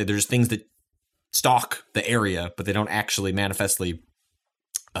just like there's things that stalk the area, but they don't actually manifestly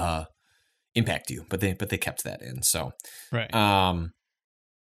impact you. But they kept that in. So right.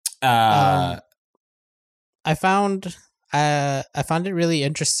 I found it really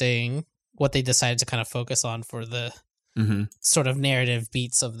interesting what they decided to kind of focus on for the sort of narrative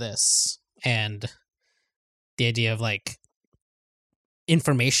beats of this, and the idea of like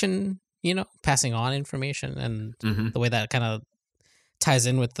information, passing on information, and the way that kind of ties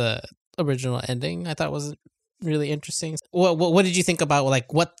in with the original ending. I thought was really interesting. What did you think about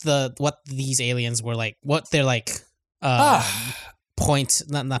like what these aliens were like? What their like point,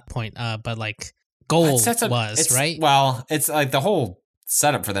 not point, but like goal was, right? Well, it's like the whole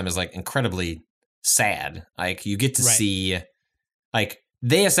setup for them is like incredibly sad. Like you get to see, like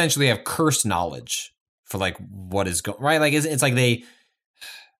they essentially have cursed knowledge for like what is going right. Like it's like they,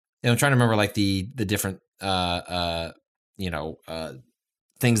 I'm trying to remember like the different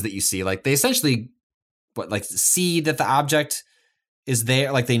things that you see. Like they essentially, see that the object is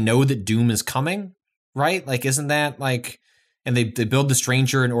there. Like they know that doom is coming, right? Like isn't that like, and they build the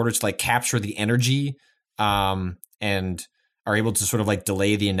stranger in order to like capture the energy, and are able to sort of like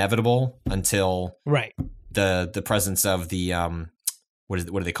delay the inevitable until the presence of the what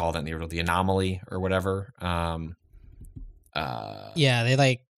do they call that in the original? The anomaly or whatever.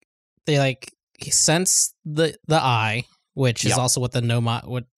 They sense the eye, which is also what the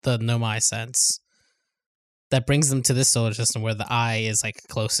Nomai sense. That brings them to this solar system where the eye is like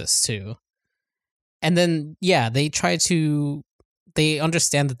closest to. And then they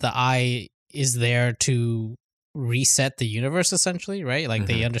understand that the eye is there to reset the universe essentially, right? Like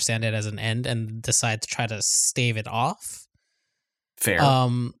they understand it as an end and decide to try to stave it off. Fair.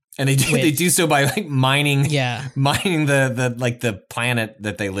 And they do so by like mining the like the planet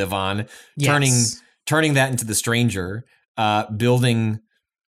that they live on, turning that into the stranger, building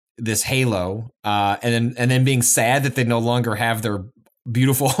this halo, and then being sad that they no longer have their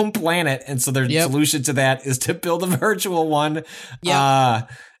beautiful home planet, and so their solution to that is to build a virtual one that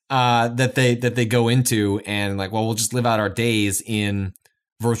they go into, and like, well, we'll just live out our days in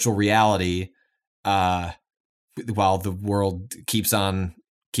virtual reality while the world keeps on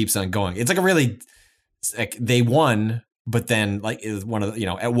going. It's like a really like they won, but then like is one of the,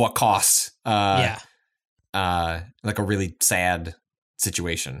 at what cost? Like a really sad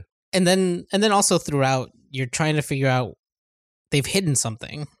situation. And then also throughout, you're trying to figure out they've hidden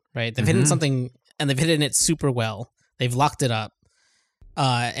something, right? They've hidden something, and they've hidden it super well. They've locked it up,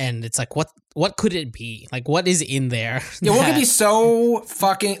 and it's like, what could it be? Like, what is in there? Yeah, what could be so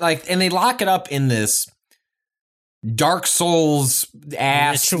fucking like? And they lock it up in this Dark Souls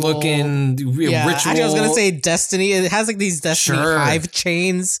ass looking ritual. Actually, I was gonna say Destiny. It has like these Destiny hive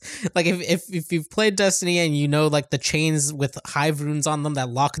chains. Like if you've played Destiny and you know like the chains with hive runes on them that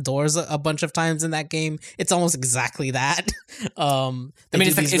lock doors a bunch of times in that game, it's almost exactly that. They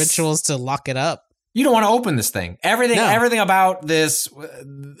do these rituals to lock it up. You don't want to open this thing. Everything about this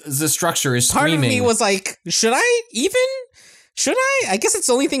structure is screaming. Part of me was like, should I? I guess it's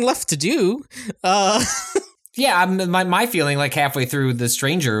the only thing left to do. Yeah, my feeling like halfway through The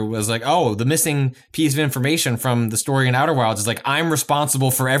Stranger was like, oh, the missing piece of information from the story in Outer Wilds is like, I'm responsible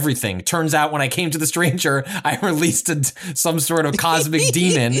for everything. Turns out when I came to The Stranger, I released some sort of cosmic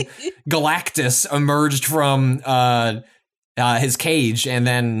demon. Galactus emerged from his cage and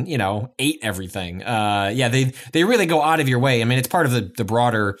then, ate everything. They really go out of your way. I mean, it's part of the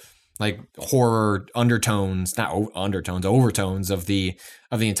broader like horror overtones of the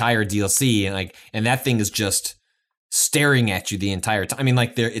entire DLC, and that thing is just staring at you the entire time. I mean,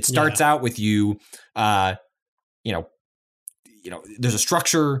 like it starts out with you, there's a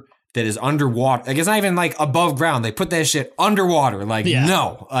structure that is underwater. Like it's not even like above ground. They put that shit underwater. Like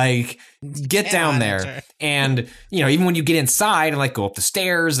no, like get down there. And even when you get inside and like go up the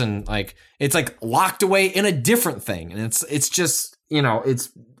stairs and like it's like locked away in a different thing, and it's just it's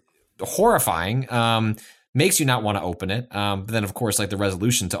horrifying. Makes you not want to open it. But then of course, like the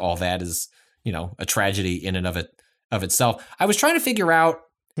resolution to all that is, a tragedy in and of itself. I was trying to figure out,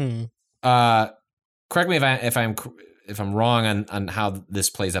 correct me if I'm wrong on how this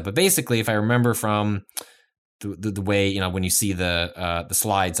plays out, but basically if I remember from the way, when you see the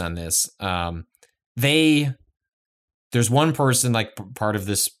slides on this, there's one person like part of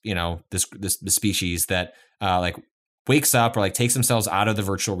this, this species that like wakes up or like takes themselves out of the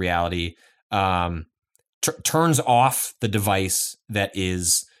virtual reality, turns off the device that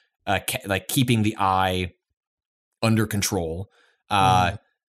is like keeping the eye under control.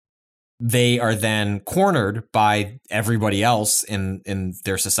 They are then cornered by everybody else in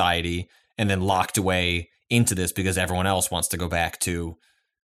their society and then locked away into this because everyone else wants to go back to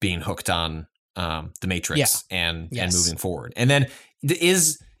being hooked on the Matrix and moving forward. And then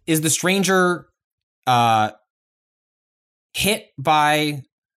is the stranger hit by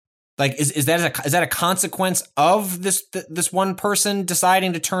like is that a consequence of this one person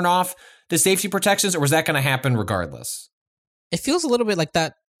deciding to turn off the safety protections, or was that going to happen regardless? It feels a little bit like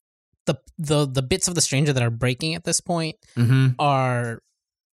that. The bits of the stranger that are breaking at this point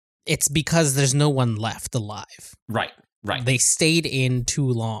it's because there's no one left alive. Right. They stayed in too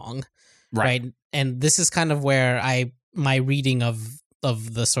long. Right. this is kind of where my reading of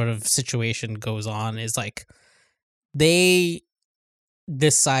the sort of situation goes on, is like they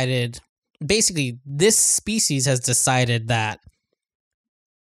decided, basically this species has decided that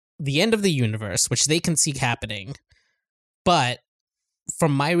the end of the universe, which they can see happening, but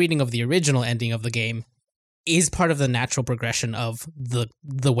from my reading of the original ending of the game, is part of the natural progression of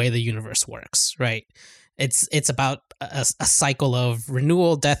the way the universe works, right? It's about a cycle of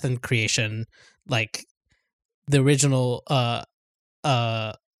renewal, death, and creation. Like the original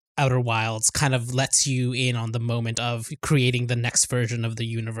Outer Wilds kind of lets you in on the moment of creating the next version of the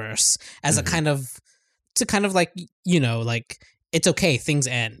universe as a kind of like, you know, like it's okay, things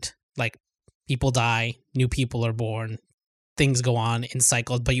end, like people die, new people are born, things go on in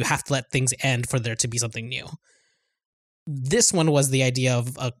cycles, but you have to let things end for there to be something new. This one was the idea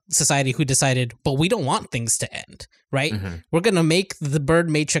of a society who decided, but we don't want things to end, right? We're going to make the bird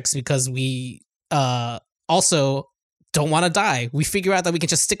matrix because we also don't want to die. We figure out that we can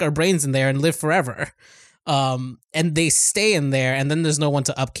just stick our brains in there and live forever. And they stay in there, and then there's no one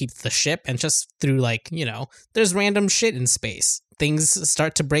to upkeep the ship, and just through, like, you know, there's random shit in space. Things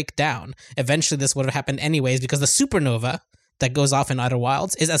start to break down. Eventually this would have happened anyways, because the supernova that goes off in Outer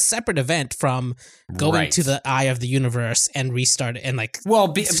Wilds is a separate event from going to the eye of the universe and restart and like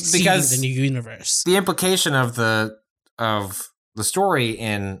because the new universe. The implication of the story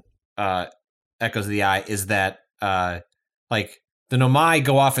in Echoes of the Eye is that like the Nomai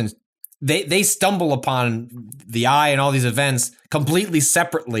go off and they stumble upon the eye and all these events completely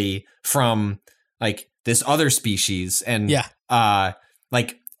separately from like this other species, and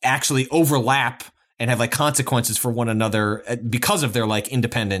like actually overlap and have like consequences for one another because of their like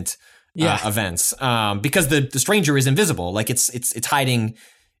independent events. Because the stranger is invisible, like it's hiding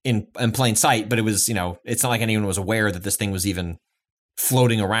in plain sight. But it was, you know, it's not like anyone was aware that this thing was even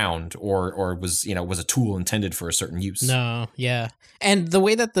floating around or was, you know, was a tool intended for a certain use. No, yeah. And the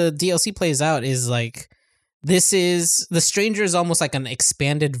way that the DLC plays out is like, this is, the stranger is almost like an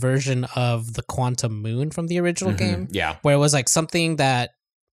expanded version of the Quantum Moon from the original game. Yeah. Where it was like something that,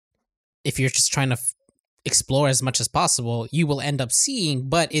 if you're just trying to explore as much as possible, you will end up seeing,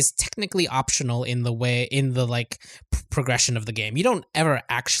 but is technically optional in the like progression of the game. You don't ever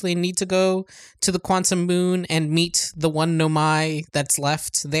actually need to go to the Quantum Moon and meet the one Nomai that's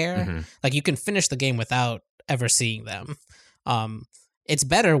left there. Like you can finish the game without ever seeing them. It's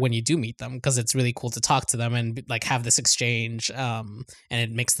better when you do meet them because it's really cool to talk to them and like have this exchange. And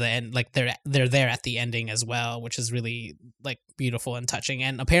it makes the end, like they're there at the ending as well, which is really like beautiful and touching.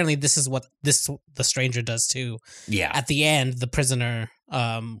 And apparently this is what the stranger does too. Yeah. At the end, the prisoner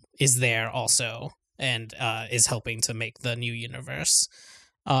is there also and is helping to make the new universe.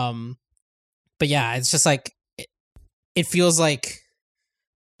 But yeah, it's just like it feels like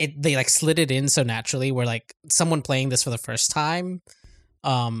they like slid it in so naturally where like someone playing this for the first time,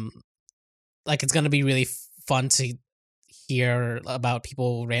 like it's going to be really fun to hear about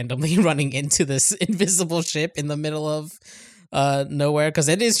people randomly running into this invisible ship in the middle of nowhere, because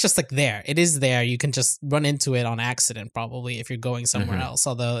it is just like there. It is there. You can just run into it on accident probably if you're going somewhere else,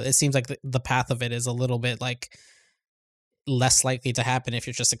 although it seems like the path of it is a little bit like less likely to happen if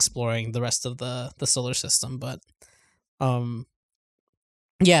you're just exploring the rest of the solar system. But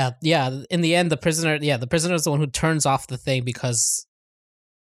yeah, in the end the prisoner is the one who turns off the thing because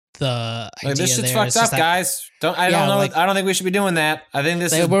the idea this shit's fucked up, guys. I don't know. Like, I don't think we should be doing that. I think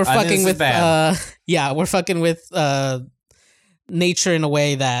we're fucking with we're fucking with nature in a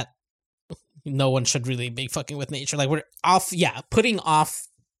way that no one should really be fucking with nature. Like we're putting off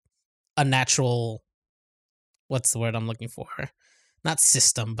a natural, what's the word I'm looking for? Not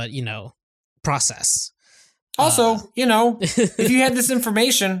system, but you know, process. Also, you know, if you had this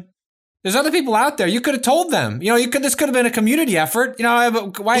information, there's other people out there. You could have told them. You know, this could have been a community effort. You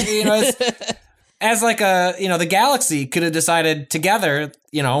know, why? You know, as like a, you know, the galaxy could have decided together.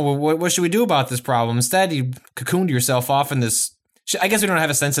 You know, what should we do about this problem? Instead, you cocooned yourself off in this. I guess we don't have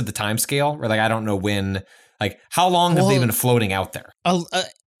a sense of the time scale, or like I don't know when. Like, how long have they been floating out there?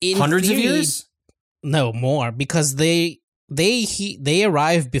 Hundreds of years? No, more, because they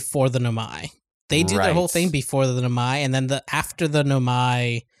arrive before the Nomai. They do their whole thing before the Nomai, and then after the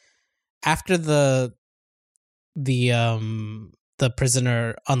Nomai, after the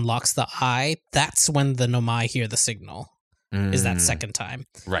prisoner unlocks the eye, that's when the Nomai hear the signal. Is that second time?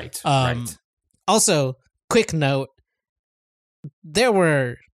 Right. Also, quick note: there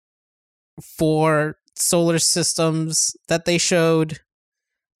were 4 solar systems that they showed.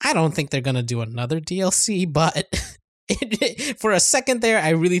 I don't think they're gonna do another DLC, but. For a second there, I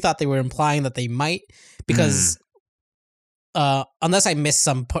really thought they were implying that they might, because unless I missed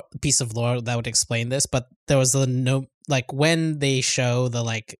some piece of lore that would explain this, but there was when they show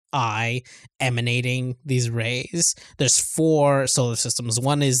the eye emanating these rays, there's 4 solar systems.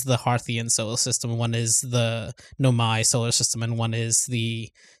 One is the Harthian solar system, one is the Nomai solar system, and one is the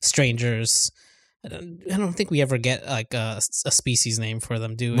Strangers. I don't think we ever get a species name for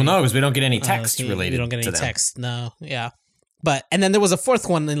them, do we? Well, no, because we don't get any text related. We don't get to any them. text. No, yeah. And then there was a 4th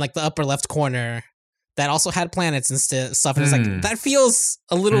one in the upper left corner that also had planets and stuff. And it's that feels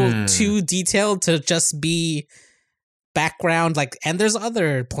a little too detailed to just be background. And there's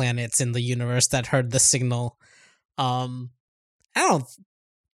other planets in the universe that heard the signal. They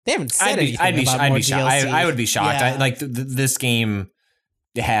haven't said anything about more DLC. I would be shocked. Yeah. This game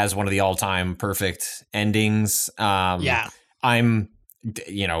has one of the all-time perfect endings. Yeah. I'm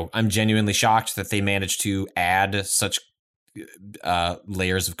genuinely shocked that they managed to add such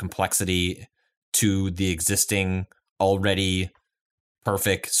layers of complexity to the existing already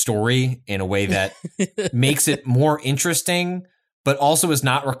perfect story in a way that makes it more interesting, but also is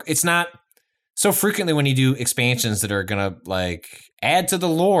not. It's not so frequently when you do expansions that are gonna add to the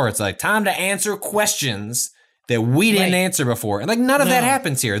lore. It's time to answer questions that we didn't answer before, and none of that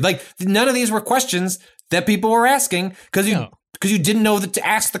happens here. None of these were questions that people were asking because you didn't know that to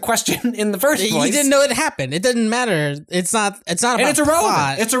ask the question in the first place. You didn't know it happened. It didn't matter. It's not about and it's irrelevant.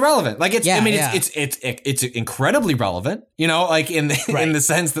 Plot. It's irrelevant. It's incredibly relevant. In the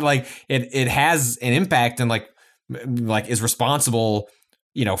sense that it has an impact and is responsible.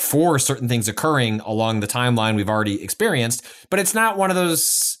 For certain things occurring along the timeline we've already experienced, but it's not one of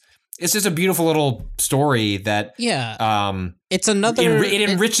those. It's just a beautiful little story that it's another. It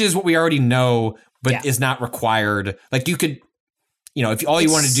enriches what we already know, but is not required. You could. If all you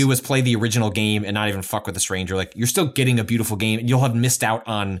wanted to do was play the original game and not even fuck with the Stranger, you're still getting a beautiful game, and you'll have missed out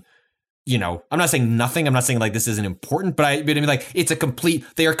on, I'm not saying nothing. I'm not saying this isn't important, but I mean it's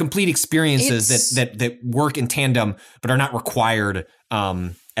they are complete experiences that work in tandem, but are not required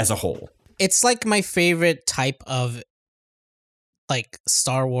as a whole. It's my favorite type of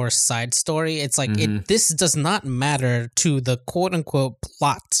Star Wars side story. It's this does not matter to the quote unquote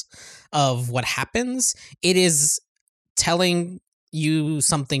plot of what happens. It is telling you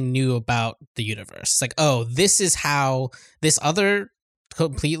something new about the universe. This is how this other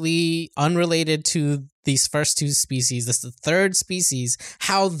completely unrelated to these first 2 species, this is the 3rd species,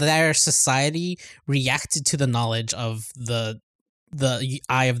 how their society reacted to the knowledge of the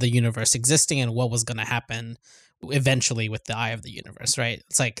eye of the universe existing and what was going to happen eventually with the eye of the universe, right?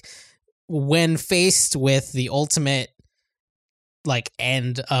 It's when faced with the ultimate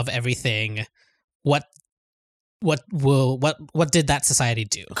end of everything, what did that society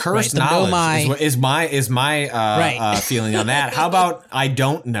do? Cursed knowledge is my feeling on that. How about I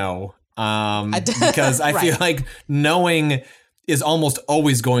don't know? Because I feel like knowing is almost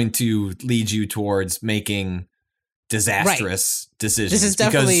always going to lead you towards making disastrous decisions. This is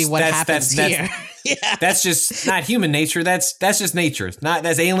definitely what happens here. That's just not human nature. That's just nature.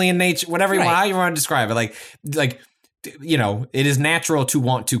 That's alien nature. Whatever how you want to describe it. It is natural to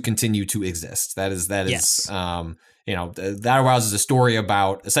want to continue to exist. That is. The Outer Wilds is a story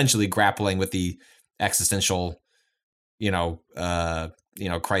about essentially grappling with the existential,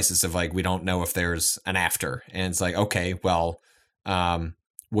 crisis of we don't know if there's an after, and it's okay, well,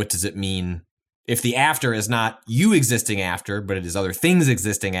 what does it mean if the after is not you existing after, but it is other things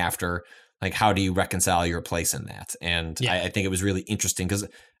existing after? How do you reconcile your place in that? And I think it was really interesting because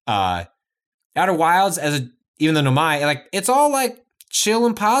Outer Wilds even though Nomai, it's all chill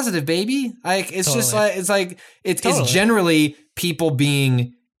and positive, baby. It's totally. Just it's generally people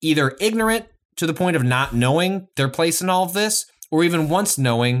being either ignorant to the point of not knowing their place in all of this, or even once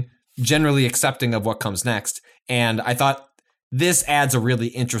knowing, generally accepting of what comes next. And I thought this adds a really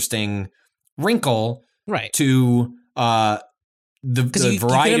interesting wrinkle to the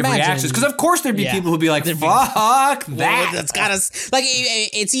variety of reactions. Because of course there'd be people who'd be fuck that. Well, that's gotta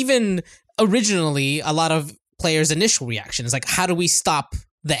it's even originally a lot of players' initial reaction is how do we stop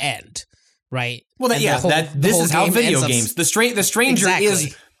the end, right? Well, this is how video games. The Stranger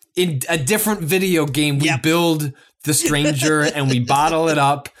is in a different video game. We build the Stranger and we bottle it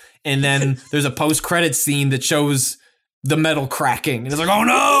up, and then there's a post-credit scene that shows the metal cracking, and it's oh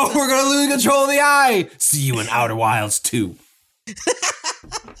no, we're gonna lose control of the eye. See you in Outer Wilds 2.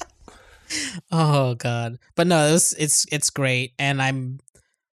 Oh god, but no, it's great, and I'm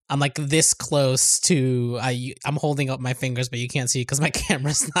this close to I'm holding up my fingers, but you can't see because my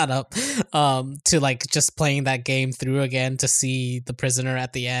camera's not up. To just playing that game through again to see the prisoner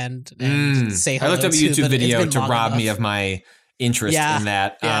at the end and say hello. I looked up a YouTube video to rob me of my interest in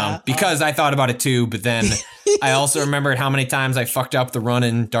that because I thought about it too, but then I also remembered how many times I fucked up the run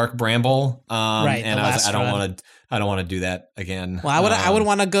in Dark Bramble. Right, and the I last run. I don't want to do that again. Well, I would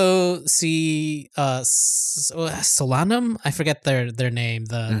want to go see Solanum. I forget their name.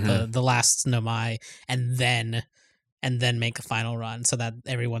 The last Nomai, and then make a final run so that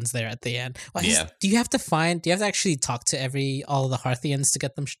everyone's there at the end. Well, Yeah. Do you have to actually talk to all of the Hearthians to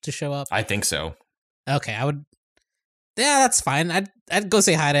get them to show up? I think so. Okay, I would. Yeah, that's fine. I'd go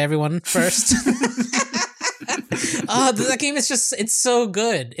say hi to everyone first. That game is it's so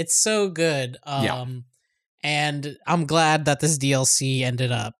good. It's so good. And I'm glad that this DLC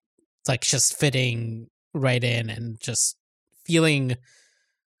ended up like just fitting right in and just feeling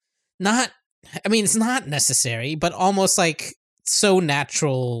it's not necessary, but almost like so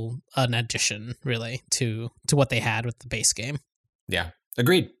natural an addition really to what they had with the base game. Yeah,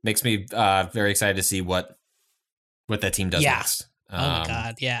 agreed. Makes me very excited to see what that team does next. Oh my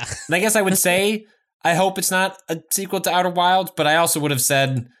god, yeah. And I guess I would say I hope it's not a sequel to Outer Wilds, but I also would have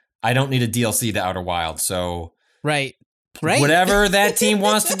said I don't need a DLC to Outer Wilds. So right. Whatever that team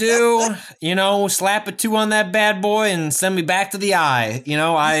wants to do, slap a 2 on that bad boy and send me back to the eye.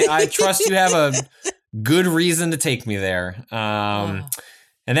 I trust you have a good reason to take me there. And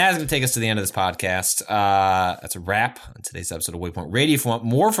that's going to take us to the end of this podcast. That's a wrap on today's episode of Waypoint Radio. If you want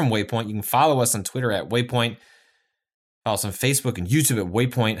more from Waypoint, you can follow us on Twitter at Waypoint. Follow us on Facebook and YouTube at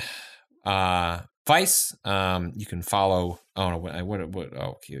Waypoint Vice. You can follow. Oh no!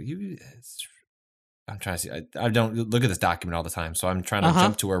 I'm trying to see. I don't look at this document all the time, so I'm trying to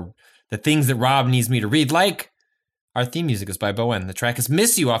jump to the things that Rob needs me to read. Like our theme music is by Bowen. The track is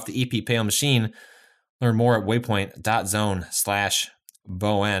 "Miss You" off the EP Pale Machine. Learn more at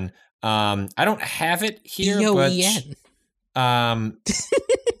waypoint.zone/Bowen. I don't have it here, B-O-E-N. but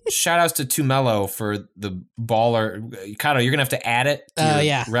shout outs to Too Mellow for the baller. Kato, you're gonna have to add it to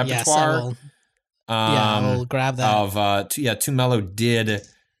your repertoire. Yes, I will grab that. Too Mellow did.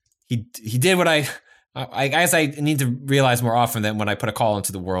 He did what I guess I need to realize more often that when I put a call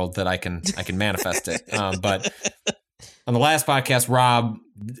into the world that I can manifest it. But on the last podcast, Rob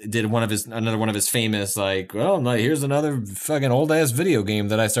did another one of his famous here's another fucking old ass video game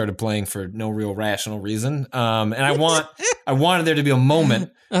that I started playing for no real rational reason. And I wanted there to be a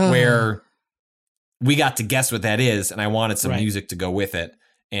moment where we got to guess what that is, and I wanted some music to go with it.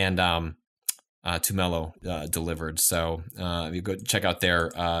 And Too Mellow delivered. So if you go check out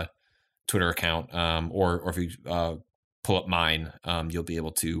their Twitter account, or if you pull up mine, you'll be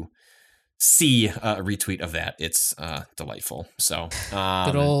able to see a retweet of that. It's delightful. So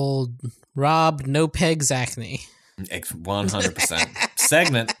good old Rob No Peg Zachney. 100%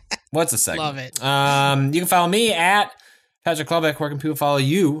 segment. What's a segment? Love it. You can follow me at Patrick Klubeck. Where can people follow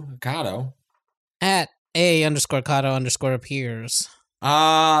you, Kato? At _Kato_appears.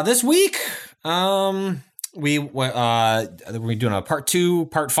 This week, we're doing a part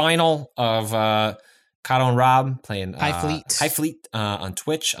final of Kato and Rob playing High Fleet on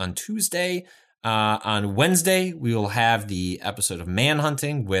Twitch on Tuesday. On Wednesday, we will have the episode of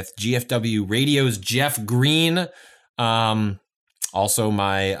Manhunting with GFW Radio's Jeff Green. Also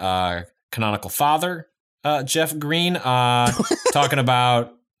my canonical father, Jeff Green, talking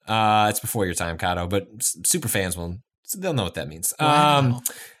about it's before your time, Kato, but super fans they'll know what that means. Wow.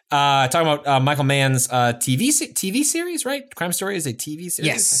 Talking about Michael Mann's TV series, right? Crime Story is a TV series.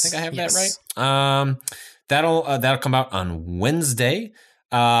 Yes, I think I have that right. That'll come out on Wednesday.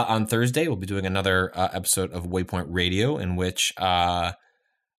 On Thursday, we'll be doing another episode of Waypoint Radio, in which I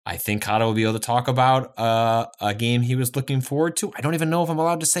think Kato will be able to talk about a game he was looking forward to. I don't even know if I'm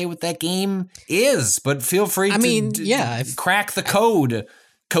allowed to say what that game is, but feel free to crack the code.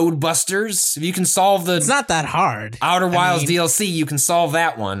 Code Busters. If you can solve it's not that hard. Outer Wilds DLC, you can solve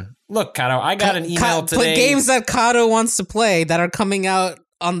that one. Look, Kato, I got an email today. Put games that Kato wants to play that are coming out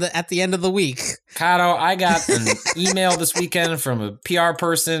at the end of the week. Kato, I got an email this weekend from a PR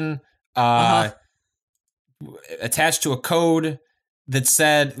person attached to a code that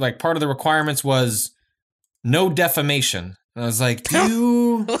said, like, part of the requirements was no defamation. And I was like,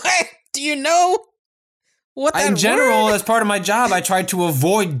 do you know? What in general, as part of my job, I tried to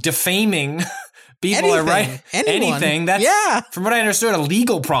avoid defaming people. Anything. That's, from what I understood, a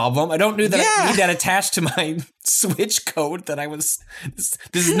legal problem. I don't know that I need that attached to my Switch code that I was.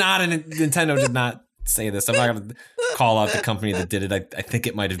 This is not Nintendo did not say this. I'm not going to call out the company that did it. I think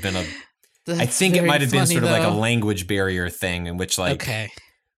it might have been it might have been sort of like a language barrier thing in which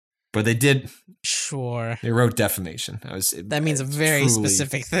But they did. Sure. They wrote defamation. That means a very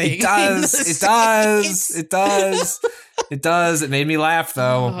specific thing. It does. It does. It does. It does. It made me laugh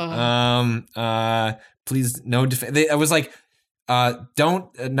though. Please, no. I was like,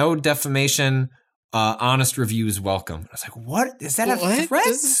 no defamation honest reviews welcome. I was like, what? Is that a threat?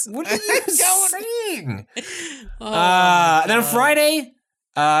 What are you saying? And then on Friday,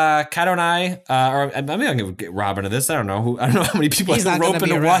 Kato and I, or I mean, I'm going to get Rob into this. I don't know how many people He's have not rope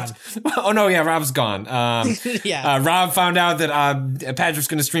gonna into be what. Oh, no, yeah, Rob's gone. Yeah. Rob found out that Patrick's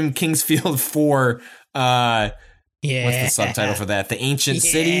going to stream Kingsfield 4. What's the subtitle for that? The Ancient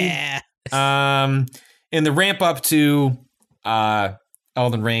City. In the ramp up to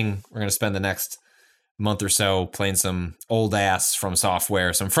Elden Ring, we're going to spend the next month or so playing some old ass From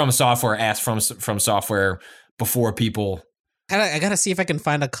Software, some From Software ass from Software before people. I gotta see if I can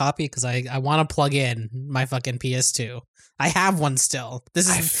find a copy because I want to plug in my fucking PS2. I have one still.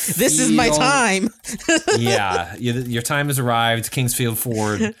 This is my time. Yeah, your time has arrived. Kingsfield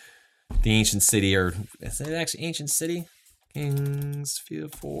 4, the Ancient City, or is it actually Ancient City?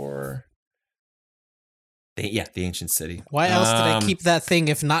 Kingsfield 4. The Ancient City. Why else did I keep that thing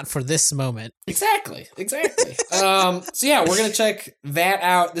if not for this moment? Exactly. So yeah, we're gonna check that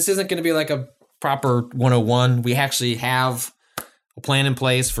out. This isn't gonna be like a proper 101. We actually have a plan in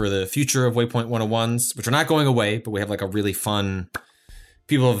place for the future of Waypoint 101s, which are not going away, but we have like a really fun.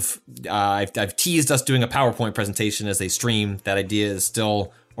 People have I've teased us doing a PowerPoint presentation as they stream. That idea is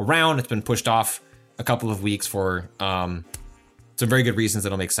still around. It's been pushed off a couple of weeks for some very good reasons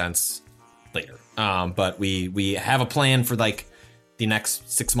that'll make sense later. But we have a plan for like the next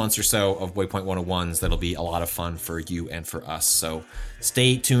 6 months or so of Waypoint 101s that'll be a lot of fun for you and for us. So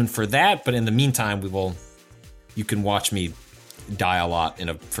stay tuned for that. But in the meantime, you can watch me die a lot in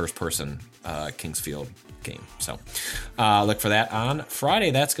a first-person Kingsfield game. So look for that on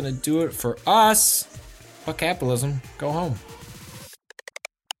Friday. That's going to do it for us. Fuck capitalism. Go home.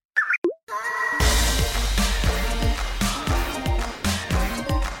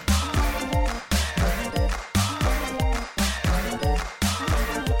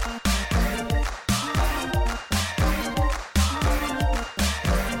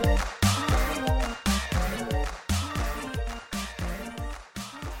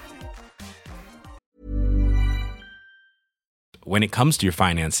 When it comes to your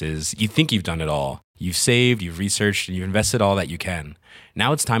finances, you think you've done it all. You've saved, you've researched, and you've invested all that you can.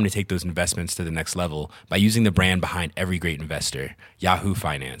 Now it's time to take those investments to the next level by using the brand behind every great investor, Yahoo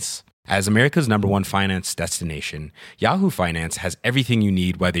Finance. As America's #1 finance destination, Yahoo Finance has everything you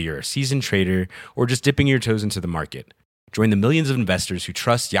need, whether you're a seasoned trader or just dipping your toes into the market. Join the millions of investors who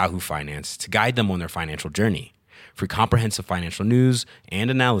trust Yahoo Finance to guide them on their financial journey. For comprehensive financial news and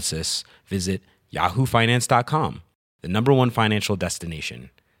analysis, visit yahoofinance.com. The #1 financial destination,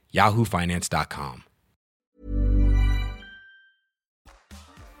 yahoofinance.com.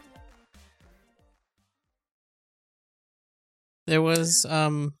 There was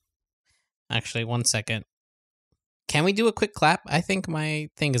actually 1 second. Can we do a quick clap? I think my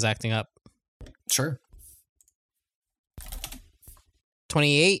thing is acting up. Sure.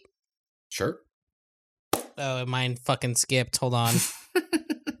 28. Sure. Oh, mine fucking skipped. Hold on.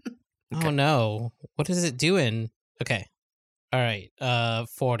 Okay. Oh no. What is it doing? Okay. All right.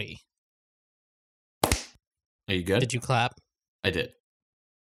 40. Are you good? Did you clap? I did.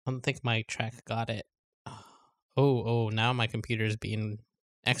 I don't think my track got it. Oh, now my computer is being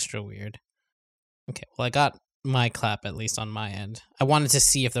extra weird. Okay, well, I got my clap at least on my end. I wanted to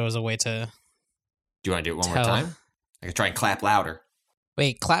see if there was a way to... Do you want to do it one more time? I can try and clap louder.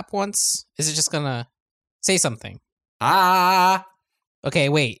 Wait, clap once? Is it just gonna... Say something. Ah! Okay,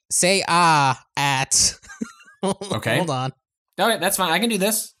 wait. Say at... Okay. Hold on. Okay, that's fine. I can do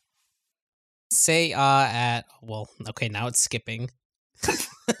this. Say at... Well, okay, now it's skipping.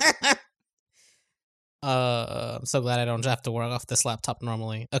 I'm so glad I don't have to work off this laptop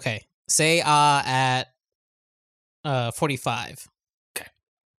normally. Okay. Say at 45. Okay.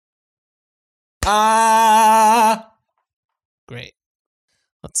 Great.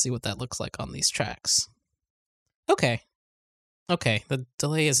 Let's see what that looks like on these tracks. Okay. The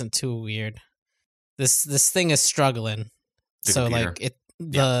delay isn't too weird. This thing is struggling. So computer. like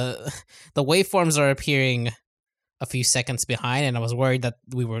the waveforms are appearing a few seconds behind, and I was worried that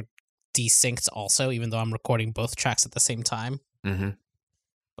we were desynced also, even though I'm recording both tracks at the same time. Mm-hmm.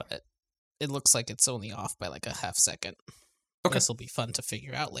 But it looks like it's only off by like a half second. Okay. This will be fun to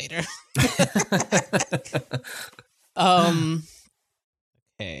figure out later.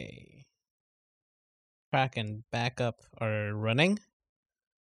 Okay. Track and backup are running.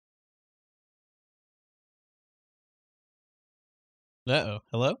 Uh-oh.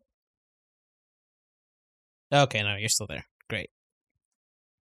 Hello? Okay, no, you're still there. Great.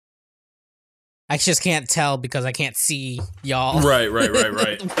 I just can't tell because I can't see y'all. Right.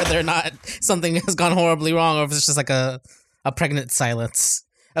 Whether or not something has gone horribly wrong or if it's just like a pregnant silence.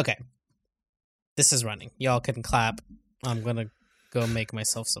 Okay. This is running. Y'all can clap. I'm gonna go make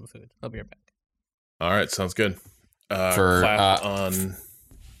myself some food. I'll be right back. All right, sounds good. For clap on.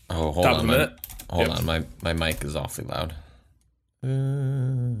 Oh, hold top on. of the minute. Hold on. My mic is awfully loud.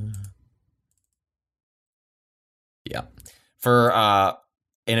 Yeah. For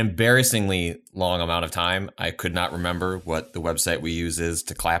an embarrassingly long amount of time, I could not remember what the website we use is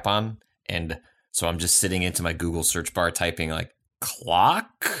to clap on. And so I'm just sitting into my Google search bar typing like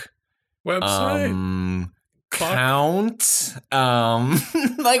clock Website. count,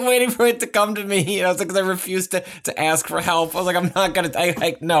 like waiting for it to come to me. And I was like, 'cause I refused to ask for help. I was like, I'm not gonna.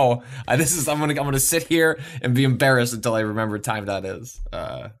 No. I'm gonna sit here and be embarrassed until I remember what time that is.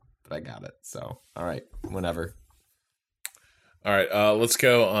 But I got it. So all right, whenever. All right, let's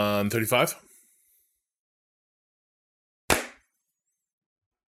go on 35.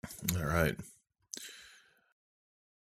 All right.